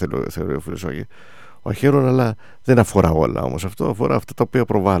πιθανότατα, θεωρεί ο φίλος ο Αχέρον, αλλά δεν αφορά όλα όμως αυτό, αφορά αυτά τα οποία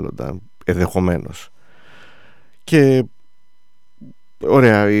προβάλλονταν ενδεχομένως. Και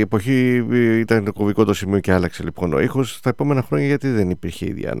ωραία, η εποχή ήταν το κομβικό το σημείο και άλλαξε λοιπόν ο ήχος. Στα επόμενα χρόνια, γιατί δεν υπήρχε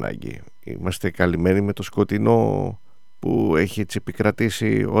ίδια ανάγκη? Είμαστε καλυμμένοι με το σκοτεινό που έχει έτσι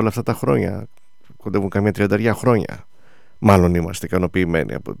επικρατήσει όλα αυτά τα χρόνια, κοντεύουν καμία 30 χρόνια. Μάλλον είμαστε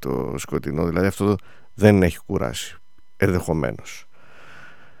ικανοποιημένοι από το σκοτεινό, δηλαδή αυτό δεν έχει κουράσει ενδεχομένως.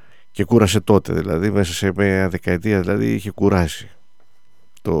 Και κούρασε τότε, δηλαδή μέσα σε μια δεκαετία, δηλαδή είχε κουράσει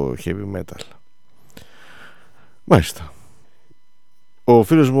το heavy metal. Μάλιστα. Ο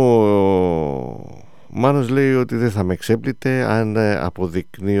φίλος μου ο Μάνος λέει ότι δεν θα με εξέπλητε αν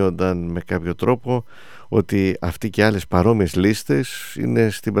αποδεικνύονταν με κάποιο τρόπο ότι αυτοί και άλλες παρόμοιες λίστες είναι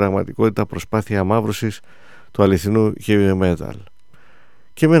στην πραγματικότητα προσπάθεια αμαύρωσης του αληθινού heavy metal.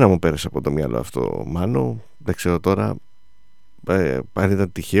 Και εμένα μου πέρασε από το μυαλό αυτό, Μάνο. Δεν ξέρω τώρα αν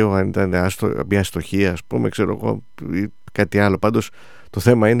ήταν τυχαίο, αν ήταν μια αστοχία, ας πούμε, ξέρω εγώ, ή κάτι άλλο. Πάντως το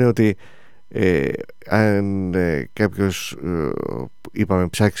θέμα είναι ότι αν κάποιος είπαμε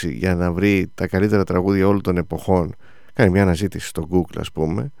ψάξει για να βρει τα καλύτερα τραγούδια όλων των εποχών, κάνει μια αναζήτηση στο Google, ας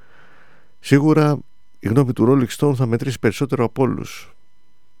πούμε, σίγουρα η γνώμη του Rolling Stone θα μετρήσει περισσότερο από όλους.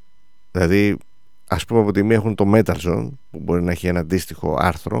 Δηλαδή, ας πούμε, από τη μία έχουν το Metal Zone, που μπορεί να έχει ένα αντίστοιχο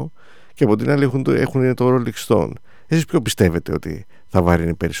άρθρο, και από την άλλη έχουν το Rolling Stone. Εσείς ποιο πιστεύετε ότι θα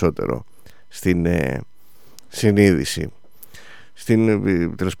βαρύνει περισσότερο στην συνείδηση, στην,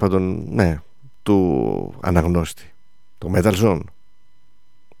 τέλος πάντων, ναι, του αναγνώστη? Το Metal Zone?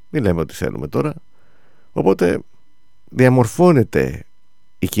 Μην λέμε ότι θέλουμε τώρα. Οπότε διαμορφώνεται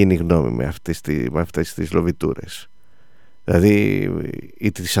η κοινή γνώμη με αυτές τις λοβιτούρες. Δηλαδή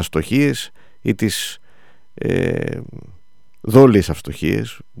ή τις αστοχίες ή τις δόλιες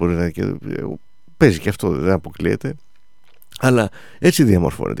αστοχίες, μπορεί να και, παίζει και αυτό, δεν αποκλείεται, αλλά έτσι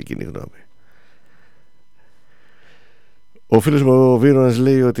διαμορφώνεται η κοινή γνώμη. Ο φίλος μου ο Βίρονας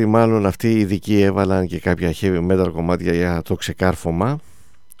λέει ότι μάλλον αυτοί οι ειδικοί έβαλαν και κάποια heavy metal κομμάτια για το ξεκάρφωμα.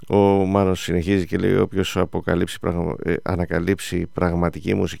 Ο Μάνος συνεχίζει και λέει, όποιος ανακαλύψει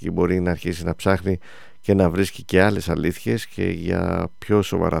πραγματική μουσική μπορεί να αρχίσει να ψάχνει και να βρίσκει και άλλες αλήθειες και για πιο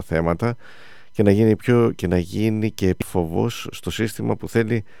σοβαρά θέματα και να γίνει και φοβός στο σύστημα που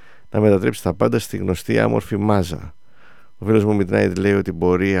θέλει να μετατρέψει τα πάντα στη γνωστή άμορφη μάζα. Ο φίλος μου Midnight λέει ότι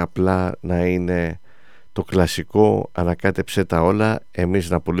μπορεί απλά να είναι το κλασικό ανακάτεψε τα όλα, εμείς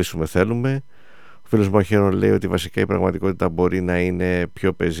να πουλήσουμε θέλουμε. Ο φίλος μου ο Χέρον λέει ότι βασικά η πραγματικότητα μπορεί να είναι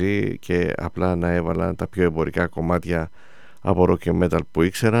πιο πεζή και απλά να έβαλαν τα πιο εμπορικά κομμάτια από rock και metal που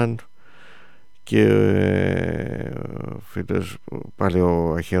ήξεραν. Και φίλος πάλι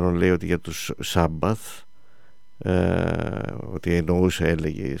ο Αχέρον λέει ότι για τους Sabbath, ότι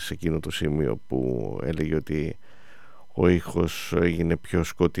έλεγε σε εκείνο το σημείο που έλεγε ότι ο ήχος έγινε πιο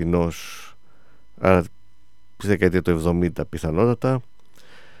σκοτεινός, άρα στη δεκαετία του 70 πιθανότατα,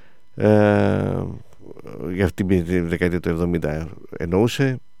 για αυτή τη δεκαετία του 70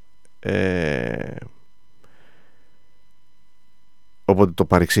 εννοούσε, οπότε το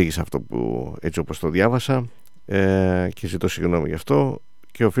παρεξήγησα αυτό που έτσι όπως το διάβασα, και ζητώ συγγνώμη γι' αυτό.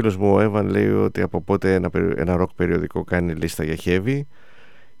 Και ο φίλος μου ο Εύαν λέει ότι από πότε ένα ροκ περιοδικό κάνει λίστα για heavy.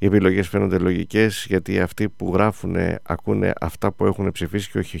 Οι επιλογές φαίνονται λογικές, γιατί αυτοί που γράφουν ακούνε αυτά που έχουν ψηφίσει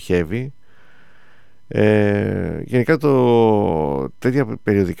και όχι heavy. Γενικά τέτοια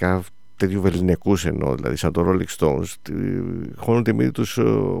περιοδικά, τέτοιου βεληνικούς εννοώ, δηλαδή σαν το Rolling Stones, χώνουν τη μύτη τους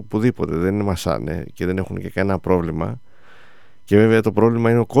οπουδήποτε, δεν μασάνε και δεν έχουν και κανένα πρόβλημα. Και βέβαια το πρόβλημα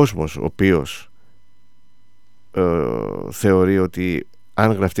είναι ο κόσμος, ο οποίος θεωρεί ότι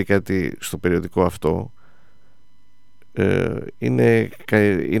αν γραφτεί κάτι στο περιοδικό αυτό,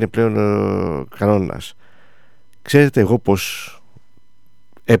 είναι πλέον κανόνας. Ξέρετε εγώ πως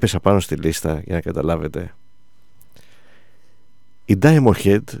έπεσα πάνω στη λίστα, για να καταλάβετε? Οι Diamond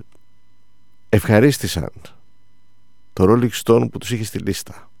Head ευχαρίστησαν το Rolling Stone που τους είχε στη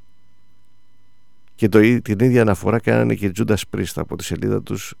λίστα, και την ίδια αναφορά κάνανε και Judas Priest από τη σελίδα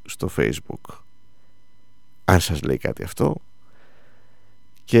τους στο Facebook. Αν σας λέει κάτι αυτό,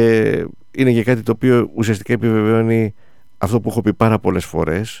 και είναι και κάτι το οποίο ουσιαστικά επιβεβαιώνει αυτό που έχω πει πάρα πολλές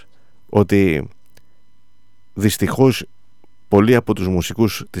φορές, ότι δυστυχώς πολλοί από τους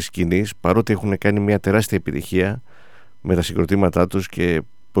μουσικούς της σκηνής, παρότι έχουν κάνει μια τεράστια επιτυχία με τα συγκροτήματά τους και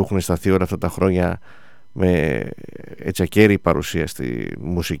που έχουν σταθεί όλα αυτά τα χρόνια με έτσι ακέραιη παρουσία στη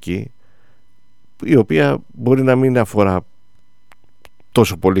μουσική, η οποία μπορεί να μην αφορά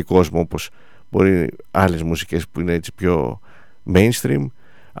τόσο πολύ κόσμο όπως μπορεί άλλες μουσικές που είναι έτσι πιο mainstream,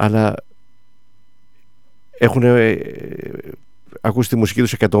 αλλά έχουν ακούσει τη μουσική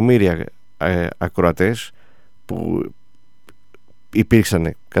τους εκατομμύρια ακροατές που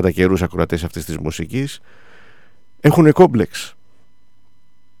υπήρξαν κατά καιρούς ακροατές αυτής της μουσικής. Έχουν κόμπλεξ,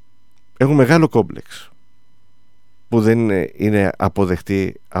 έχουν μεγάλο κόμπλεξ που δεν είναι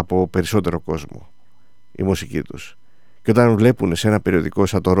αποδεκτή από περισσότερο κόσμο η μουσική τους. Και όταν βλέπουν σε ένα περιοδικό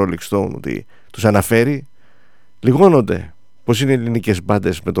σαν το Rolling Stone ότι τους αναφέρει, λιγώνονται. Πως είναι ελληνικές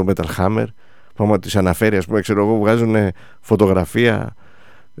μπάντες με το Metal Hammer, που άμα τις αναφέρει, ας πούμε, ξέρω εγώ, βγάζουν φωτογραφία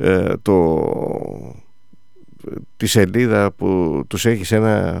τη σελίδα που τους έχει σε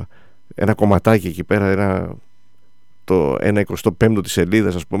ένα κομματάκι εκεί πέρα, το 1/25 της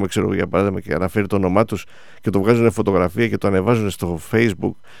σελίδας, ας πούμε, ξέρω, για παράδειγμα, και αναφέρει το όνομά τους και το βγάζουν φωτογραφία και το ανεβάζουν στο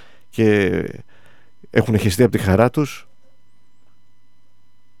Facebook και έχουν χεστεί από τη χαρά τους.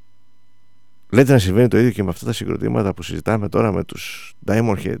 Λέτε να συμβαίνει το ίδιο και με αυτά τα συγκροτήματα που συζητάμε τώρα, με τους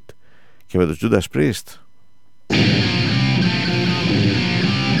Diamond Head και με τους Judas Priest?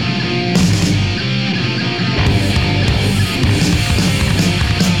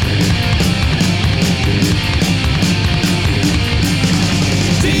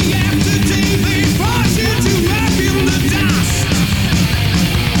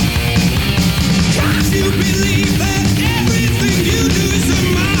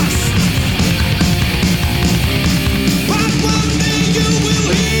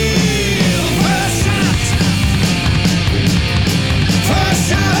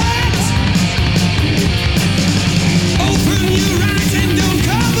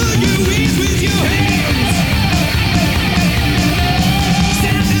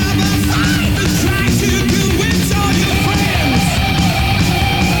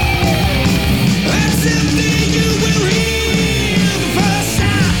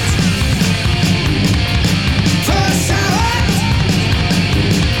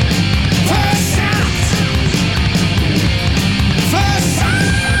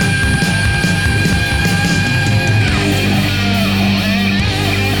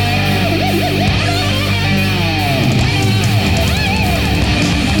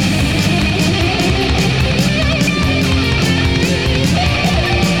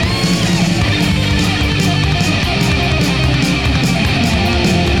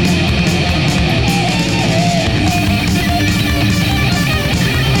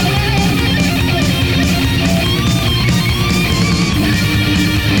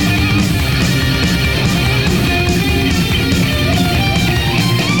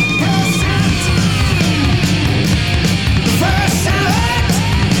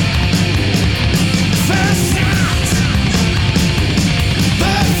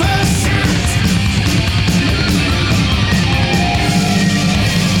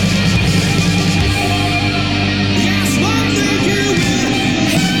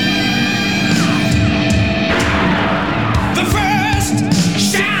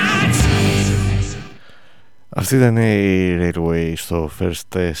 Αυτή ήταν η Railway στο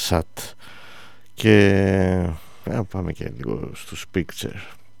First Shot. Και πάμε και λίγο στους Picture.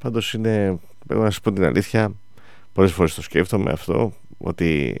 Πάντως είναι, πρέπει να σας πω την αλήθεια, πολλές φορές το σκέφτομαι αυτό,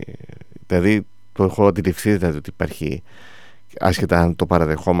 ότι δηλαδή το έχω αντιληφθεί, δηλαδή ότι υπάρχει, άσχετα αν το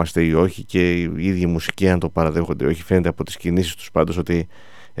παραδεχόμαστε ή όχι, και οι ίδιοι μουσικοί αν το παραδέχονται ή όχι, φαίνεται από τις κινήσεις τους πάντως ότι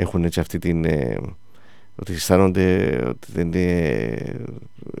έχουν έτσι αυτή την ότι αισθάνονται ότι δεν είναι,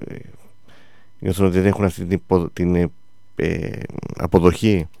 νιώθουν ότι δεν έχουν αυτή την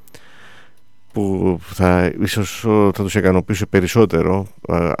αποδοχή που ίσως θα τους ικανοποιήσει περισσότερο,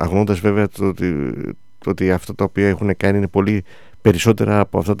 αγνοώντας βέβαια το ότι αυτά τα οποία έχουν κάνει είναι πολύ περισσότερα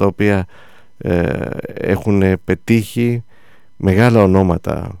από αυτά τα οποία έχουν πετύχει μεγάλα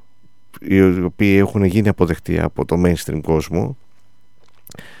ονόματα, οι οποίοι έχουν γίνει αποδεκτοί από το mainstream κόσμο.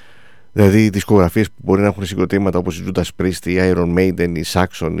 Δηλαδή οι δισκογραφίες που μπορεί να έχουν συγκροτήματα όπως η Judas Priest, η Iron Maiden, η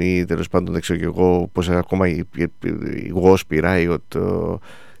Saxon ή τέλος πάντων δεν ξέρω και εγώ πώς, ακόμα η Wasp, η Riot,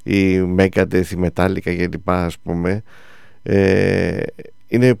 η Megadeth, η Metallica και λοιπά, ας πούμε,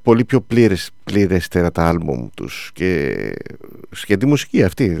 είναι πολύ πιο πληρέστερα τα άλμπουμ τους και τη μουσική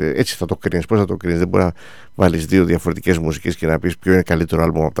αυτή, έτσι θα το κρίνεις. Πώς θα το κρίνεις? Δεν μπορεί να βάλεις δύο διαφορετικές μουσικές και να πεις ποιο είναι καλύτερο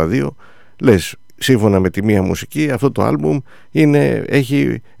άλμπουμ από τα δύο. Λες, σύμφωνα με τη μία μουσική, αυτό το άλμπουμ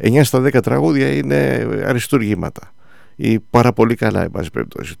έχει 9 στα 10 τραγούδια είναι αριστούργήματα ή πάρα πολύ καλά, εν πάση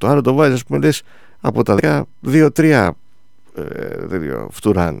περιπτώσει. Το άλλο το βάζεις, ας πούμε, λες, από τα 10, 2-3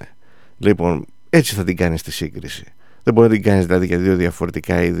 φτουράνε. Λοιπόν, έτσι θα την κάνεις τη σύγκριση. Δεν μπορεί να την κάνεις δηλαδή για δύο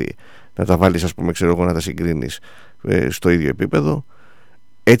διαφορετικά είδη, να τα βάλεις, ας πούμε, ξέρω εγώ, να τα συγκρίνεις στο ίδιο επίπεδο.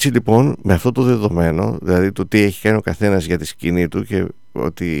 Έτσι λοιπόν, με αυτό το δεδομένο, δηλαδή το τι έχει κάνει ο καθένας για τη σκηνή του και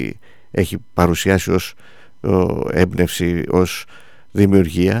ότι έχει παρουσιάσει ως έμπνευση, ως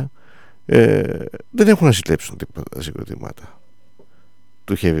δημιουργία, δεν έχουν να συλλέψουν τίποτα τα συγκροτήματα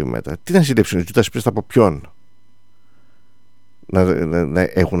του heavy metal. Τι να συλλέψουν οι Judas Priest από ποιον να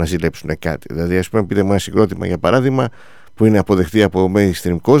έχουν να συλλέψουν κάτι? Δηλαδή, ας πούμε, πείτε μου ένα συγκρότημα για παράδειγμα που είναι αποδεκτή από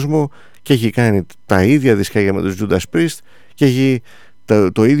mainstream κόσμο και έχει κάνει τα ίδια δισκάγια με τους Judas Priest και έχει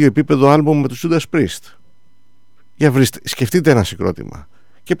το ίδιο επίπεδο άλμπουμ με τους Judas Priest. Για σκεφτείτε ένα συγκρότημα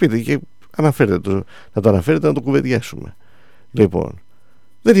και πείτε και αναφέρετε το, να το αναφέρετε, να το κουβεντιάσουμε. Λοιπόν,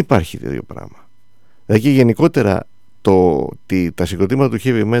 δεν υπάρχει τέτοιο πράγμα. Δηλαδή, και γενικότερα ότι τα συγκροτήματα του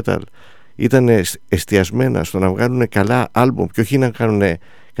heavy metal ήταν εστιασμένα στο να βγάλουν καλά άλμπουμ και όχι να κάνουν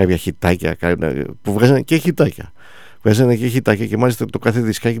κάποια χιτάκια που βγάζανε και χιτάκια. Βγάζανε και χιτάκια και μάλιστα το κάθε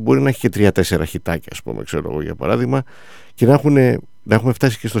δισκάκι μπορεί να έχει και 3-4 χιτάκια, ας πούμε, ξέρω εγώ, για παράδειγμα, και να έχουμε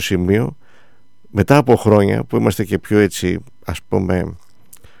φτάσει και στο σημείο μετά από χρόνια που είμαστε και πιο έτσι, ας πούμε,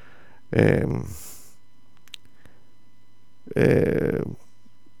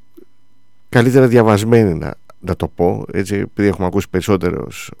 καλύτερα διαβασμένοι, να το πω έτσι, επειδή έχουμε ακούσει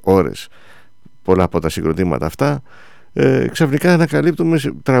περισσότερες ώρες πολλά από τα συγκροτήματα αυτά, ξαφνικά ανακαλύπτουμε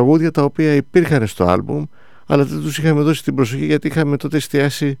τραγούδια τα οποία υπήρχαν στο άλμπουμ αλλά δεν τους είχαμε δώσει την προσοχή γιατί είχαμε τότε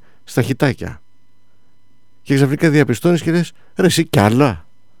εστιάσει στα χιτάκια, και ξαφνικά διαπιστώνεις και λες, ρε εσύ, κι άλλα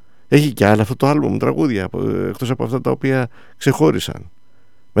έχει, κι άλλα αυτό το άλμπουμ τραγούδια εκτός από αυτά τα οποία ξεχώρισαν.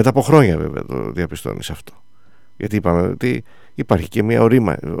 Μετά από χρόνια βέβαια το διαπιστώνεις αυτό, γιατί είπαμε ότι υπάρχει και μια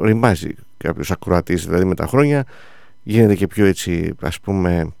οριμάζει κάποιος ακροατής, δηλαδή με τα χρόνια γίνεται και πιο έτσι, ας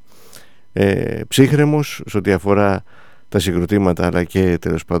πούμε, ψύχρεμος σε ό,τι αφορά τα συγκροτήματα, αλλά και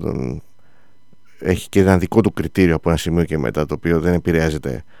τέλος πάντων έχει και ένα δικό του κριτήριο από ένα σημείο και μετά, το οποίο δεν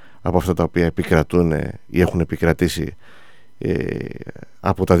επηρεάζεται από αυτά τα οποία επικρατούν ή έχουν επικρατήσει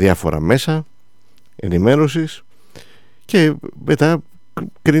από τα διάφορα μέσα ενημέρωσης, και μετά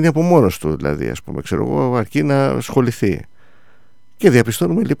κρίνει από μόνος του, δηλαδή, ας πούμε, ξέρω εγώ, αρκεί να ασχοληθεί. Και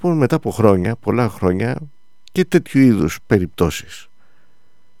διαπιστώνουμε λοιπόν μετά από χρόνια, πολλά χρόνια, και τέτοιου είδους περιπτώσεις.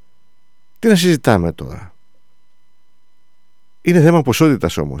 Τι να συζητάμε τώρα? Είναι θέμα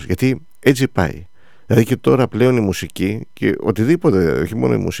ποσότητας όμως, γιατί έτσι πάει. Δηλαδή και τώρα πλέον η μουσική και οτιδήποτε, όχι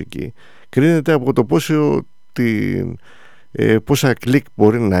μόνο η μουσική, κρίνεται από το πόσα κλικ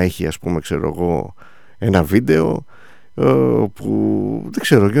μπορεί να έχει, ας πούμε, ξέρω εγώ, ένα βίντεο, που δεν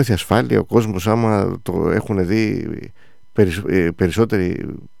ξέρω, νιώθει ασφάλεια ο κόσμος άμα το έχουν δει περισσότεροι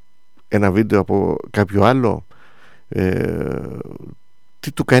ένα βίντεο από κάποιο άλλο.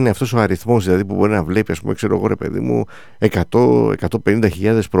 Τι του κάνει αυτός ο αριθμός, δηλαδή, που μπορεί να βλέπει, ας πούμε, ξέρω εγώ, ρε παιδί μου,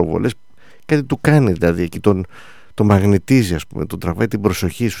 100-150 προβολές, κάτι του κάνει, δηλαδή εκεί τον μαγνητίζει, ας πούμε, τον τραβάει την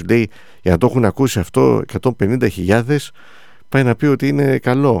προσοχή, σου λέει, για να το έχουν ακούσει αυτό 150.000 πάει να πει ότι είναι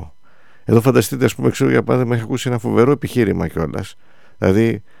καλό. Εδώ φανταστείτε, ας πούμε, ξέρω, για παράδειγμα, έχει ακούσει ένα φοβερό επιχείρημα κιόλας,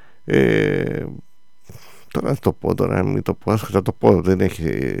 δηλαδή τώρα να το πω, τώρα μην το πω, θα το πω, δεν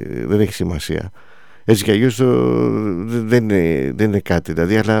έχει σημασία. Έτσι κι αλλιώς δεν είναι κάτι,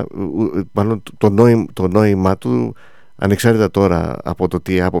 δηλαδή, αλλά μάλλον το νόημά του, ανεξάρτητα τώρα από το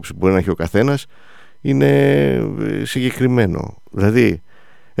τι άποψη μπορεί να έχει ο καθένας, είναι συγκεκριμένο. Δηλαδή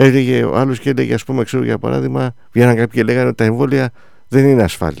έλεγε ο άλλος και έλεγε, ας πούμε, ξέρω, για παράδειγμα, βγαίναν κάποιοι και λέγανε ότι τα εμβόλια δεν είναι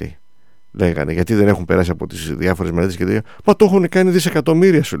ασφαλή. Λέγανε, γιατί δεν έχουν περάσει από τις διάφορες μελέτες και τέτοια. Μα το έχουν κάνει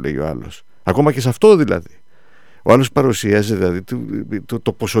δισεκατομμύρια, σου λέει ο άλλος. Ακόμα και σε αυτό δηλαδή. Ο άλλος παρουσιάζει δηλαδή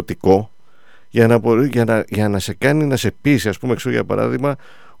το ποσοτικό για να σε κάνει να σε πείσει, ας πούμε, ξέρω, για παράδειγμα,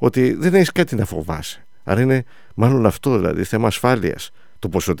 ότι δεν έχεις κάτι να φοβάσαι. Άρα είναι μάλλον αυτό, δηλαδή, θέμα ασφάλειας το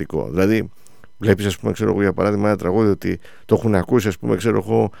ποσοτικό. Δηλαδή, βλέπεις, ας πούμε, ξέρω εγώ, για παράδειγμα, ένα τραγούδι ότι το έχουν ακούσει, ας πούμε, ξέρω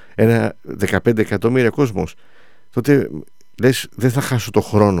εγώ, 15 εκατομμύρια κόσμος. Τότε λες, δεν θα χάσω το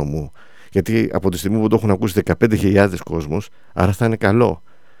χρόνο μου. Γιατί από τη στιγμή που το έχουν ακούσει 15.000 κόσμος, άρα θα είναι καλό.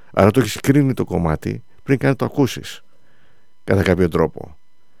 Άρα το έχεις κρίνει το κομμάτι πριν καν το ακούσεις, κατά κάποιο τρόπο.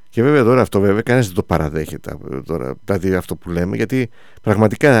 Και βέβαια τώρα αυτό, βέβαια, κανένας δεν το παραδέχεται τώρα, δηλαδή αυτό που λέμε, γιατί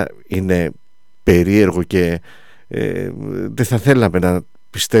πραγματικά είναι περίεργο και δεν θα θέλαμε να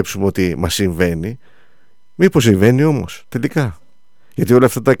πιστέψουμε ότι μας συμβαίνει. Μήπως συμβαίνει όμως τελικά? Γιατί όλα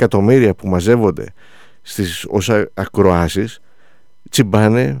αυτά τα εκατομμύρια που μαζεύονται στις όσα ακροάσεις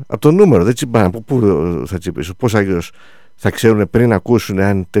τσιμπάνε από το νούμερο, δεν τσιμπάνε. Από πού θα τσιμπήσουν? Πώς άγιος θα ξέρουν πριν ακούσουν,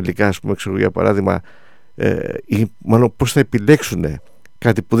 αν τελικά, ας πούμε, ξέρω, για παράδειγμα, ή μάλλον πώς θα επιλέξουν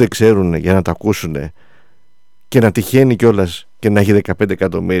κάτι που δεν ξέρουν για να το ακούσουν και να τυχαίνει κιόλας και να έχει 15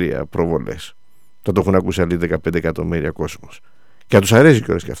 εκατομμύρια προβολές. Το έχουν ακούσει άλλοι 15 εκατομμύρια κόσμος. Και να τους αρέσει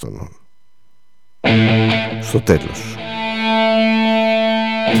κιόλας και αυτόν. Στο τέλος.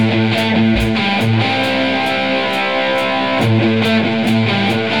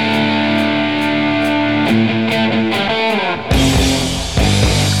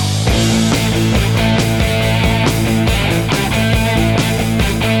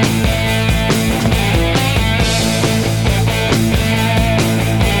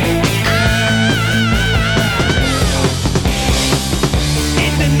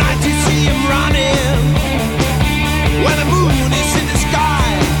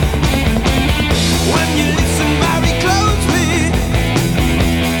 When you listen very closely,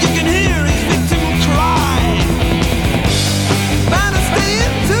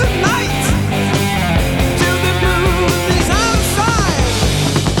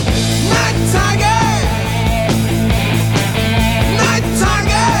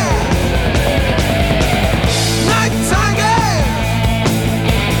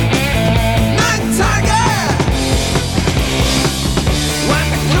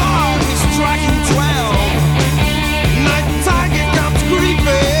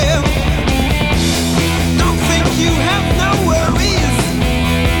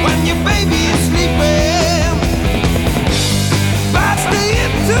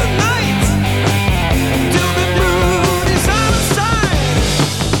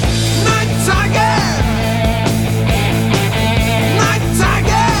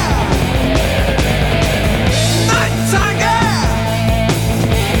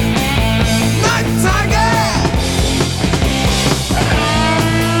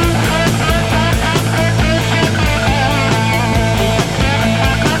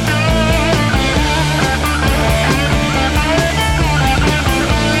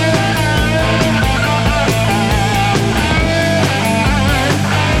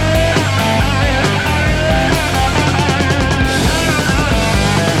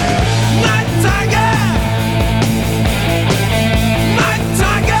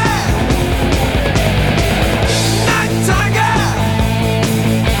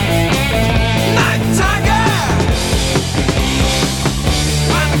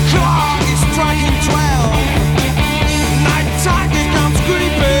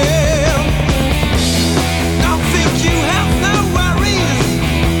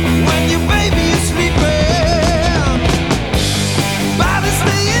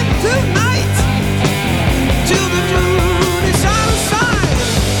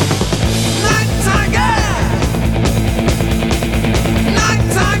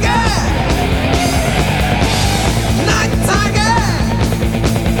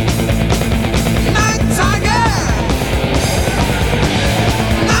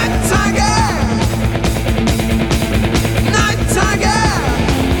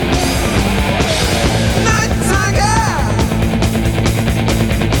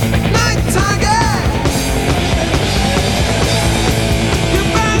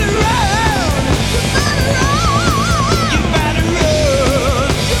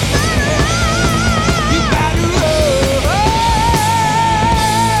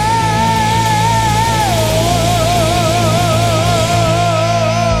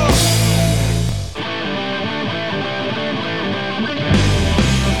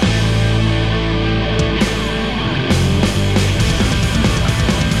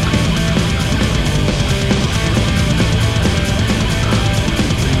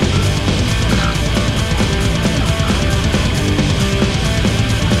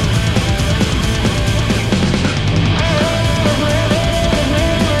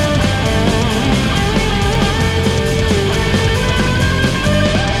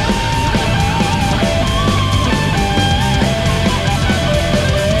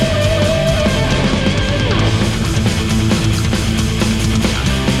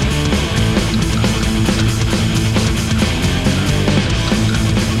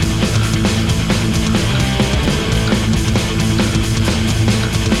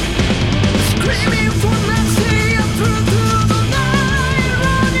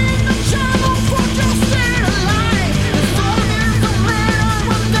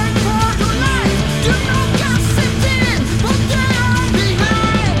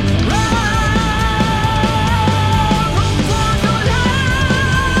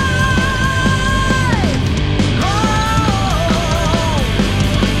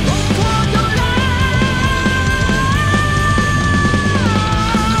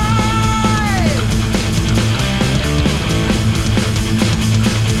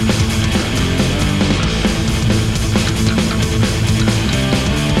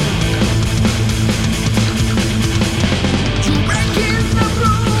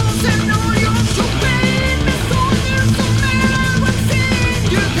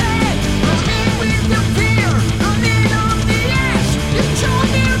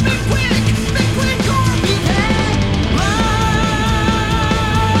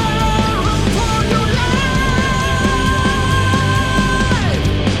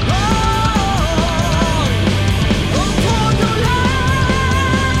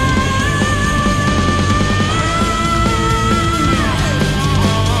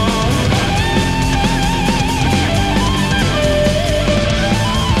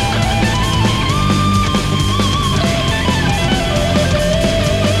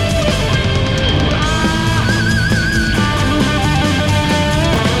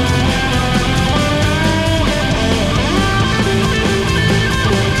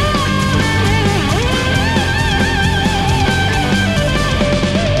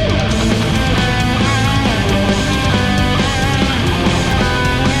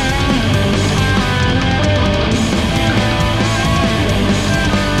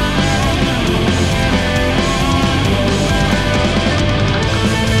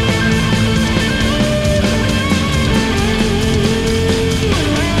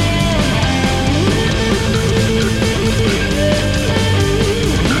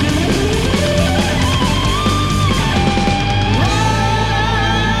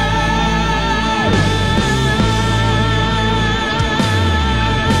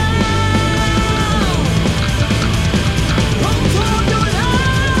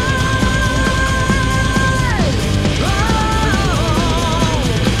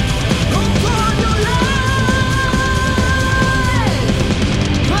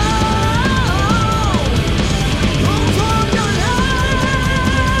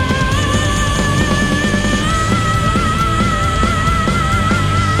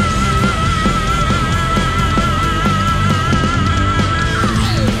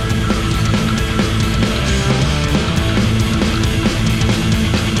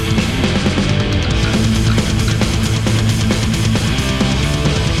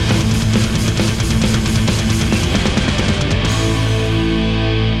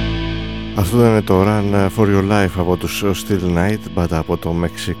 Αυτό ήταν το Run for Your Life από τους Still Night, μπάτα από το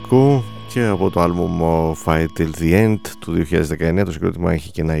Μεξικό, και από το άλμπουμ Fight Till The End του 2019. Το συγκρότημα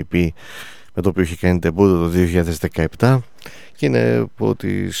έχει και ένα EP με το οποίο έχει κάνει τεμπούτο το 2017 και είναι από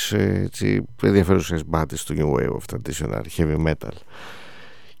τις ενδιαφέρουσες μπάτες του New Wave of Traditional Heavy Metal.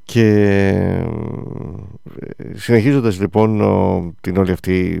 Και συνεχίζοντας λοιπόν την όλη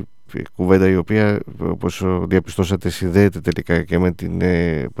αυτή κουβέντα, η οποία, όπως διαπιστώσατε, συνδέεται τελικά και με την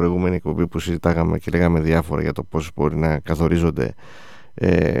προηγούμενη εκπομπή που συζητάγαμε και λέγαμε διάφορα για το πώς μπορεί να καθορίζονται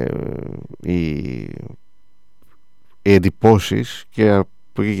οι εντυπώσεις και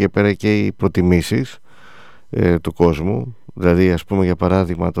από εκεί και πέρα και οι προτιμήσεις του κόσμου. Δηλαδή, ας πούμε, για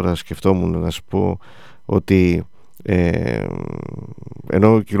παράδειγμα, τώρα σκεφτόμουν να σου πω ότι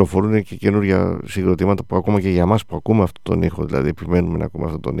ενώ κυκλοφορούν και καινούργια συγκροτήματα που ακόμα και για μας που ακούμε αυτόν τον ήχο, δηλαδή επιμένουμε να ακούμε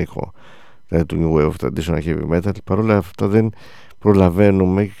αυτόν τον ήχο, δηλαδή του New Wave of Traditional Heavy Metal, παρόλα αυτά δεν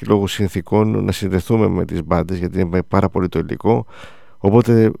προλαβαίνουμε και λόγω συνθηκών να συνδεθούμε με τις μπάντες, γιατί είναι πάρα πολύ το υλικό,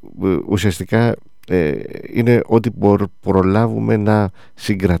 οπότε ουσιαστικά είναι ό,τι προλάβουμε να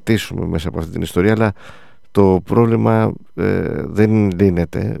συγκρατήσουμε μέσα από αυτή την ιστορία, αλλά το πρόβλημα δεν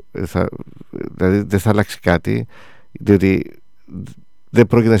λύνεται, δηλαδή δεν θα αλλάξει κάτι, διότι δεν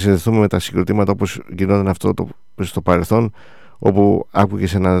πρόκειται να συνδεθούμε με τα συγκροτήματα όπως γινόταν αυτό στο παρελθόν, όπου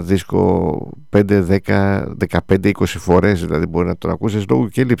άκουγες ένα δίσκο 5, 10, 15, 20 φορές, δηλαδή μπορεί να τον ακούσεις λόγω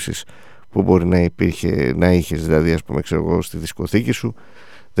και έλλειψης που μπορεί να είχες, δηλαδή ας πούμε, ξέρω εγώ, στη δισκοθήκη σου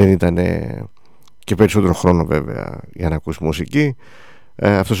δεν ήταν και περισσότερο χρόνο βέβαια για να ακούσεις μουσική.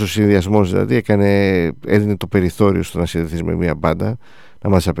 Αυτός ο συνδυασμός δηλαδή έδινε το περιθώριο στο να συνδεθείς με μια μπάντα, να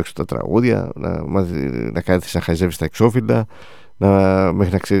μάθεις απ' έξω τα τραγούδια, να κάθεσαι να χαζεύεις τα εξώφυλλα,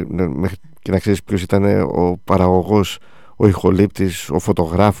 μέχρι και να ξέρεις ποιος ήταν ο παραγωγός, ο ηχολήπτης, ο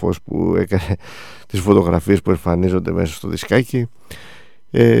φωτογράφος που έκανε τις φωτογραφίες που εμφανίζονται μέσα στο δισκάκι.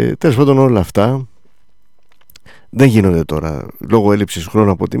 Τέλος πάντων, όλα αυτά δεν γίνονται τώρα λόγω έλλειψης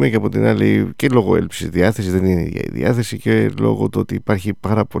χρόνου από τη μία, και από την άλλη και λόγω έλλειψης διάθεσης, δεν είναι η διάθεση, και λόγω του ότι υπάρχει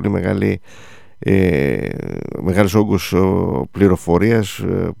πάρα πολύ μεγάλος όγκος πληροφορίας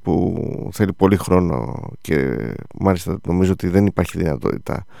που θέλει πολύ χρόνο, και μάλιστα νομίζω ότι δεν υπάρχει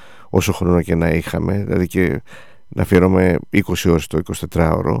δυνατότητα, όσο χρόνο και να είχαμε, δηλαδή και να αφιερώμε 20 ώρες το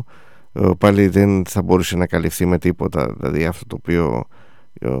 24ωρο, πάλι δεν θα μπορούσε να καλυφθεί με τίποτα, δηλαδή αυτό το οποίο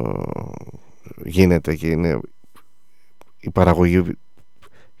γίνεται και είναι η παραγωγή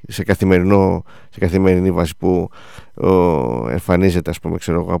σε καθημερινή βάση που εμφανίζεται, ας πούμε,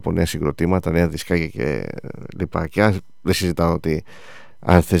 ξέρω εγώ, από νέα συγκροτήματα, νέα δισκάκια και λοιπά. Και δεν συζητάω ότι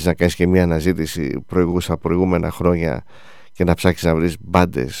αν θες να κάνεις και μια αναζήτηση στα προηγούμενα χρόνια και να ψάξεις να βρεις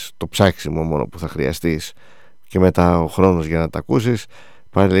μπάντες, το ψάξιμο μόνο που θα χρειαστείς και μετά ο χρόνος για να τα ακούσεις,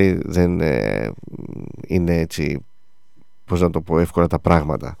 πάλι δεν είναι έτσι, πώς να το πω, εύκολα τα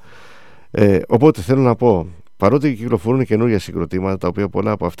πράγματα. Οπότε θέλω να πω, παρότι κυκλοφορούν καινούργια συγκροτήματα, τα οποία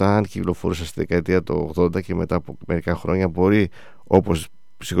πολλά από αυτά, αν κυκλοφορούσαν στη δεκαετία του 80 και μετά από μερικά χρόνια, μπορεί, όπως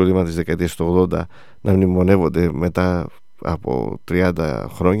συγκροτήματα της δεκαετίας του 80, να μνημονεύονται μετά από 30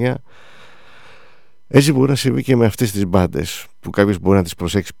 χρόνια. Έτσι μπορεί να συμβεί και με αυτές τις μπάντες, που κάποιος μπορεί να τις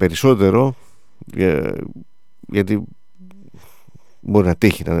προσέξει περισσότερο, γιατί μπορεί να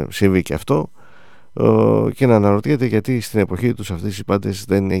τύχει να συμβεί και αυτό, και να αναρωτιέται γιατί στην εποχή τους αυτές οι μπάντες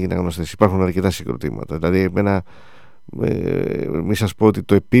δεν έγιναν γνωστές. Υπάρχουν αρκετά συγκροτήματα, δηλαδή εμένα, μη σας πω ότι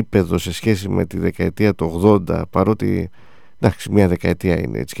το επίπεδο σε σχέση με τη δεκαετία του 80, παρότι εντάξει, μια δεκαετία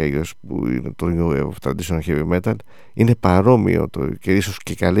είναι έτσι κι αλλιώς που είναι το New Wave of Traditional Heavy Metal, είναι παρόμοιο και ίσως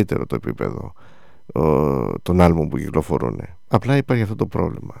και καλύτερο το επίπεδο των άλμπουμ που κυκλοφορούν. Απλά υπάρχει αυτό το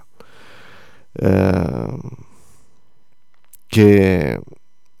πρόβλημα, και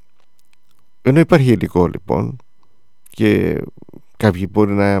ενώ υπάρχει υλικό λοιπόν, και κάποιοι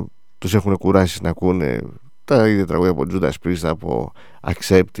μπορεί να τους έχουν κουράσει να ακούνε τα ίδια τραγούδια από Judas Priest, από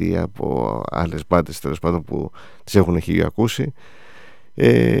Accept ή από άλλες μπάντες τέλος πάντων που τις έχουν ακούσει,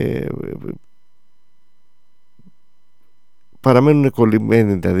 παραμένουν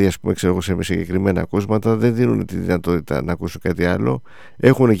κολλημένοι, δηλαδή ας πούμε, ξέρω, σε συγκεκριμένα ακούσματα, δεν δίνουν τη δυνατότητα να ακούσουν κάτι άλλο,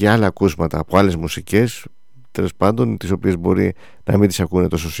 έχουν και άλλα ακούσματα από άλλες μουσικές τέλος πάντων, τις οποίες μπορεί να μην τις ακούνε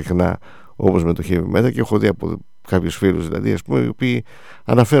τόσο συχνά όπως με το heavy metal, και έχω δει από κάποιους φίλους, δηλαδή ας πούμε, οι οποίοι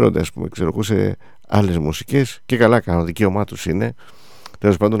αναφέρονται, ας πούμε, ξέρω, σε άλλες μουσικές, και καλά κάνουν, δικαίωμά τους είναι,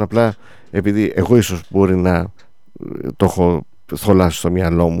 τέλος πάντων. Απλά επειδή εγώ ίσως μπορεί να το έχω θολάσει στο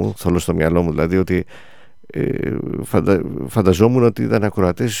μυαλό μου, δηλαδή ότι φανταζόμουν ότι ήταν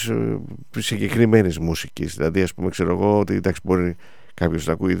ακροατές συγκεκριμένης μουσικής, δηλαδή ας πούμε, ξέρω εγώ, ότι εντάξει, μπορεί κάποιος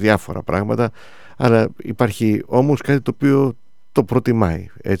να ακούει διάφορα πράγματα, αλλά υπάρχει όμως κάτι το οποίο το προτιμάει,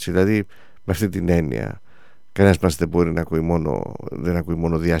 έτσι, δηλαδή με αυτή την έννοια, κανένας μας δεν μπορεί να δεν ακούει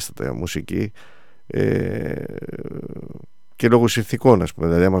μόνο διάστατα μουσική, και λόγω συνθηκών, ας πούμε.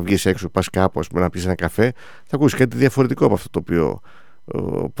 Δηλαδή άμα βγεις έξω, πας κάπου, ας πούμε, να πεις ένα καφέ, θα ακούσεις κάτι διαφορετικό από αυτό το οποίο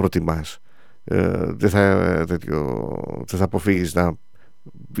προτιμάς. Δεν θα αποφύγεις να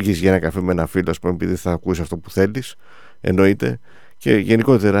βγεις για ένα καφέ με ένα φίλο, ας πούμε, επειδή θα ακούσεις αυτό που θέλεις, εννοείται. Και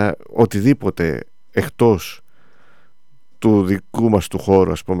γενικότερα οτιδήποτε εκτός του δικού μας του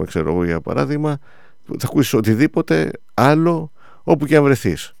χώρου, ας πούμε, ξέρω εγώ, για παράδειγμα, θα ακούσεις οτιδήποτε άλλο όπου και αν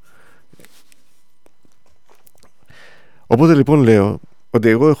βρεθείς. Οπότε λοιπόν λέω ότι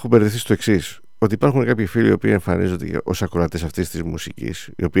εγώ έχω μπερδευτεί στο εξής, ότι υπάρχουν κάποιοι φίλοι οι οποίοι εμφανίζονται ως ακροατές αυτής της μουσικής,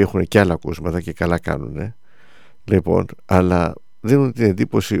 οι οποίοι έχουν και άλλα ακούσματα και καλά κάνουν, λοιπόν, αλλά δίνουν την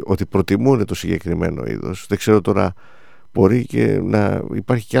εντύπωση ότι προτιμούν το συγκεκριμένο είδος. Δεν ξέρω τώρα, μπορεί και να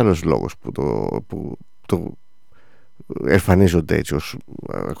υπάρχει και άλλος λόγος που το εμφανίζονται έτσι ως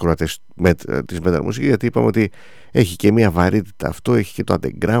ακροατές της metal μουσικής, γιατί είπαμε ότι έχει και μια βαρύτητα αυτό, έχει και το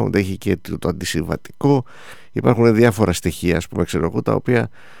underground, έχει και το αντισυμβατικό, υπάρχουν διάφορα στοιχεία, ας πούμε, ξέρω εγώ, τα οποία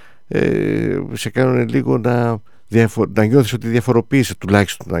σε κάνουν λίγο να νιώθεις ότι διαφοροποίησε,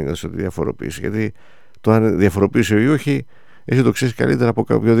 τουλάχιστον να νιώθεις ότι διαφοροποίησε, γιατί το αν διαφοροποίησε ή όχι εσύ το ξέρεις καλύτερα από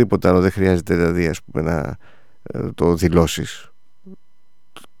οποιοδήποτε άλλο, δεν χρειάζεται δηλαδή, ας πούμε, να το δηλώσεις,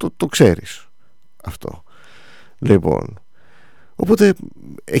 το ξέρεις αυτό. Λοιπόν, οπότε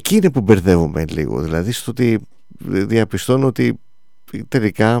εκεί είναι που μπερδεύομαι λίγο, δηλαδή στο ότι διαπιστώνω ότι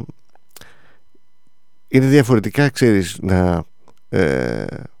τελικά είναι διαφορετικά, ξέρεις, να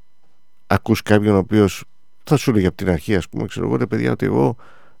ακούς κάποιον ο οποίος θα σου λέει από την αρχή, ας πούμε, ξέρω εγώ, ρε παιδιά, ότι εγώ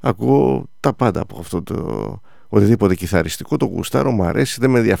ακούω τα πάντα από αυτό το οτιδήποτε κιθαριστικό, το γουστάρω, μου αρέσει, δεν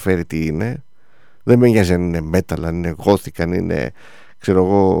με ενδιαφέρει τι είναι, δεν με νοιάζει αν είναι metal, αν είναι gothic, αν είναι, ξέρω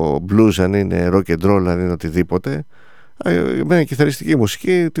εγώ, blues, αν είναι rock and roll, αν είναι οτιδήποτε. Εμένα κιθαριστική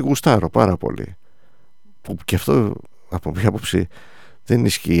μουσική τη γουστάρω πάρα πολύ, που και αυτό από μια άποψη δεν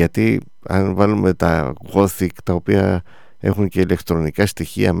ισχύει, γιατί αν βάλουμε τα gothic, τα οποία έχουν και ηλεκτρονικά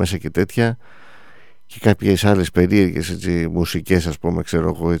στοιχεία μέσα και τέτοια, και κάποιες άλλες περίεργες, έτσι, μουσικές, ας πούμε,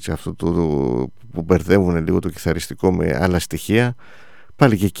 ξέρω εγώ, έτσι, αυτό που μπερδεύουν λίγο το κιθαριστικό με άλλα στοιχεία,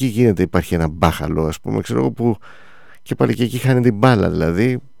 πάλι και εκεί υπάρχει ένα μπάχαλο, ας πούμε, ξέρω εγώ, που και πάλι και εκεί χάνει την μπάλα,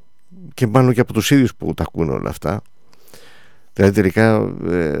 δηλαδή, και μάλλον και από τους ίδιους που τα ακούνε όλα αυτά. Δηλαδή τελικά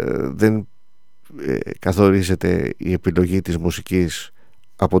δεν καθορίζεται η επιλογή της μουσικής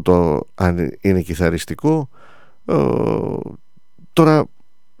από το αν είναι κιθαριστικό. Τώρα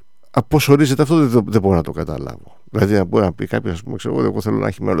πώς ορίζεται αυτό δεν μπορώ να το καταλάβω. Δηλαδή να μπορεί να πει κάποιος, ας πούμε, ξέρω, εγώ θέλω να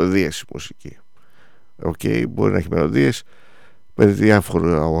έχει μελωδίες η μουσική. Μπορεί να έχει μελωδίες με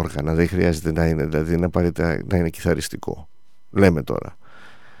διάφορα όργανα, δεν χρειάζεται να είναι, δηλαδή να είναι κιθαριστικό, λέμε τώρα.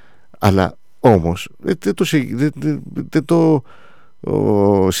 Αλλά όμως δεν το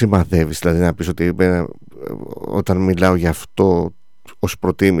σημαδεύεις, δηλαδή να πεις ότι όταν μιλάω για αυτό ως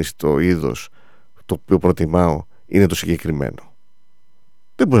προτίμηση, το είδος το οποίο προτιμάω είναι το συγκεκριμένο.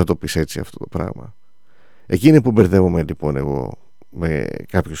 Δεν μπορεί να το πεις έτσι αυτό το πράγμα. Εκεί είναι που μπερδεύομαι λοιπόν εγώ με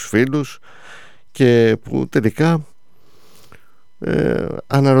κάποιους φίλους, και που τελικά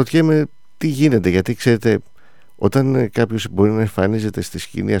αναρωτιέμαι τι γίνεται, γιατί ξέρετε, όταν κάποιος μπορεί να εμφανίζεται στη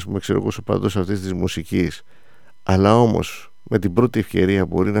σκηνή, ας πούμε, ξέρω εγώ, ο παντός αυτής της μουσικής, αλλά όμως με την πρώτη ευκαιρία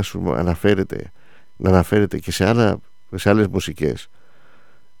μπορεί να σου αναφέρεται και σε άλλες μουσικές,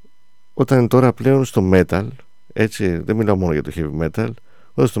 όταν τώρα πλέον στο metal, έτσι, δεν μιλάω μόνο για το heavy metal,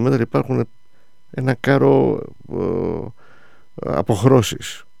 όταν στο metal υπάρχουν ένα κάρο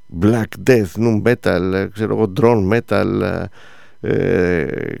αποχρώσεις, black death, nu metal, ξέρω εγώ, drone metal,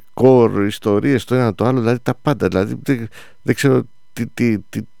 core, ιστορίες, το ένα το άλλο, δηλαδή τα πάντα, δηλαδή δεν ξέρω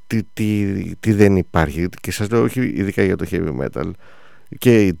τι δεν υπάρχει, και σας λέω όχι ειδικά για το heavy metal,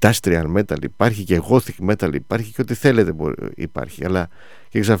 και industrial metal υπάρχει, και gothic metal υπάρχει, και ό,τι θέλετε υπάρχει, αλλά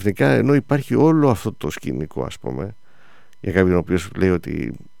και ξαφνικά ενώ υπάρχει όλο αυτό το σκηνικό, ας πούμε, για κάποιον ο οποίος λέει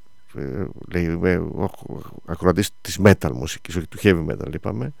ότι λέει είμαι ακροατής της metal μουσικής, όχι του heavy metal,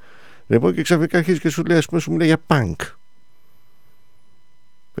 είπαμε, λοιπόν, και ξαφνικά αρχίζει και σου λέει, ας πούμε, σου μιλάει για punk,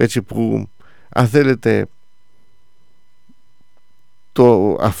 έτσι, που αν θέλετε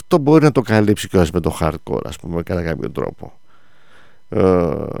αυτό μπορεί να το καλύψει κιόλας με το hardcore, ας πούμε, κατά κάποιον τρόπο,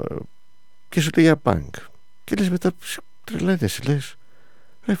 και σου λέει για punk, και λες μετά, τρελαίνεσαι, λες,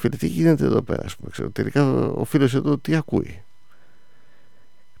 φίλε, τι γίνεται εδώ πέρα, ας πούμε, ξέρω, τελικά ο φίλος εδώ τι ακούει,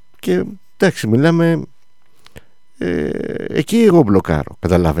 και εντάξει, μιλάμε, εκεί εγώ μπλοκάρω,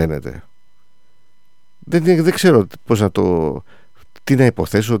 καταλαβαίνετε, δεν ξέρω πώς τι να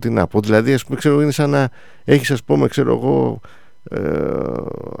υποθέσω, τι να πω, δηλαδή, ας πούμε, ξέρω, είναι σαν να έχεις, ας πούμε, ξέρω εγώ,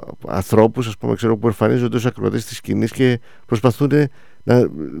 ανθρώπους, ας πούμε, ξέρω, που εμφανίζονται ως ακροατές της σκηνής και προσπαθούν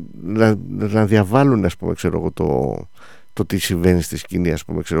να διαβάλουν, ας πούμε, ξέρω, το τι συμβαίνει στη σκηνή, ας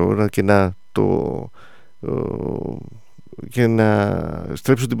πούμε, ξέρω, και να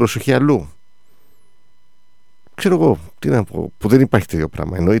στρέψουν την προσοχή αλλού. Ξέρω εγώ, τι να πω, που δεν υπάρχει τέτοιο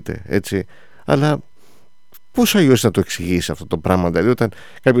πράγμα, εννοείται, έτσι, αλλά πώς αλλιώς να το εξηγήσει αυτό το πράγμα? Δηλαδή, όταν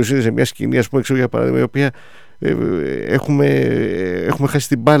κάποιος είναι σε μια σκηνή, ας πούμε, ξέρω, για παράδειγμα, η οποία έχουμε χάσει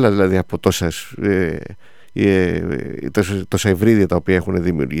την μπάλα, δηλαδή, από τόσα υβρίδια τα οποία έχουν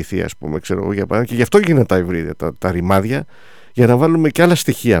δημιουργηθεί, ας πούμε, ξέρω, για παράδειγμα, και γι' αυτό γίνανε τα υβρίδια, τα ρημάδια, για να βάλουμε και άλλα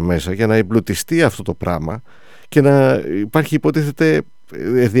στοιχεία μέσα, για να εμπλουτιστεί αυτό το πράγμα και να υπάρχει, υποτίθεται,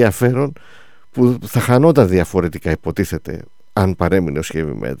 ενδιαφέρον που θα χανόταν διαφορετικά, υποτίθεται, αν παρέμεινε ο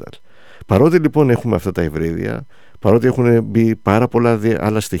heavy metal. Παρότι λοιπόν έχουμε αυτά τα υβρίδια, παρότι έχουν μπει πάρα πολλά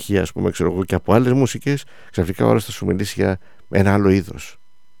άλλα στοιχεία, ας πούμε, ξέρω εγώ, και από άλλες μουσικές, ξαφνικά ο άλλος θα σου μιλήσει για ένα άλλο είδος.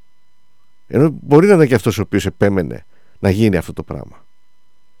 Ενώ μπορεί να είναι και αυτός ο οποίος επέμενε να γίνει αυτό το πράγμα.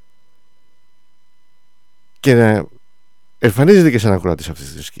 Και να εμφανίζεται και σαν ακροατής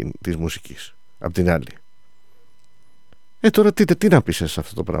αυτής της μουσικής, απ' την άλλη. Τώρα τι να πεις σε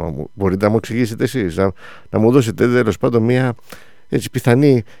αυτό το πράγμα? Μπορείτε να μου εξηγήσετε εσείς, να μου δώσετε τέλος πάντων μια έτσι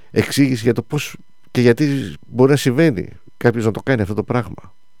πιθανή εξήγηση για το πώς και γιατί μπορεί να συμβαίνει κάποιος να το κάνει αυτό το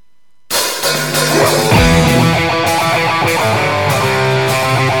πράγμα?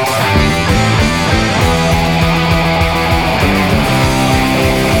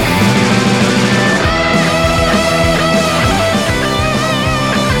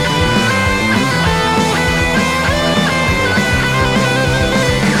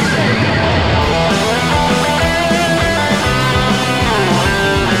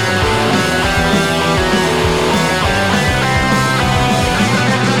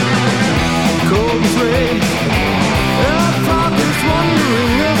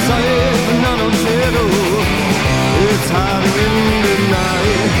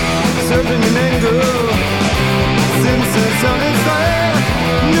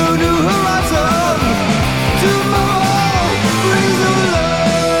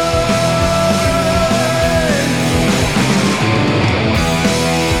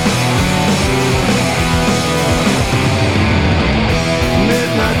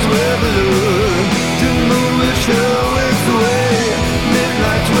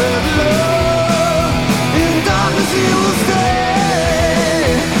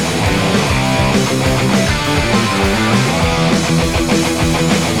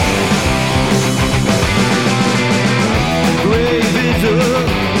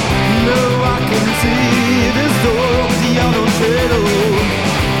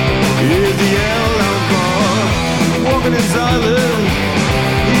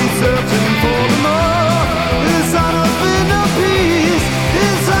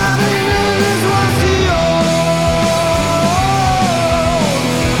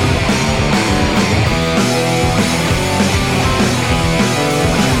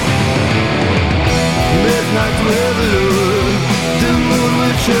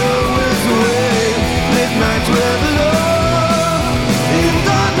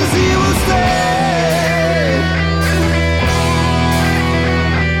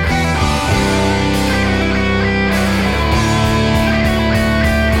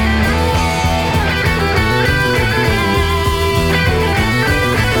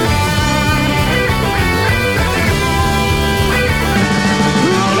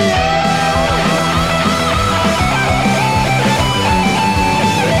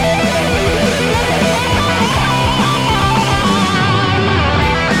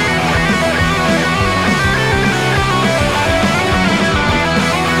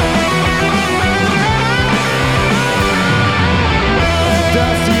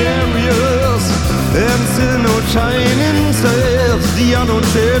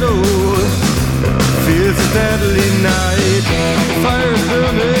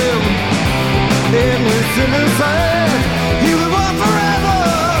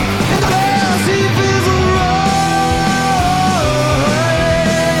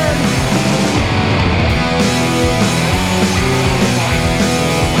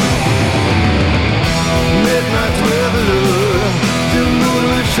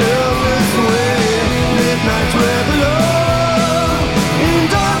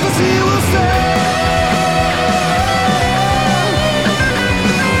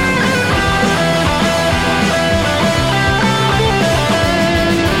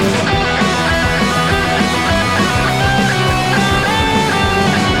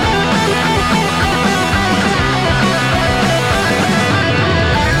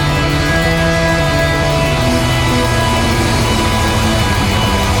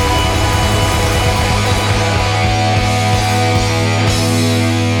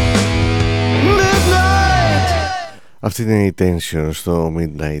 Αυτή είναι η Tension στο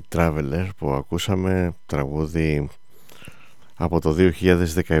Midnight Traveler που ακούσαμε, τραγούδι από το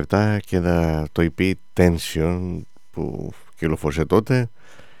 2017 και το EP Tension που κυκλοφόρησε τότε.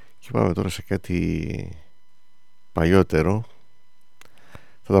 Και πάμε τώρα σε κάτι παλιότερο.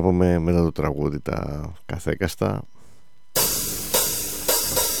 Θα τα πούμε μετά το τραγούδι τα καθέκαστα.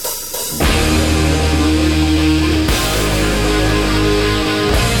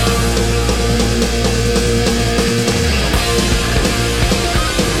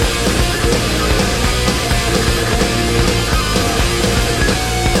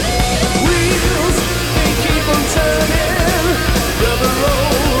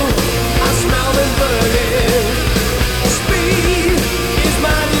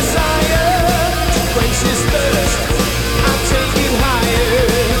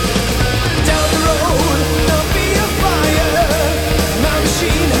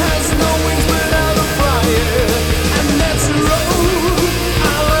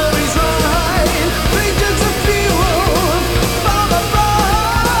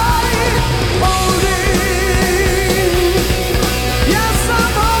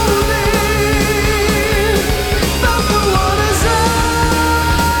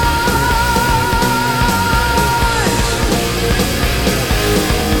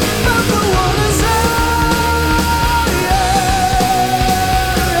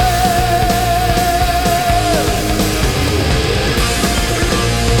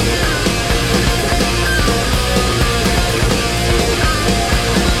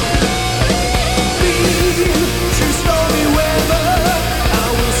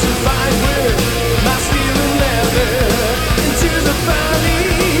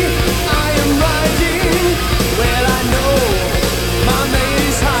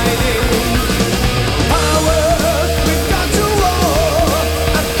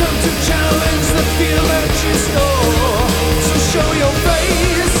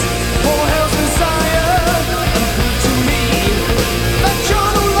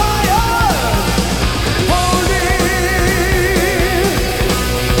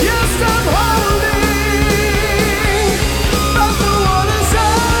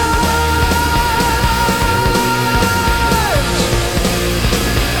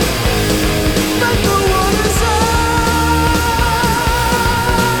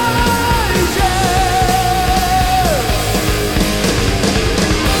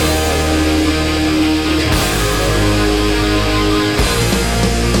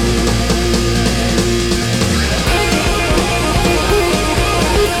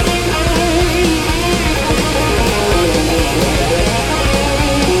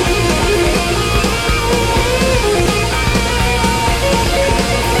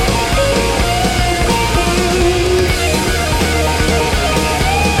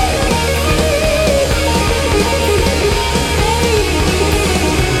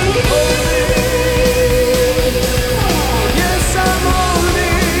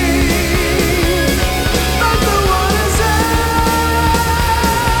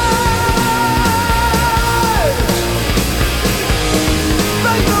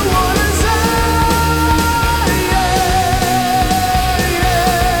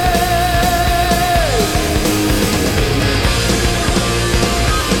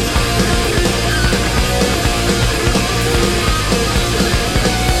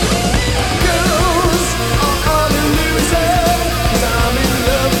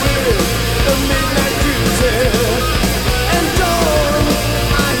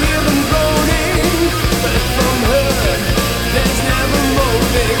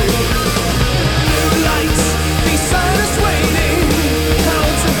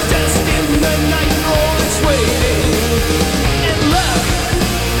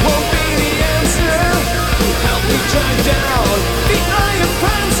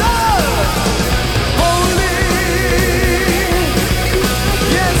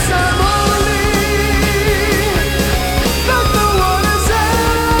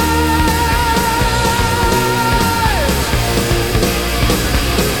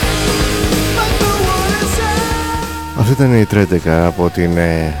 Αυτή ήταν η Τρέντεκα από την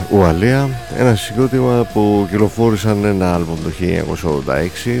Ουαλία, ένα συγκρότημα που κυκλοφόρησαν ένα άλμπουμ το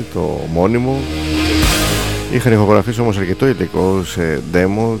 1986, το μόνιμο. Είχαν ηχογραφήσει όμως αρκετό υλικό σε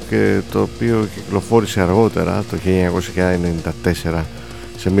demo και το οποίο κυκλοφόρησε αργότερα το 1994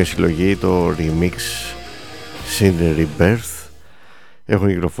 σε μια συλλογή, το Remix Sin Rebirth. Έχουν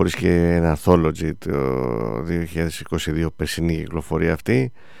κυκλοφορήσει και ένα Anthology το 2022, περσινή κυκλοφορία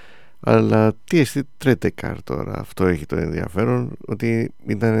αυτή. Αλλά τι εστί Τρέντεκαρ τώρα, αυτό έχει το ενδιαφέρον, ότι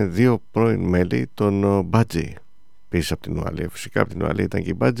ήταν δύο πρώην μέλη των Budgie πίσω από την Ουαλία. Φυσικά από την Ουαλία ήταν και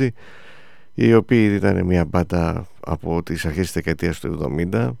η Budgie, οι οποίοι ήταν μια μπάντα από τις αρχές της δεκαετίας του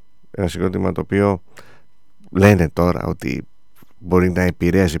 70, ένα συγκρότημα το οποίο λένε τώρα ότι μπορεί να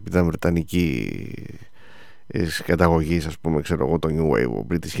επηρέασε επειδή ήταν βρετανική καταγωγής, ας πούμε, ξέρω εγώ, το New Wave,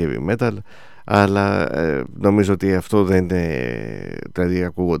 British Heavy Metal, αλλά νομίζω ότι αυτό δεν είναι, δηλαδή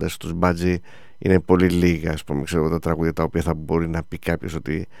ακούγοντας τους Budgie είναι πολύ λίγα, ας πούμε, ξέρω, τα τραγούδια τα οποία θα μπορεί να πει κάποιος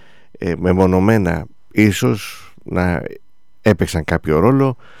ότι μεμονωμένα ίσως να έπαιξαν κάποιο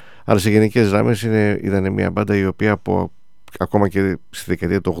ρόλο, αλλά σε γενικές γραμμές ήταν μια μπάντα η οποία ακόμα και στη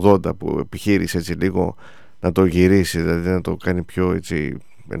δεκαετία του 80 που επιχείρησε έτσι λίγο να το γυρίσει, δηλαδή να το κάνει πιο έτσι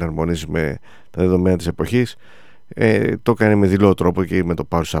εναρμονίσει με τα δεδομένα της εποχής, το έκανε με δειλό τρόπο και με το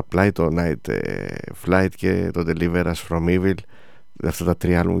Power Supply, το Night Flight και το Deliver Us From Evil. Αυτά τα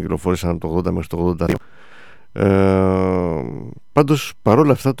τρία άλμπουμ κυκλοφόρησαν από το 80 μέχρι το 82. Πάντως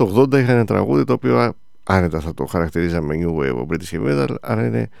παρόλα αυτά το 80 είχαν ένα τραγούδι το οποίο άνετα θα το χαρακτηρίζαμε New Wave, British Heavy Metal, αλλά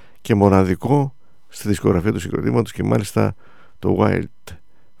είναι και μοναδικό στη δισκογραφία του συγκροτήματος, και μάλιστα το Wild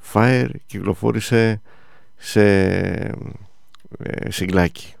Fire κυκλοφόρησε σε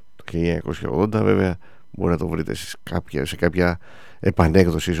σιγκλάκι το 1980. Βέβαια μπορεί να το βρείτε σε κάποια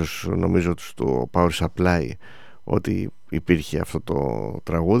επανέκδοση, ίσως νομίζω στο Power Supply, ότι υπήρχε αυτό το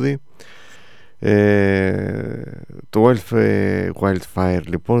τραγούδι. Το Wildfire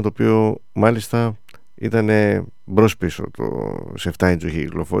λοιπόν, το οποίο μάλιστα ήταν μπρος πίσω, σε 7 inch είχε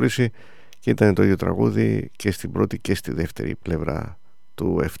κυκλοφορήσει και ήταν το ίδιο τραγούδι και στην πρώτη και στη δεύτερη πλευρά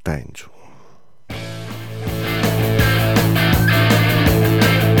του 7 inch.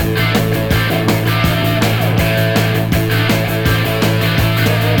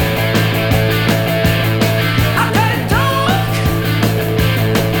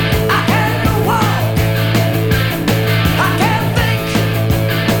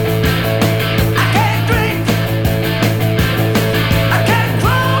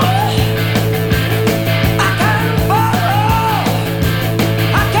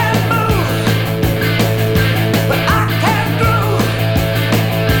 I can't move.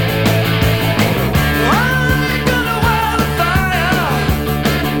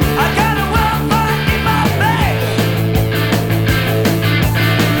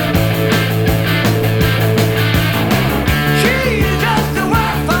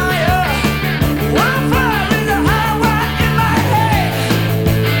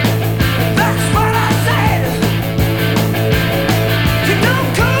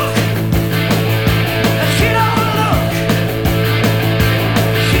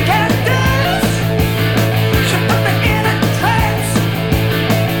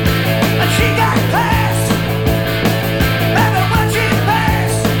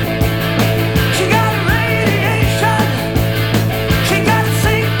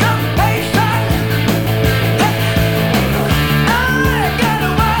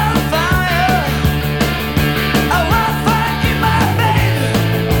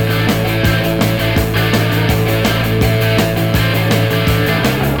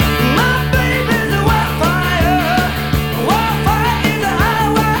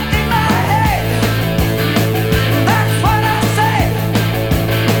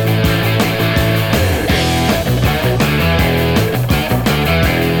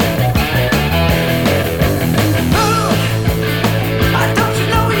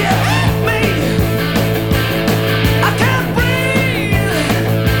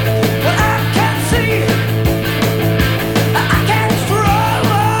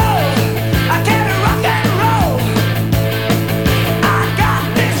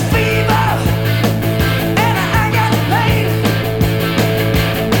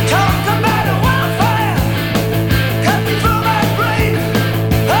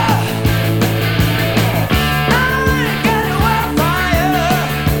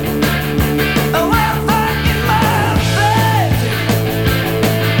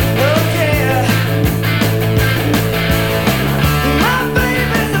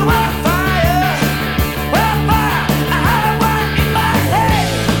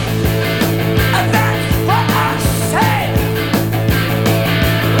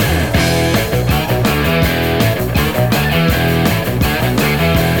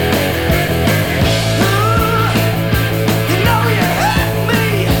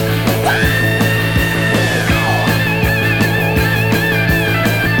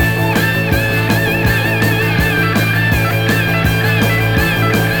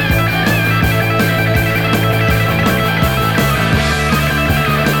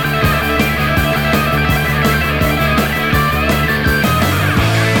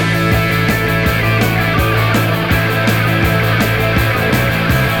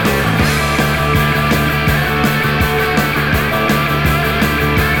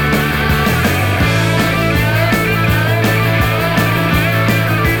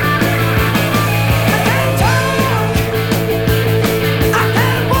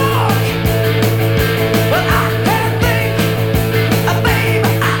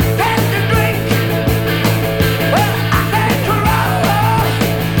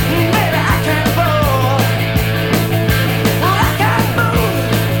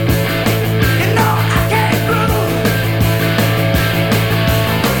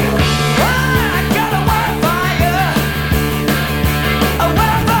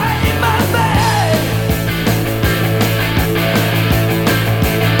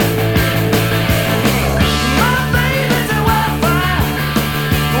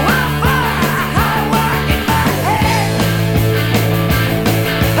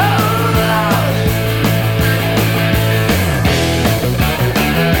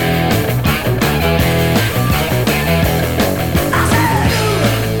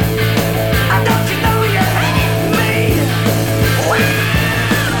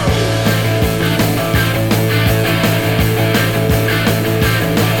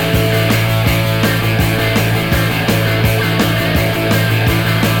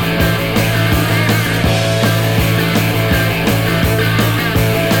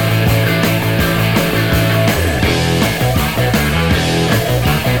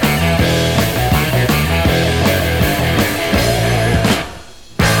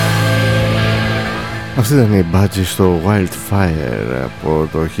 Αυτή ήταν η Budgie στο Wildfire από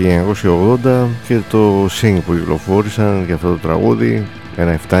το 1980 και το Sing που κυκλοφόρησαν για αυτό το τραγούδι,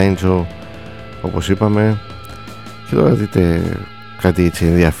 ένα 7-inch όπως είπαμε. Και τώρα δείτε κάτι έτσι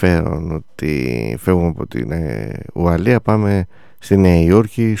ενδιαφέρον, ότι φεύγουμε από την Ουαλία, πάμε στη Νέα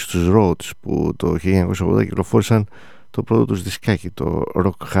Υόρκη στους Rhodes που το 1980 κυκλοφόρησαν το πρώτο τους δισκάκι, το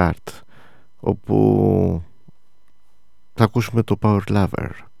Rock Hard, όπου θα ακούσουμε το Power Lover.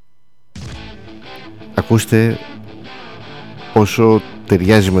 Ακούστε πόσο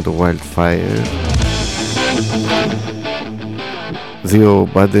ταιριάζει με το Wildfire. Δύο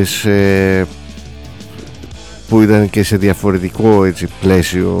μπάντες που ήταν και σε διαφορετικό έτσι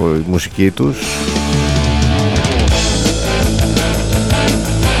πλαίσιο η μουσική τους,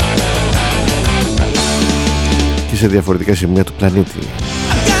 και σε διαφορετικά σημεία του πλανήτη.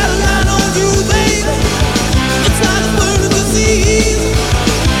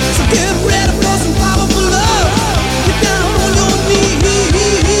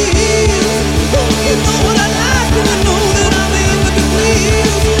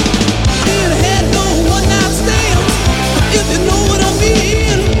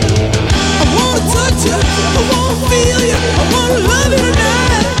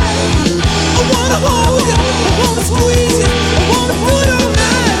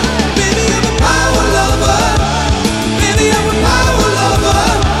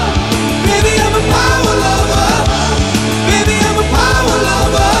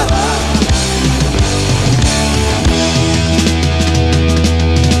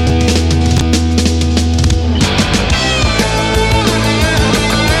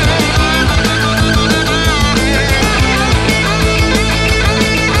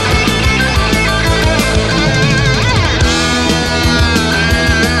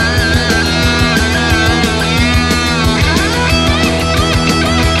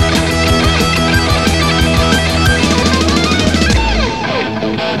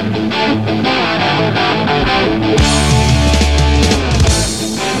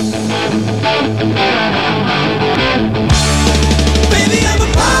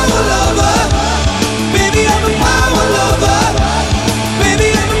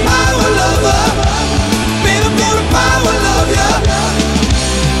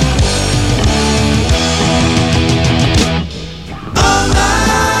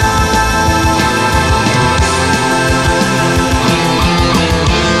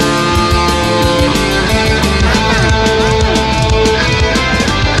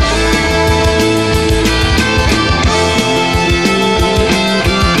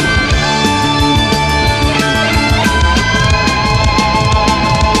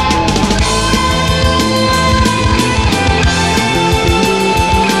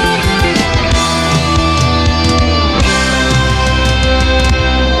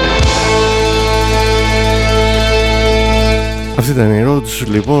 Αυτή ήταν η Rhodes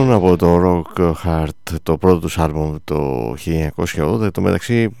λοιπόν από το Rock Hard, το πρώτο τους άλμπομ το 1980. Το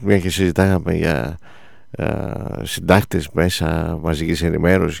μεταξύ, μια και συζητάγαμε για συντάκτες μέσα μαζικής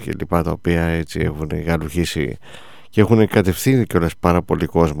ενημέρωσης και λοιπά, τα οποία έτσι έχουν γαλουχίσει και έχουν κατευθύνει κιόλας πάρα πολύ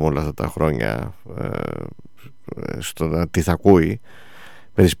κόσμο όλα αυτά τα χρόνια στο να τι θα ακούει,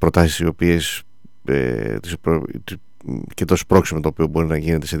 με τις προτάσεις οι οποίες και το σπρώξιμο το οποίο μπορεί να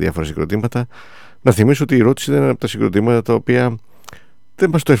γίνεται σε διάφορα συγκροτήματα. Να θυμίσω ότι η Rhodes ήταν ένα από τα συγκροτήματα τα οποία δεν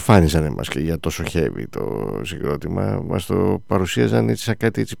μας το εμφάνιζαν εμάς και για τόσο heavy το συγκρότημα. Μας το παρουσίαζαν έτσι σαν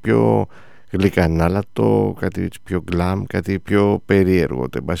κάτι έτσι πιο γλυκανάλατο, κάτι έτσι πιο glam, κάτι πιο περίεργο,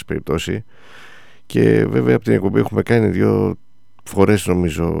 εν πάση περιπτώσει. Και βέβαια από την εκπομπή έχουμε κάνει 2 φορές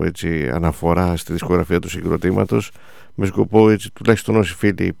νομίζω έτσι αναφορά στη δισκογραφία του συγκροτήματος, με σκοπό έτσι τουλάχιστον όσοι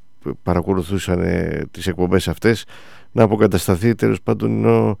φίλοι παρακολουθούσαν τις εκπομπές αυτές να αποκατασταθεί τέλος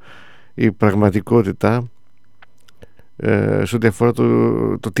πάντων η πραγματικότητα σε ό,τι αφορά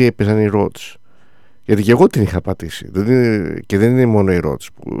το τι έπαιζαν οι Rhodes. Γιατί και εγώ την είχα πατήσει και δεν είναι μόνο οι Rhodes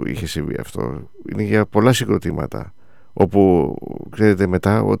που είχε συμβεί αυτό, είναι για πολλά συγκροτήματα, όπου ξέρετε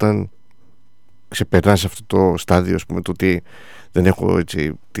μετά όταν ξεπερνάς αυτό το στάδιο, ας πούμε, το ότι δεν έχω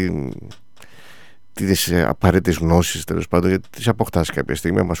έτσι τις απαραίτητες γνώσεις τέλος πάντων, γιατί τις αποκτάς κάποια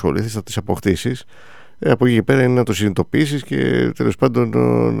στιγμή, άμα ασχοληθείς θα τις αποκτήσεις. Από εκεί και πέρα είναι να το συνειδητοποιήσεις και τέλος πάντων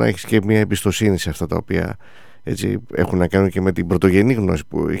να έχεις και μια εμπιστοσύνη σε αυτά τα οποία έτσι έχουν να κάνουν και με την πρωτογενή γνώση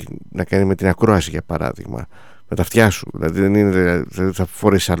που έχει να κάνει με την ακρόαση, για παράδειγμα, με τα αυτιά σου. Δηλαδή δεν θα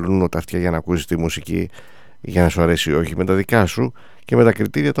φορέσεις αλλού τα αυτιά για να ακούσεις τη μουσική για να σου αρέσει ή όχι, με τα δικά σου και με τα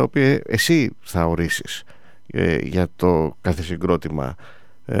κριτήρια τα οποία εσύ θα ορίσεις για το κάθε συγκρότημα,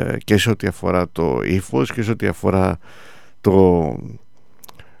 και σε ό,τι αφορά το ύφος και σε ό,τι αφορά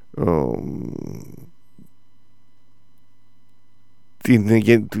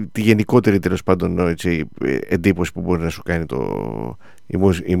τη γενικότερη τέλος πάντων έτσι, εντύπωση που μπορεί να σου κάνει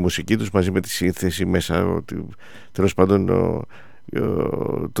η μουσική τους, μαζί με τη σύνθεση μέσα, τέλος πάντων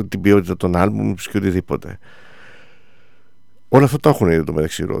την ποιότητα των άλμπουμ και οτιδήποτε. Όλα αυτό το έχουν ήδη το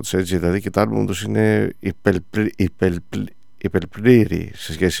μεταξύ Rhodes, έτσι, δηλαδή και τα άλμπουμ τους είναι υπερπλήρη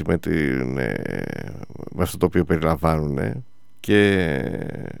σε σχέση με αυτό το οποίο περιλαμβάνουν, και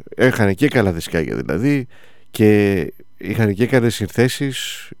είχαν και καλά δισκάκια δηλαδή, και είχαν και καλές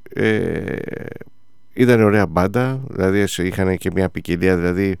συνθέσεις, ήταν ωραία μπάντα, δηλαδή είχαν και μια ποικιλία,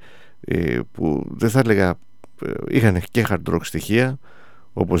 δηλαδή που δεν θα έλεγα, είχαν και hard rock στοιχεία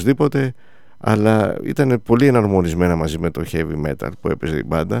οπωσδήποτε, αλλά ήταν πολύ εναρμονισμένα μαζί με το heavy metal που έπαιζε η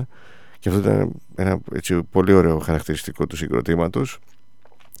μπάντα, και αυτό ήταν ένα έτσι, πολύ ωραίο χαρακτηριστικό του συγκροτήματος.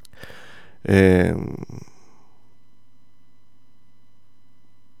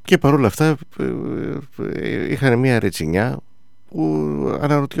 Και παρόλα αυτά είχαν μια ρετσινιά που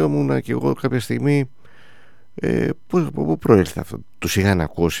αναρωτιόμουν και εγώ κάποια στιγμή πού προήλθε αυτό. Τους είχαν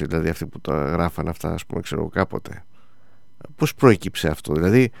ακούσει δηλαδή αυτοί που τα γράφαν αυτά, ας πούμε, ξέρω, κάποτε? Πώς προέκυψε αυτό?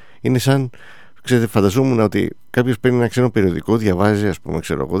 Δηλαδή είναι σαν, ξέρετε, φανταζόμουν ότι κάποιος παίρνει ένα ξένο περιοδικό, διαβάζει, ας πούμε,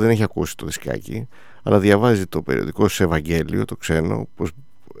 ξέρω εγώ, δεν έχει ακούσει το δισκάκι, αλλά διαβάζει το περιοδικό σε Ευαγγέλιο, το ξένο, πως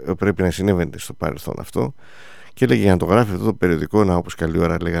πρέπει να συνέβαινε στο παρελθόν αυτό, και έλεγε για να το γράφει αυτό το περιοδικό, να, όπως καλή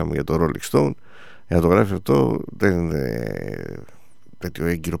ώρα λέγαμε για το Rolling Stone, για να το γράφει αυτό, δεν είναι τέτοιο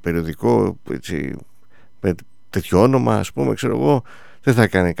έγκυρο περιοδικό, έτσι, με τέτοιο όνομα, ας πούμε, ξέρω εγώ, δεν θα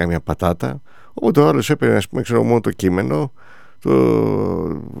έκανε καμία πατάτα. Οπότε ο άλλος έπαιρνε, ας πούμε, ξέρω, μόνο το κείμενο,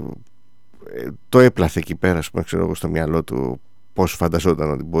 το έπλαθε εκεί πέρα, ας πούμε, ξέρω εγώ, στο μυαλό του πώς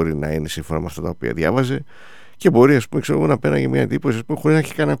φανταζόταν ότι μπορεί να είναι σύμφωνα με αυτά τα οποία διάβαζε, και μπορεί, ας πούμε, ξέρω εγώ, να πέραγε μια εντύπωση, ας πούμε, χωρίς να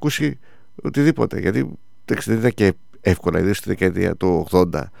έχει καν ακούσει οτιδήποτε, γιατί δεν ήταν και εύκολα, ιδίως στη δεκαετία του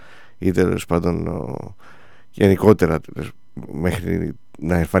 80 ή τέλος πάντων γενικότερα μέχρι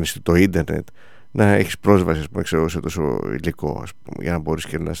να εμφανιστεί το ίντερνετ, να έχεις πρόσβαση, ας πούμε, ξέρω, σε τόσο υλικό, ας πούμε, για να μπορείς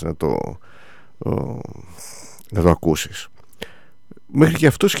και να το ακούσεις. Μέχρι και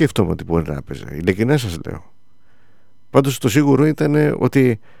αυτό σκεφτόμουν ότι μπορεί να έπαιζε, ειλικρινά σας λέω. Πάντως το σίγουρο ήταν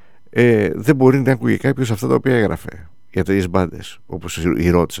ότι δεν μπορεί να ακούγε κάποιος αυτά τα οποία έγραφε για τέτοιες μπάντες όπως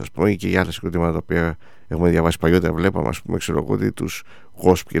οι Rhodes, ας πούμε, και οι άλλες συγκροτήματα τα οποία έχουμε διαβάσει παλιότερα. Βλέπαμε, ας πούμε, ξέρω εγώ, ότι τους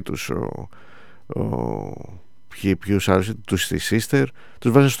Wasp και τους ποιους άλλους, τους Sister,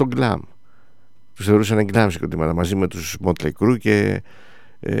 τους βάζανε στο glam, τους θεωρούσαν glam συγκροτήματα μαζί με τους Motley Crue, και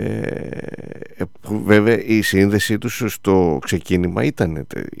βέβαια η σύνδεσή τους στο ξεκίνημα ήταν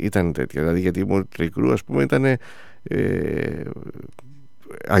τέτοια, δηλαδή, γιατί η Motley Crue, ας πούμε, ήταν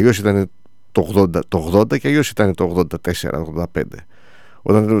αλλιώς ήταν το 80 και αλλιώς ήταν το 84-85.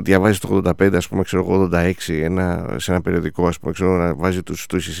 Όταν διαβάζεις το 85, ας πούμε, ξέρω εγώ, 86 σε ένα περιοδικό, ας πούμε, ξέρω, να βάζει τους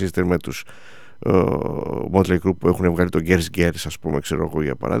Sister με τους Motley Crue που έχουν βγάλει το Girls, ας πούμε, ξέρω εγώ,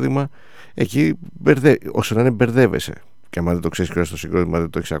 για παράδειγμα, εκεί όσο να είναι μπερδεύεσαι, και άμα δεν το ξέρεις και στο συγκρότημα, δεν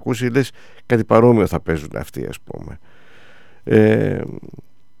το έχεις ακούσει, λες κάτι παρόμοιο θα παίζουν αυτοί, ας πούμε.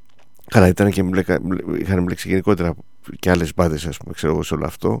 Καλά, ήταν και είχαν μπλέξει γενικότερα και άλλες μπάντες, ας πούμε, ξέρω εγώ, σε όλο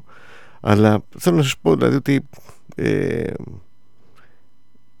αυτό. Αλλά θέλω να σας πω δηλαδή ότι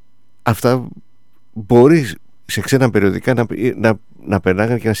αυτά μπορεί σε ξένα περιοδικά να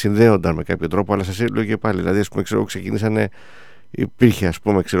περνάγαν και να συνδέονταν με κάποιο τρόπο, αλλά σας λέω και πάλι, δηλαδή, ας πούμε, ξέρω, ξεκίνησανε, υπήρχε, ας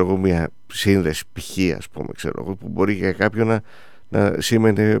πούμε, ξέρω εγώ, μια σύνδεση π.χ., ας πούμε, ξέρω εγώ, που μπορεί για κάποιον να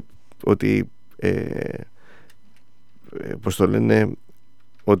σήμαινε ότι πώς το λένε,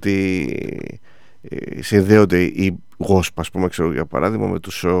 ότι συνδέονται οι Wasp, ας πούμε, ξέρω, για παράδειγμα, με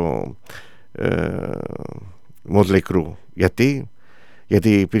τους Motley Crue.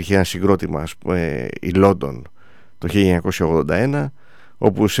 Γιατί υπήρχε ένα συγκρότημα, ας πούμε, η London το 1981,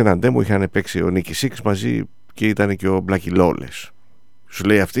 όπου σε έναν demo είχαν παίξει ο Nicky Six μαζί και ήταν και ο Blackie Lawless. Σου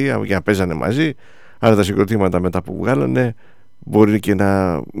λέει αυτοί, για να παίζανε μαζί, άρα τα συγκροτήματα μετά που βγάλανε μπορεί και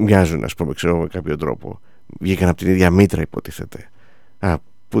να μοιάζουν, ας πούμε, ξέρω, με κάποιο τρόπο. Βγήκαν από την ίδια μήτρα, υποτίθεται.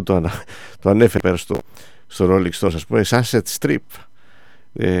 Που το ανέφερε πέρα στο Rolling Stones, ας πούμε, Sunset Strip.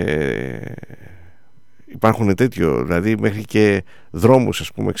 Υπάρχουν τέτοιο, δηλαδή μέχρι και δρόμους,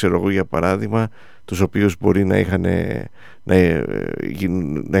 ας πούμε, ξέρω εγώ, για παράδειγμα, τους οποίους μπορεί να είχαν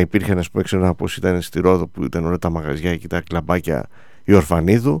να υπήρχαν, ας πούμε, ξέρω, όπως ήταν στη Ρόδο που ήταν όλα τα μαγαζιά και τα κλαμπάκια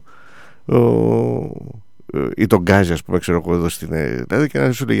Ιορφανίδου, ή τον Γκάζι, ας πούμε, ξέρω εγώ, εδώ στην Ελλάδα, και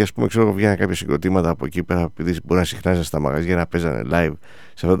να σου λέγει, ας πούμε, ξέρω εγώ, βγαίνουν κάποια συγκροτήματα από εκεί πέρα, επειδή μπορεί να συχνάζαν στα μαγαζιά, να παίζανε live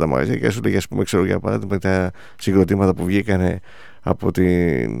σε αυτά τα μαγαζιά, και να σου λέγει, ας πούμε, ξέρω, για παράδειγμα, τα συγκροτήματα που βγήκανε από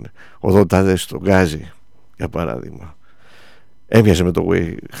την οδό τάδε στο Γκάζι, για παράδειγμα. Έμοιαζε με το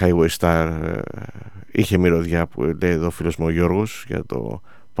Highway Star, είχε μυρωδιά που λέει εδώ ο φίλος μου ο Γιώργος για το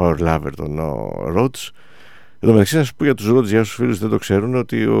Power Lover των Rhodes. Εν τω μεταξύ, να σου πω για τους Rhodes, για όσους φίλους δεν το ξέρουν,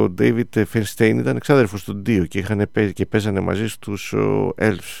 ότι ο David Feinstein ήταν εξάδερφος του Dio και παίζανε μαζί στους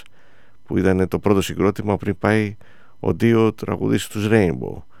Elves, που ήταν το πρώτο συγκρότημα πριν πάει ο Dio τραγουδίσει στους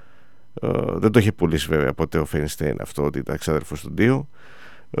Rainbow. Δεν το είχε πουλήσει βέβαια ποτέ ο Feinstein αυτό, ότι ήταν εξάδερφος του Dio,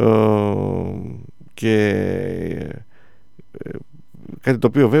 και κάτι το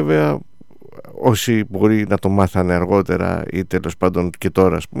οποίο βέβαια όσοι μπορεί να το μάθανε αργότερα ή τέλος πάντων και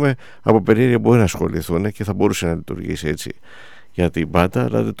τώρα, ας πούμε, από περίεργεια μπορεί να ασχοληθούν και θα μπορούσε να λειτουργήσει έτσι για την μπάντα,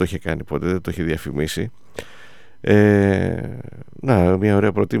 αλλά δεν το είχε κάνει ποτέ, δεν το είχε διαφημίσει. Να, μια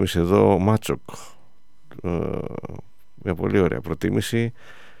ωραία προτίμηση εδώ, Μάτσοκ, μια πολύ ωραία προτίμηση,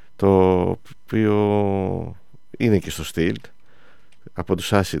 το οποίο είναι και στο στυλ από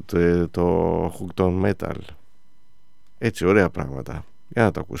τους Acid, το Hooked on Metal, έτσι ωραία πράγματα, για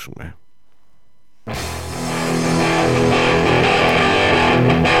να το ακούσουμε.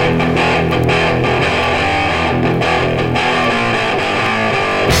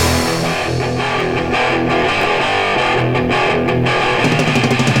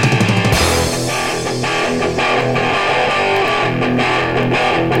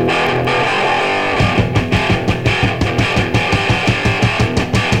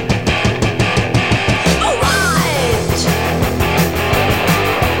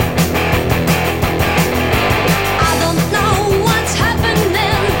 I don't know what's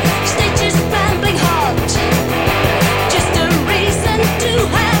happening. Stitches rambling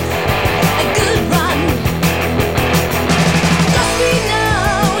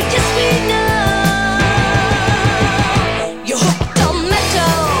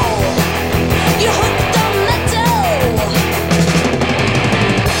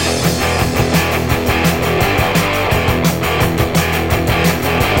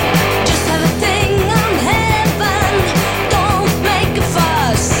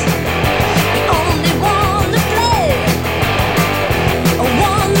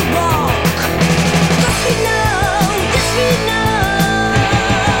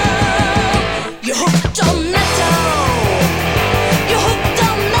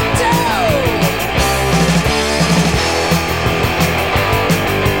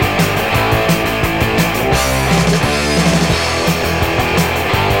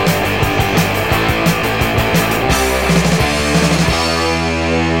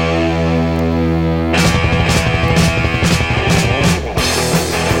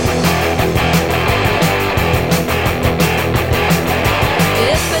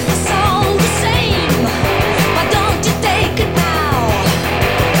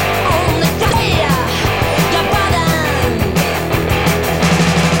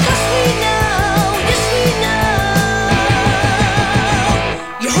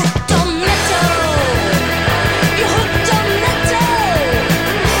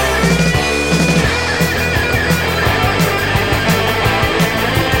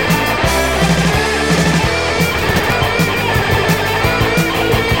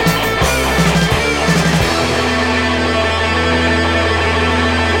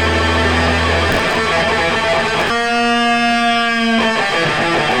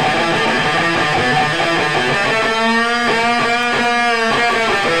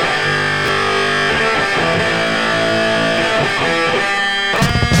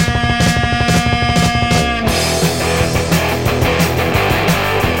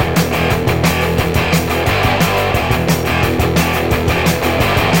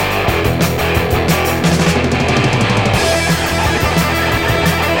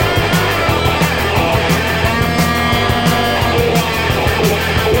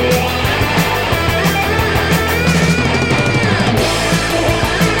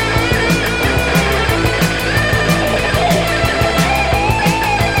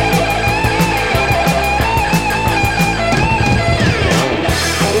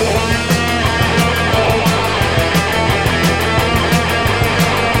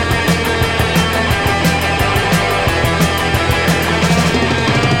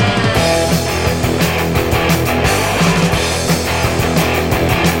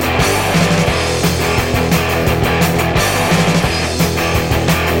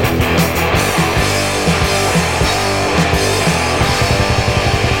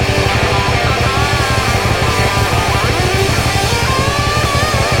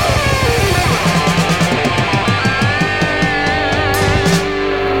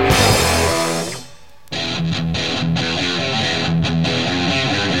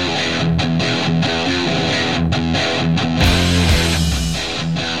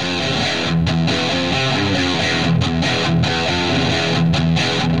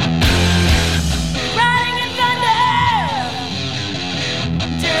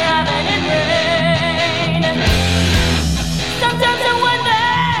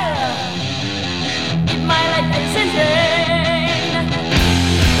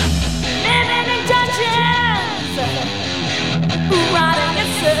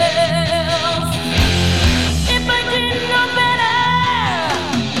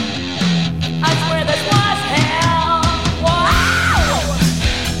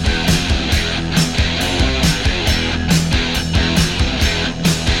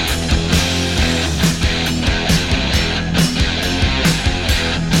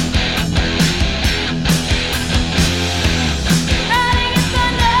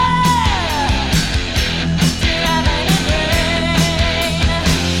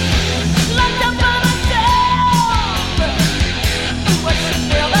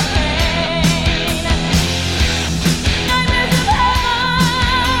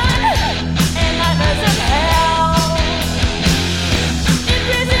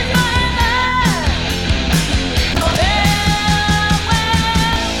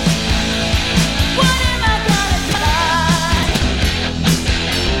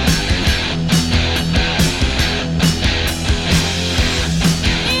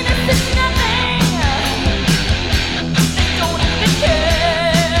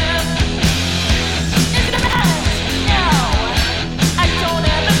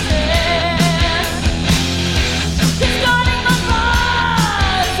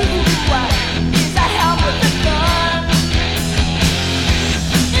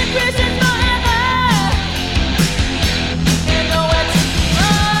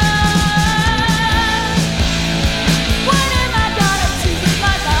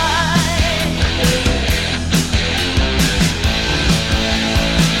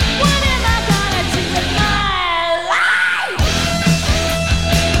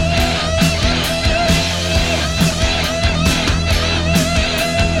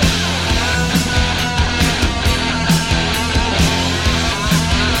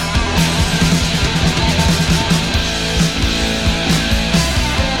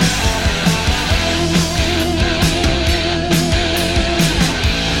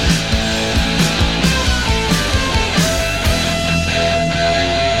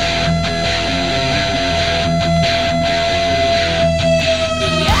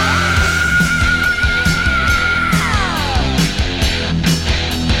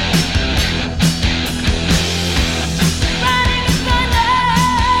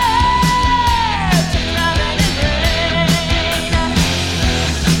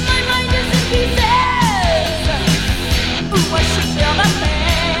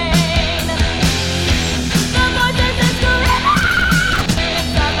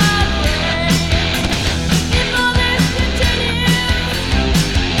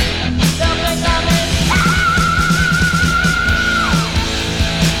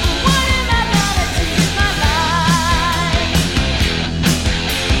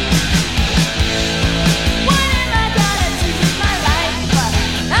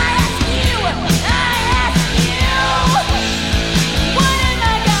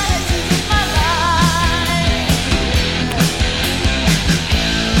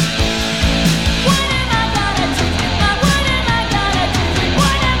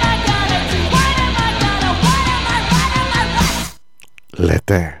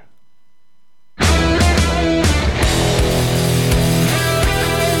ποτέ.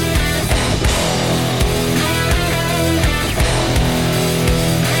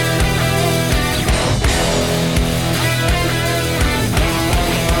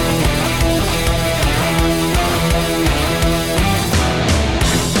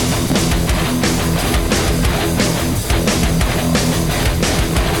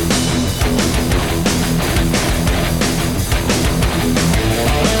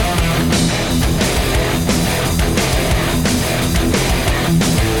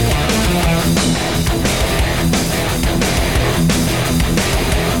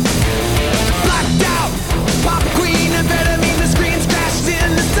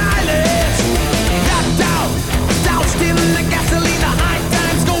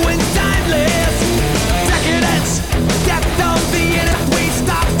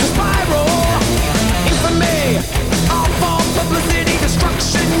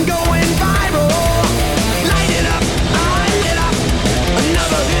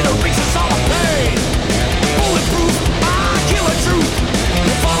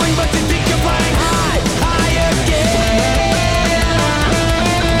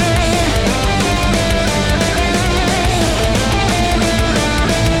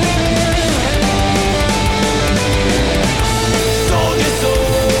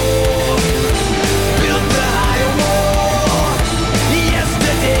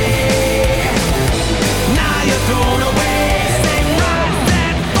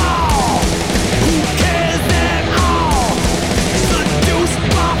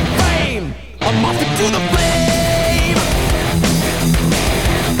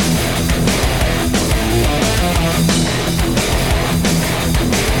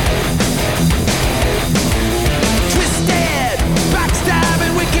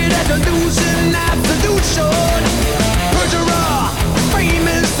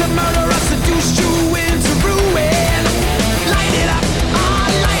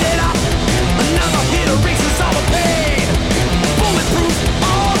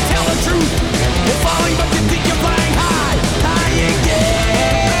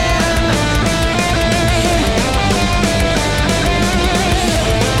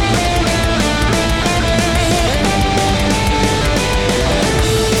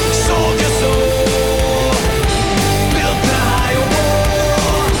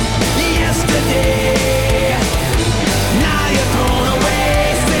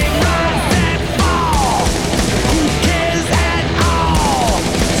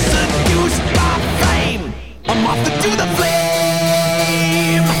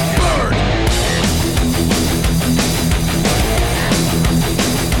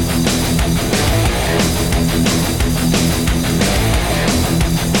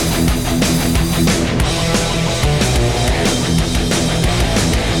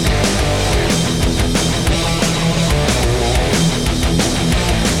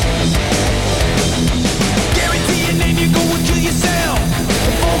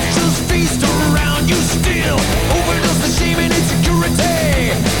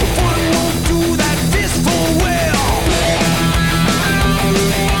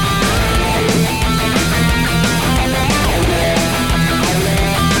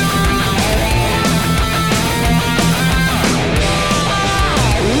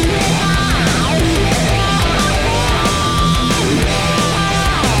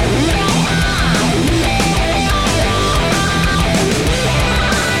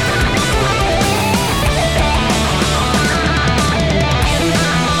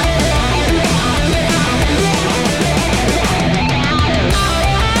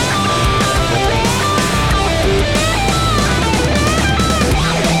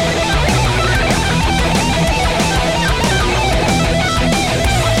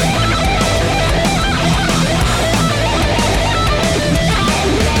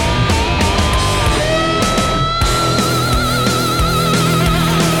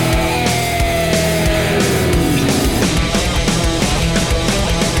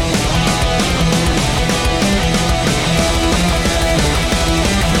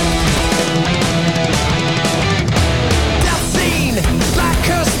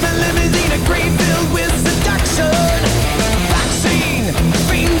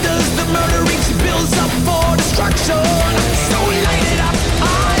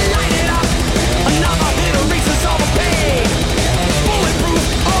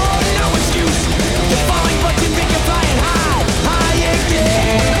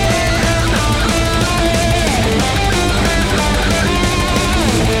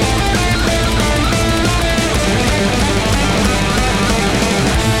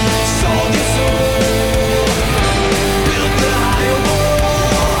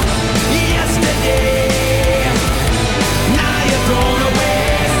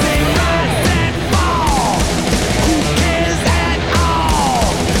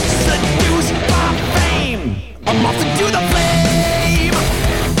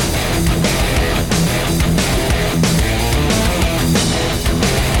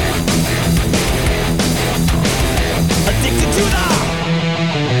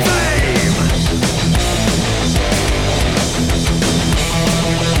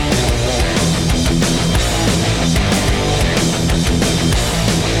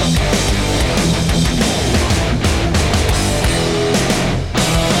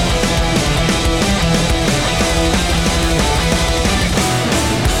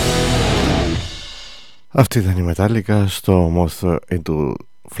 Αυτή ήταν η Metallica στο Moth into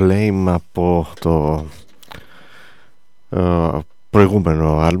Flame από το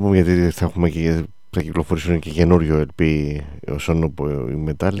προηγούμενο άλμπουμ, γιατί θα κυκλοφορήσουν και καινούριο LP όσον από η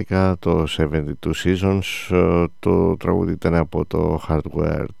Metallica, το 72 Seasons. Το τραγούδι ήταν από το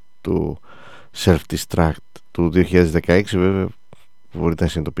Hardware του Self-Destruct του 2016. Βέβαια μπορείτε να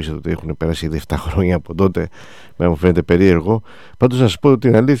συνειδητοποιήσετε ότι έχουν περάσει ήδη 7 χρόνια από τότε, μου φαίνεται περίεργο. Πάντως να σας πω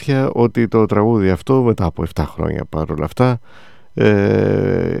την αλήθεια ότι το τραγούδι αυτό μετά από 7 χρόνια παρόλα αυτά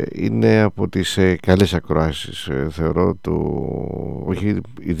είναι από τις καλές ακροάσεις, θεωρώ, όχι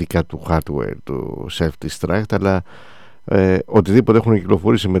ειδικά του Hardware, του Self-Destruct, αλλά οτιδήποτε έχουν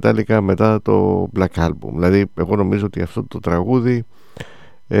κυκλοφορήσει Metallica μετά το Black Album. Δηλαδή εγώ νομίζω ότι αυτό το τραγούδι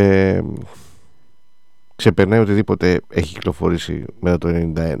ξεπερνάει οτιδήποτε έχει κυκλοφορήσει μετά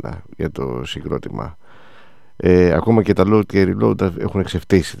το 91 για το συγκρότημα. Ακόμα και τα Load και Reload έχουν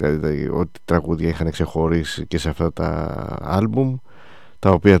ξεφτύσει, δηλαδή ό,τι τραγούδια είχαν ξεχωρίσει και σε αυτά τα άλμπουμ,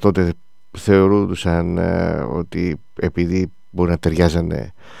 τα οποία τότε θεωρούνταν ότι επειδή μπορεί να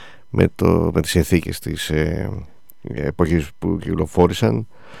ταιριάζανε με τις συνθήκες της εποχής που κυκλοφόρησαν,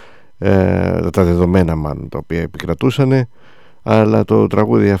 τα δεδομένα μάλλον τα οποία επικρατούσαν. Αλλά το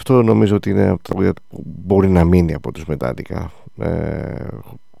τραγούδι αυτό νομίζω ότι είναι το τραγούδι που μπορεί να μείνει από τους Metallica,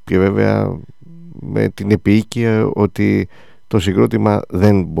 και βέβαια με την επίοικια ότι το συγκρότημα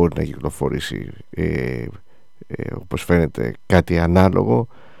δεν μπορεί να κυκλοφορήσει όπως φαίνεται κάτι ανάλογο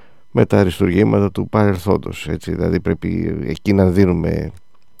με τα αριστουργήματα του παρελθόντος, έτσι. Δηλαδή πρέπει εκεί να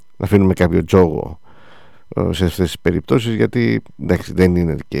αφήνουμε κάποιο τζόγο σε αυτές τις περιπτώσεις, γιατί εντάξει, δεν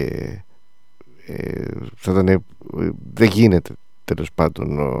είναι και δεν γίνεται τέλος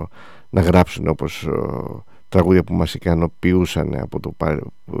πάντων να γράψουν όπως τραγούδια που μας ικανοποιούσαν από το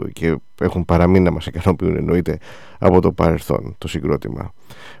και έχουν παραμείνει να μας ικανοποιούν, εννοείται, από το παρελθόν το συγκρότημα.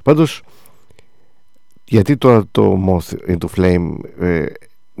 Πάντως, γιατί τώρα το Moth into Flame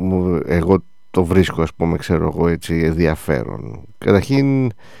εγώ το βρίσκω, ας πούμε, ξέρω εγώ, έτσι, ενδιαφέρον?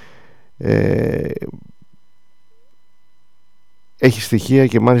 Καταρχήν έχει στοιχεία,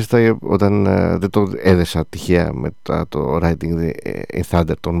 και μάλιστα όταν δεν το έδεσα τυχαία με το Riding in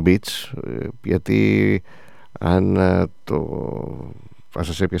Thunder των Beats, γιατί αν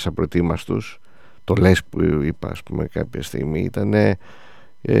σας έπιασα προετοίμαστους, το λες που είπα, ας πούμε, κάποια στιγμή ήταν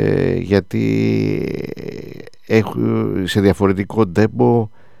γιατί σε διαφορετικό ντέμπο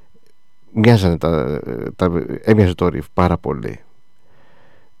έμοιαζε το riff πάρα πολύ.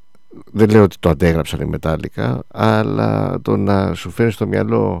 Δεν λέω ότι το αντέγραψαν οι Metallica, αλλά το να σου φέρει στο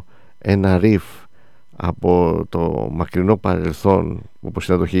μυαλό ένα riff από το μακρινό παρελθόν, όπως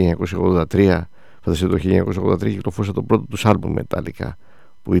ήταν το 1983, φανταστείτε το 1983 κυκλοφόρησε το πρώτο τους άλμπουμ Metallica,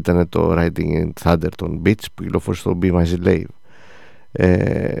 που ήταν το Riding in Thunder των Beats, που κυκλοφόρησε το Be My Slave.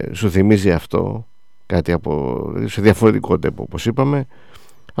 Σου θυμίζει αυτό κάτι σε διαφορετικό τέπο, όπως είπαμε.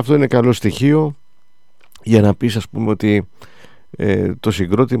 Αυτό είναι καλό στοιχείο για να πεις, ας πούμε, ότι το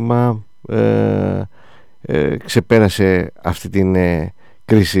συγκρότημα ξεπέρασε αυτή την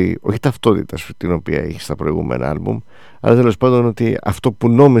κρίση, όχι ταυτότητας, την οποία είχε στα προηγούμενα άλμπουμ, αλλά τέλος πάντων ότι αυτό που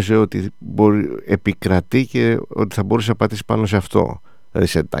νόμιζε ότι επικρατεί και ότι θα μπορούσε να πατήσει πάνω σε αυτό, δηλαδή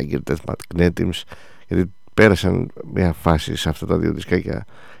σε Tiger Death Magnetiums, γιατί πέρασαν μια φάση σε αυτά τα δύο δισκάκια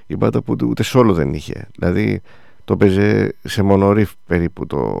η μπάντα που ούτε solo δεν είχε, δηλαδή το παίζε σε μονορίφ περίπου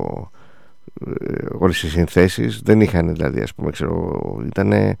όλες οι συνθέσεις, δεν είχαν, δηλαδή, ας πούμε,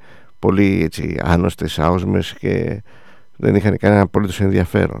 ήταν πολύ έτσι άνοστες, άοσμες, και δεν είχαν κανένα απολύτως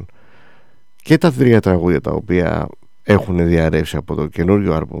ενδιαφέρον. Και τα 3 τραγούδια τα οποία έχουν διαρρεύσει από το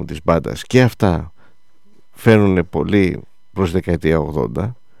καινούριο άλμπουμ της μπάντας, και αυτά φέρνουν πολύ προς δεκαετία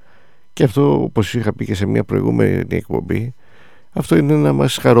 80, και αυτό, όπως είχα πει και σε μια προηγούμενη εκπομπή, αυτό είναι να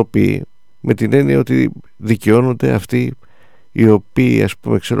μας χαροποιεί, με την έννοια ότι δικαιώνονται αυτοί οι οποίοι, ας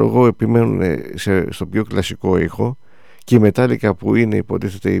πούμε, επιμένουν στο πιο κλασικό ήχο, και η Metallica, που είναι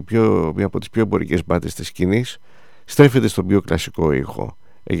υποτίθεται μια από τις πιο εμπορικές μπάντες της σκηνής, στρέφεται στον πιο κλασικό ήχο,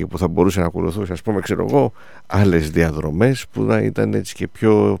 εκεί που θα μπορούσε να ακολουθούσε, ας πούμε, άλλες διαδρομές που να ήταν έτσι και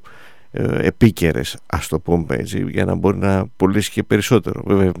πιο επίκαιρες, ας το πούμε έτσι, για να μπορεί να πουλήσει και περισσότερο.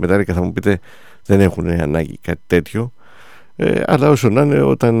 Βέβαια, Metallica, θα μου πείτε, δεν έχουν ανάγκη κάτι τέτοιο, αλλά όσο να είναι,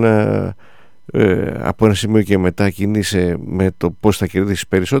 όταν από ένα σημείο και μετά κινείσαι με το πώς θα κερδίσεις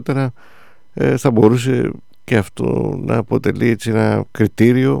περισσότερα, θα μπορούσε και αυτό να αποτελεί έτσι ένα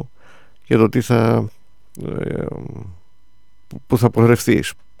κριτήριο για το τι που θα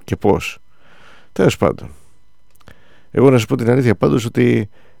πορευτείς και πώς. Τέλος πάντων, εγώ να σας πω την αλήθεια πάντως ότι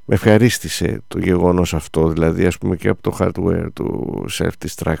με ευχαρίστησε το γεγονός αυτό, δηλαδή, ας πούμε, και από το Hardware του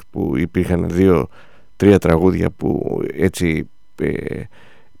Self-Destruct, που υπήρχαν 2-3 τραγούδια που έτσι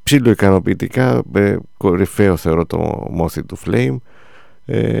ψιλοικανοποιητικά, κορυφαίο θεωρώ το Moth to Flame,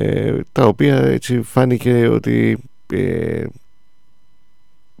 τα οποία έτσι φάνηκε ότι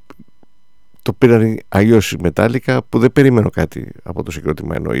το πήραν αλλιώς η Metallica, που δεν περίμενω κάτι από το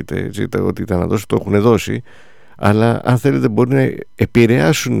συγκρότημα, εννοείται ότι ήταν να δώσει, το έχουν δώσει, αλλά αν θέλετε μπορεί να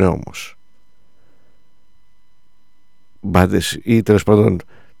επηρεάσουν όμως μπάντες ή τέλος πάντων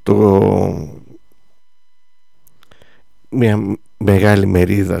μια μεγάλη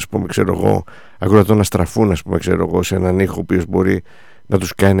μερίδα, ας πούμε, ξέρω εγώ, ακροατών να στραφούν, ας πούμε, ξέρω εγώ, σε έναν ήχο ο οποίος μπορεί να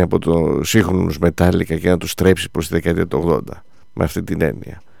τους κάνει από το σύγχρονους Metallica και να τους στρέψει προς τη δεκαετία του 80, με αυτή την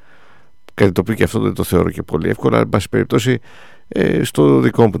έννοια. Κάτι το οποίο και αυτό δεν το θεωρώ και πολύ εύκολο, αλλά εν πάση περιπτώσει στο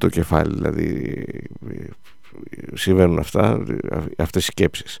δικό μου το κεφάλι δηλαδή συμβαίνουν αυτές οι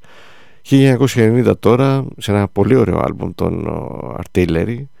σκέψεις. 1990 τώρα, σε ένα πολύ ωραίο άλμπουμ των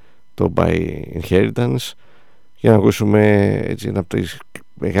Artillery, το By Inheritance, για να ακούσουμε έτσι ένα από τις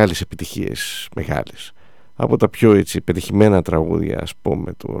μεγάλες επιτυχίες, μεγάλες, από τα πιο έτσι πετυχημένα τραγούδια, ας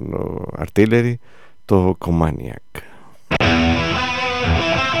πούμε, των Artillery, το Comaniac.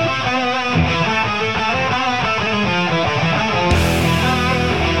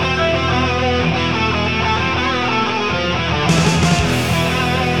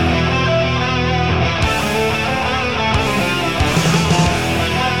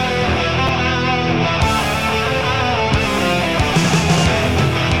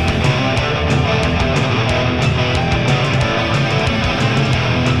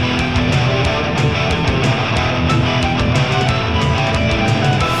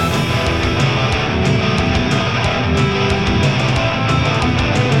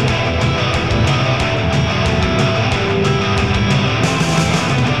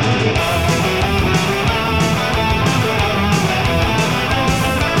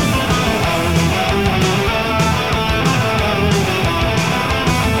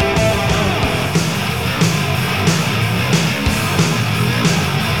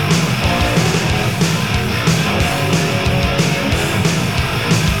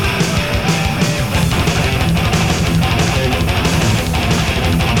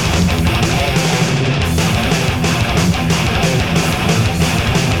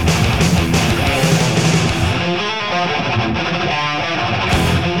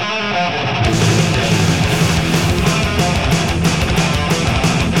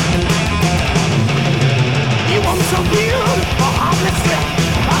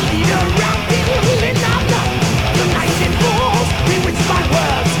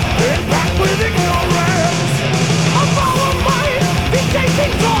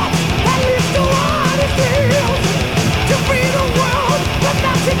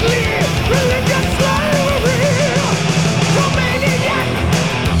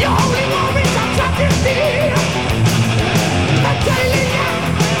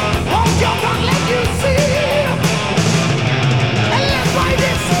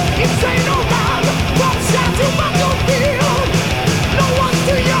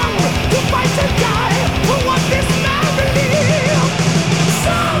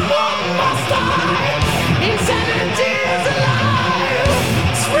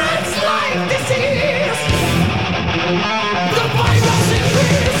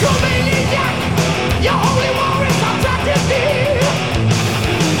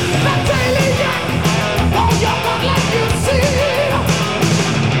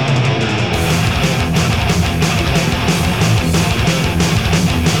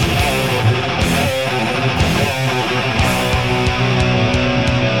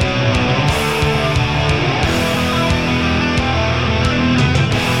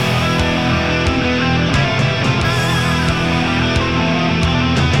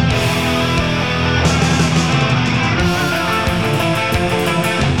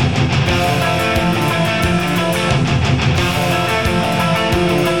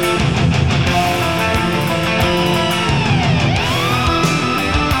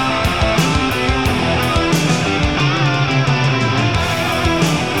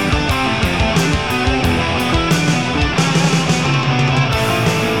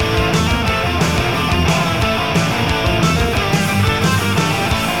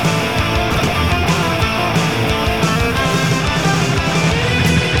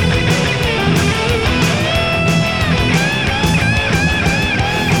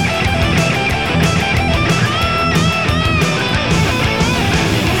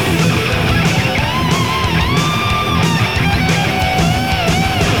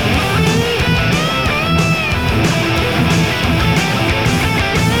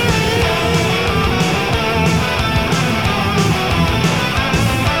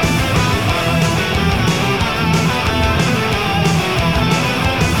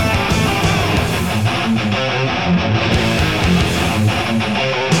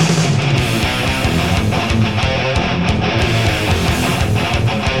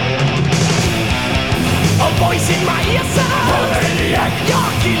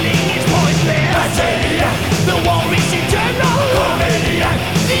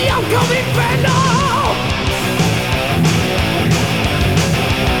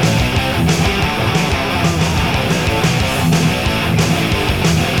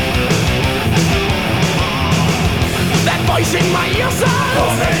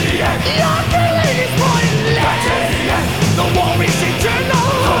 Your killing is pointless. The war is eternal.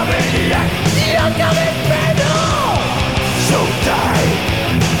 You're coming fatal. So die.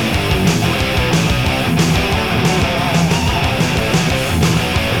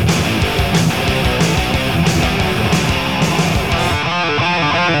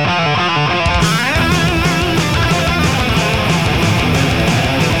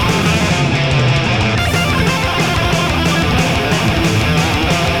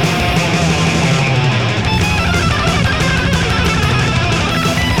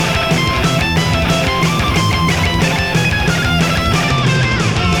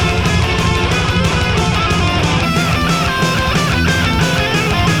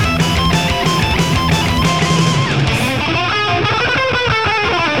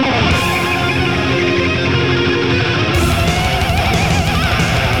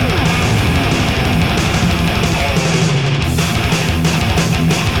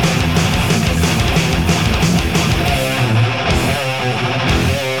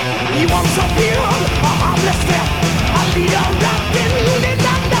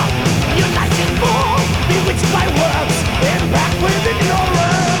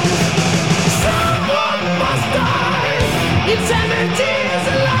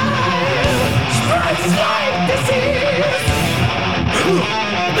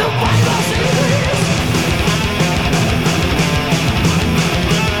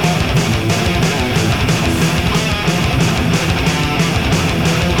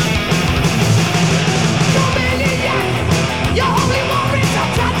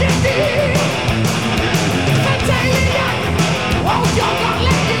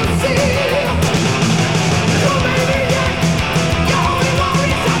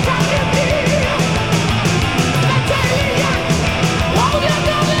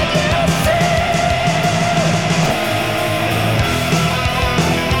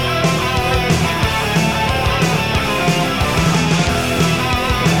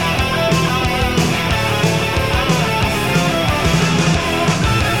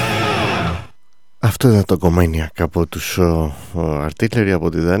 Αυτό ήταν το Comaniac από τους Artillery από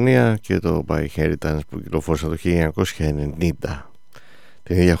τη Δανία και το By Inheritance που κυκλοφόρησε το 1990.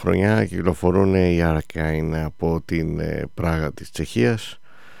 Την ίδια χρονιά κυκλοφορούν οι Arcane από την Πράγα της Τσεχίας.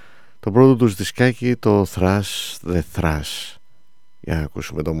 Το πρώτο τους δισκάκι, το Thrash The Thrash. Για να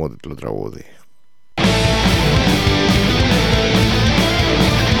ακούσουμε το μόντιτλο τραγούδι.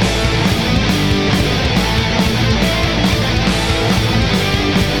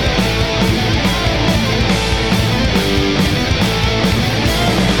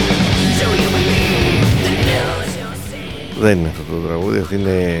 Δεν είναι αυτό το τραγούδι, αυτή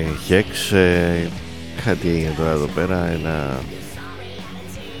είναι Hex. Κάτι έγινε τώρα εδώ πέρα,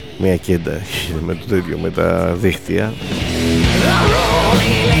 μια κέντα με το τέτοιο, με τα δίχτυα.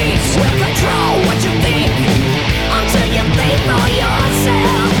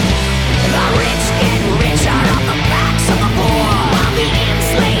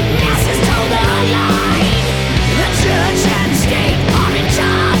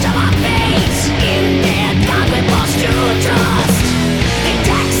 Trust. They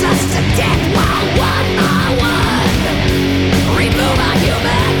tax us to death while one by one remove our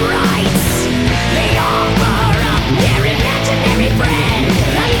human rights. They offer up their imaginary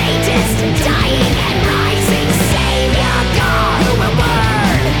friend.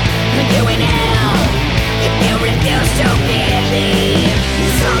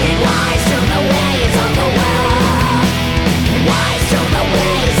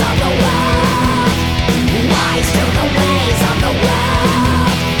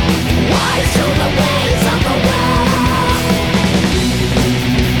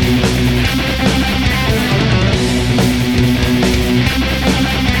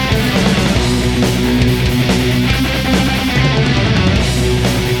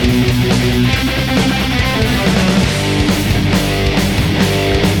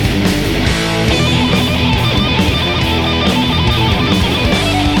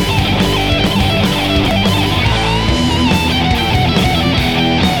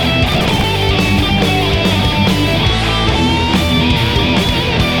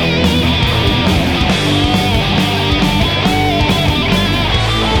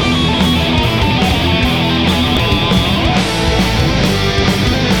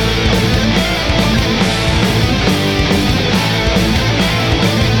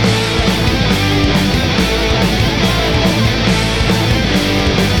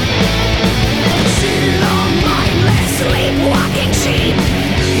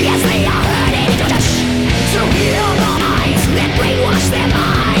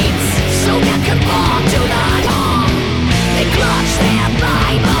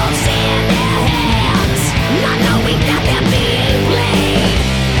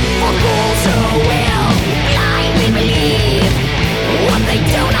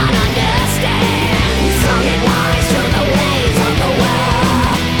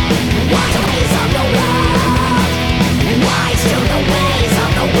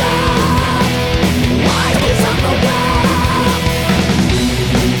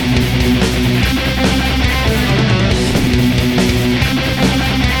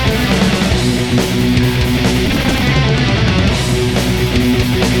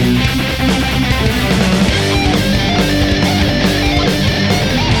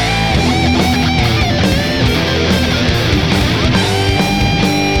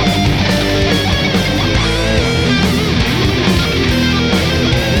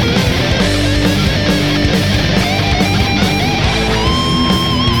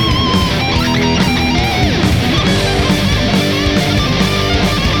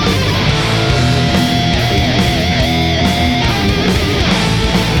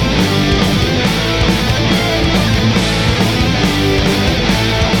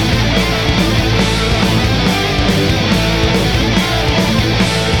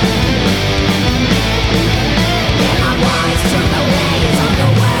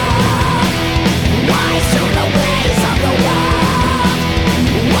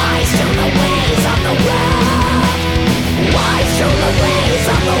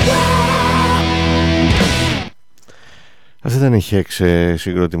 ήταν η Hex,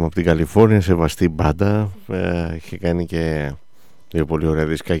 συγκρότημα από την Καλιφόρνια, σεβαστή μπάντα. Είχε κάνει και δύο πολύ ωραία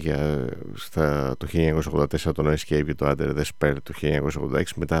δισκάκια το 1984, το Escape και το Under the Spell το 1986.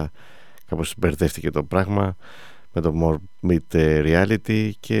 Μετά κάπως μπερδεύτηκε το πράγμα με το Morbid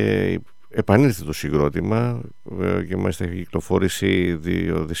Reality και επανήλθε το συγκρότημα και μάλιστα έχει κυκλοφορήσει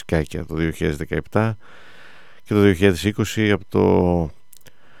δύο δισκάκια, το 2017 και το 2020 από το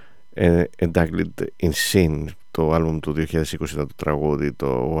Entangled in Sin. Το άλμπουμ του 2020 ήταν το τραγούδι,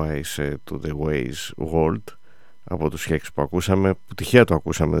 το Wise to the Ways World, από τους Hex που ακούσαμε, που τυχαία το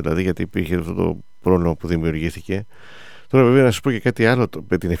ακούσαμε δηλαδή, γιατί υπήρχε αυτό το πρόβλημα που δημιουργήθηκε. Τώρα βέβαια να σας πω και κάτι άλλο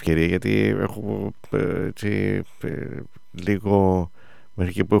με την ευκαιρία, γιατί έχω λίγο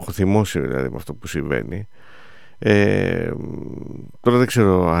μερικοί που έχω θυμώσει δηλαδή με αυτό που συμβαίνει. Τώρα δεν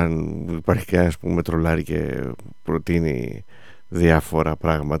ξέρω αν υπάρχει κανένας που με τρολάρει και προτείνει διάφορα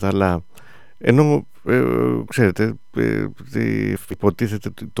πράγματα, αλλά ενώ ξέρετε,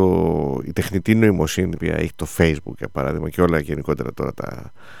 υποτίθεται η τεχνητή νοημοσύνη που έχει το Facebook για παράδειγμα και όλα γενικότερα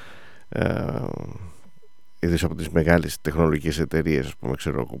τώρα ιδίως από τις μεγάλες τεχνολογικές εταιρείες, ας πούμε,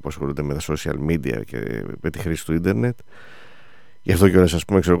 ξέρω, που ασχολούνται με τα social media και με τη χρήση του ίντερνετ. Γι' αυτό κιόλας, ας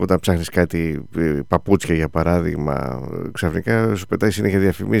πούμε, ξέρω, όταν ψάχνεις κάτι, παπούτσια για παράδειγμα, ξαφνικά σου πετάει συνέχεια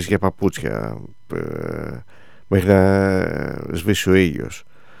διαφημίσεις για παπούτσια μέχρι να σβήσει ο ήλιος.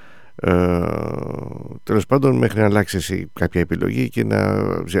 Τέλος πάντων, μέχρι να αλλάξει εσύ κάποια επιλογή και να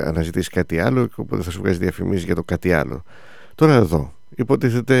αναζητήσει κάτι άλλο, οπότε θα σου βγάζει διαφημίσεις για το κάτι άλλο. Τώρα εδώ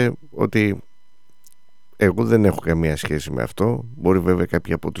υποτίθεται ότι εγώ δεν έχω καμία σχέση με αυτό. Μπορεί βέβαια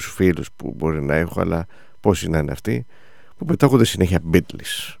κάποιοι από τους φίλους που μπορεί να έχω, αλλά πόσοι να είναι αυτοί που πετάγονται συνέχεια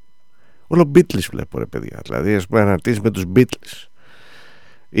Beatles. Όλο Beatles βλέπω, ρε παιδιά. Δηλαδή, ας πούμε, αναρτήσεις με τους Beatles.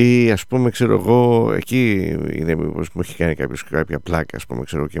 Ή ας πούμε, ξέρω εγώ, εκεί είναι μήπως μου έχει κάνει κάποια πλάκα, ας πούμε,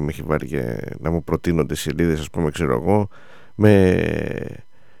 ξέρω, και με έχει βάλει και να μου προτείνονται σελίδες, ας πούμε, ξέρω εγώ, με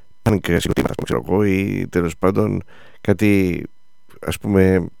πανκρασιωτήμα, ας πούμε, ξέρω εγώ, ή τέλος πάντων κάτι, ας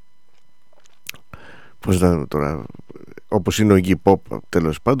πούμε, πώς να τώρα, όπως είναι ο Iggy Pop,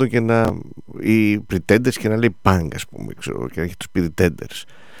 τέλος πάντων, και να, οι Pretenders και να λέει punk, ας πούμε, ξέρω, και να έχει τους Pretenders,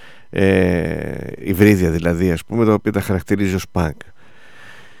 υβρίδια δηλαδή, ας πούμε, τα οποία τα χαρακτηρίζει ως punk.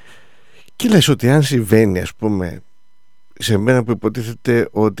 Και λες ότι αν συμβαίνει, ας πούμε, σε μένα που υποτίθεται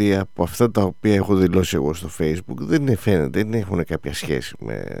ότι από αυτά τα οποία έχω δηλώσει εγώ στο Facebook δεν φαίνεται, δεν έχουν κάποια σχέση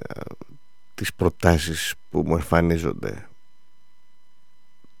με τις προτάσεις που μου εμφανίζονται,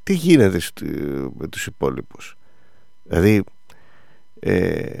 τι γίνεται με τους υπόλοιπους? Δηλαδή,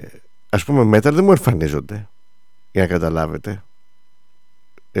 ας πούμε, metal δεν μου εμφανίζονται, για να καταλάβετε,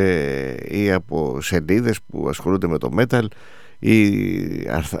 ή από σελίδες που ασχολούνται με το metal ή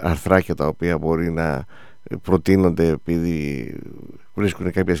αρθράκια τα οποία μπορεί να προτείνονται επειδή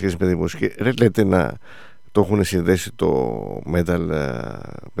βρίσκουν κάποια σχέση με τη μουσική. Λέτε να το έχουν συνδέσει το metal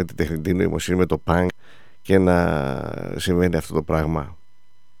με τη τεχνητή νοημοσύνη, με το punk, και να συμβαίνει αυτό το πράγμα?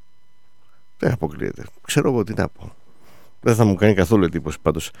 Δεν αποκλείεται. Ξέρω εγώ τι να πω. Δεν θα μου κάνει καθόλου εντύπωση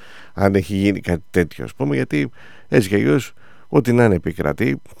πάντως αν έχει γίνει κάτι τέτοιο, ας πούμε, γιατί έτσι κι αλλιώς ό,τι να είναι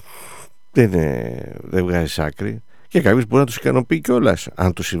επικρατεί, δεν βγάζει άκρη. Και κάποιος μπορεί να τους ικανοποιεί κιόλας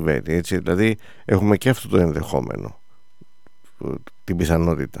αν του συμβαίνει, έτσι. Δηλαδή έχουμε και αυτό το ενδεχόμενο, την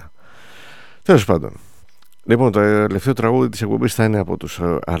πιθανότητα. Τέλος πάντων, λοιπόν, το τελευταίο τραγούδι της εκπομπής θα είναι από τους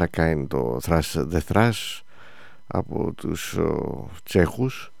Arakain, το Thrash The Thrash, από τους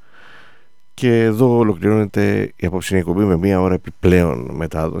Τσέχους. Και εδώ ολοκληρώνεται η απόψινή εκπομπή με μία ώρα επιπλέον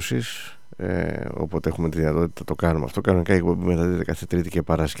μετάδοσης, οπότε έχουμε τη δυνατότητα να το κάνουμε αυτό. Κανονικά η εκπομπή μεταδίδεται κάθε Τρίτη και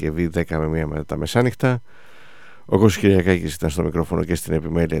Παρασκευή 10 με 1 μετά τα μεσάνυχτα. Ο Κώστας Κυριακάκης ήταν στο μικρόφωνο και στην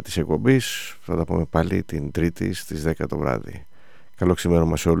επιμέλεια της εκπομπής. Θα τα πούμε πάλι την Τρίτη στις 10 το βράδυ. Καλό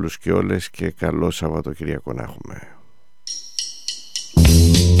ξημέρωμα σε όλους και όλες και καλό Σαββατοκυριακό να έχουμε.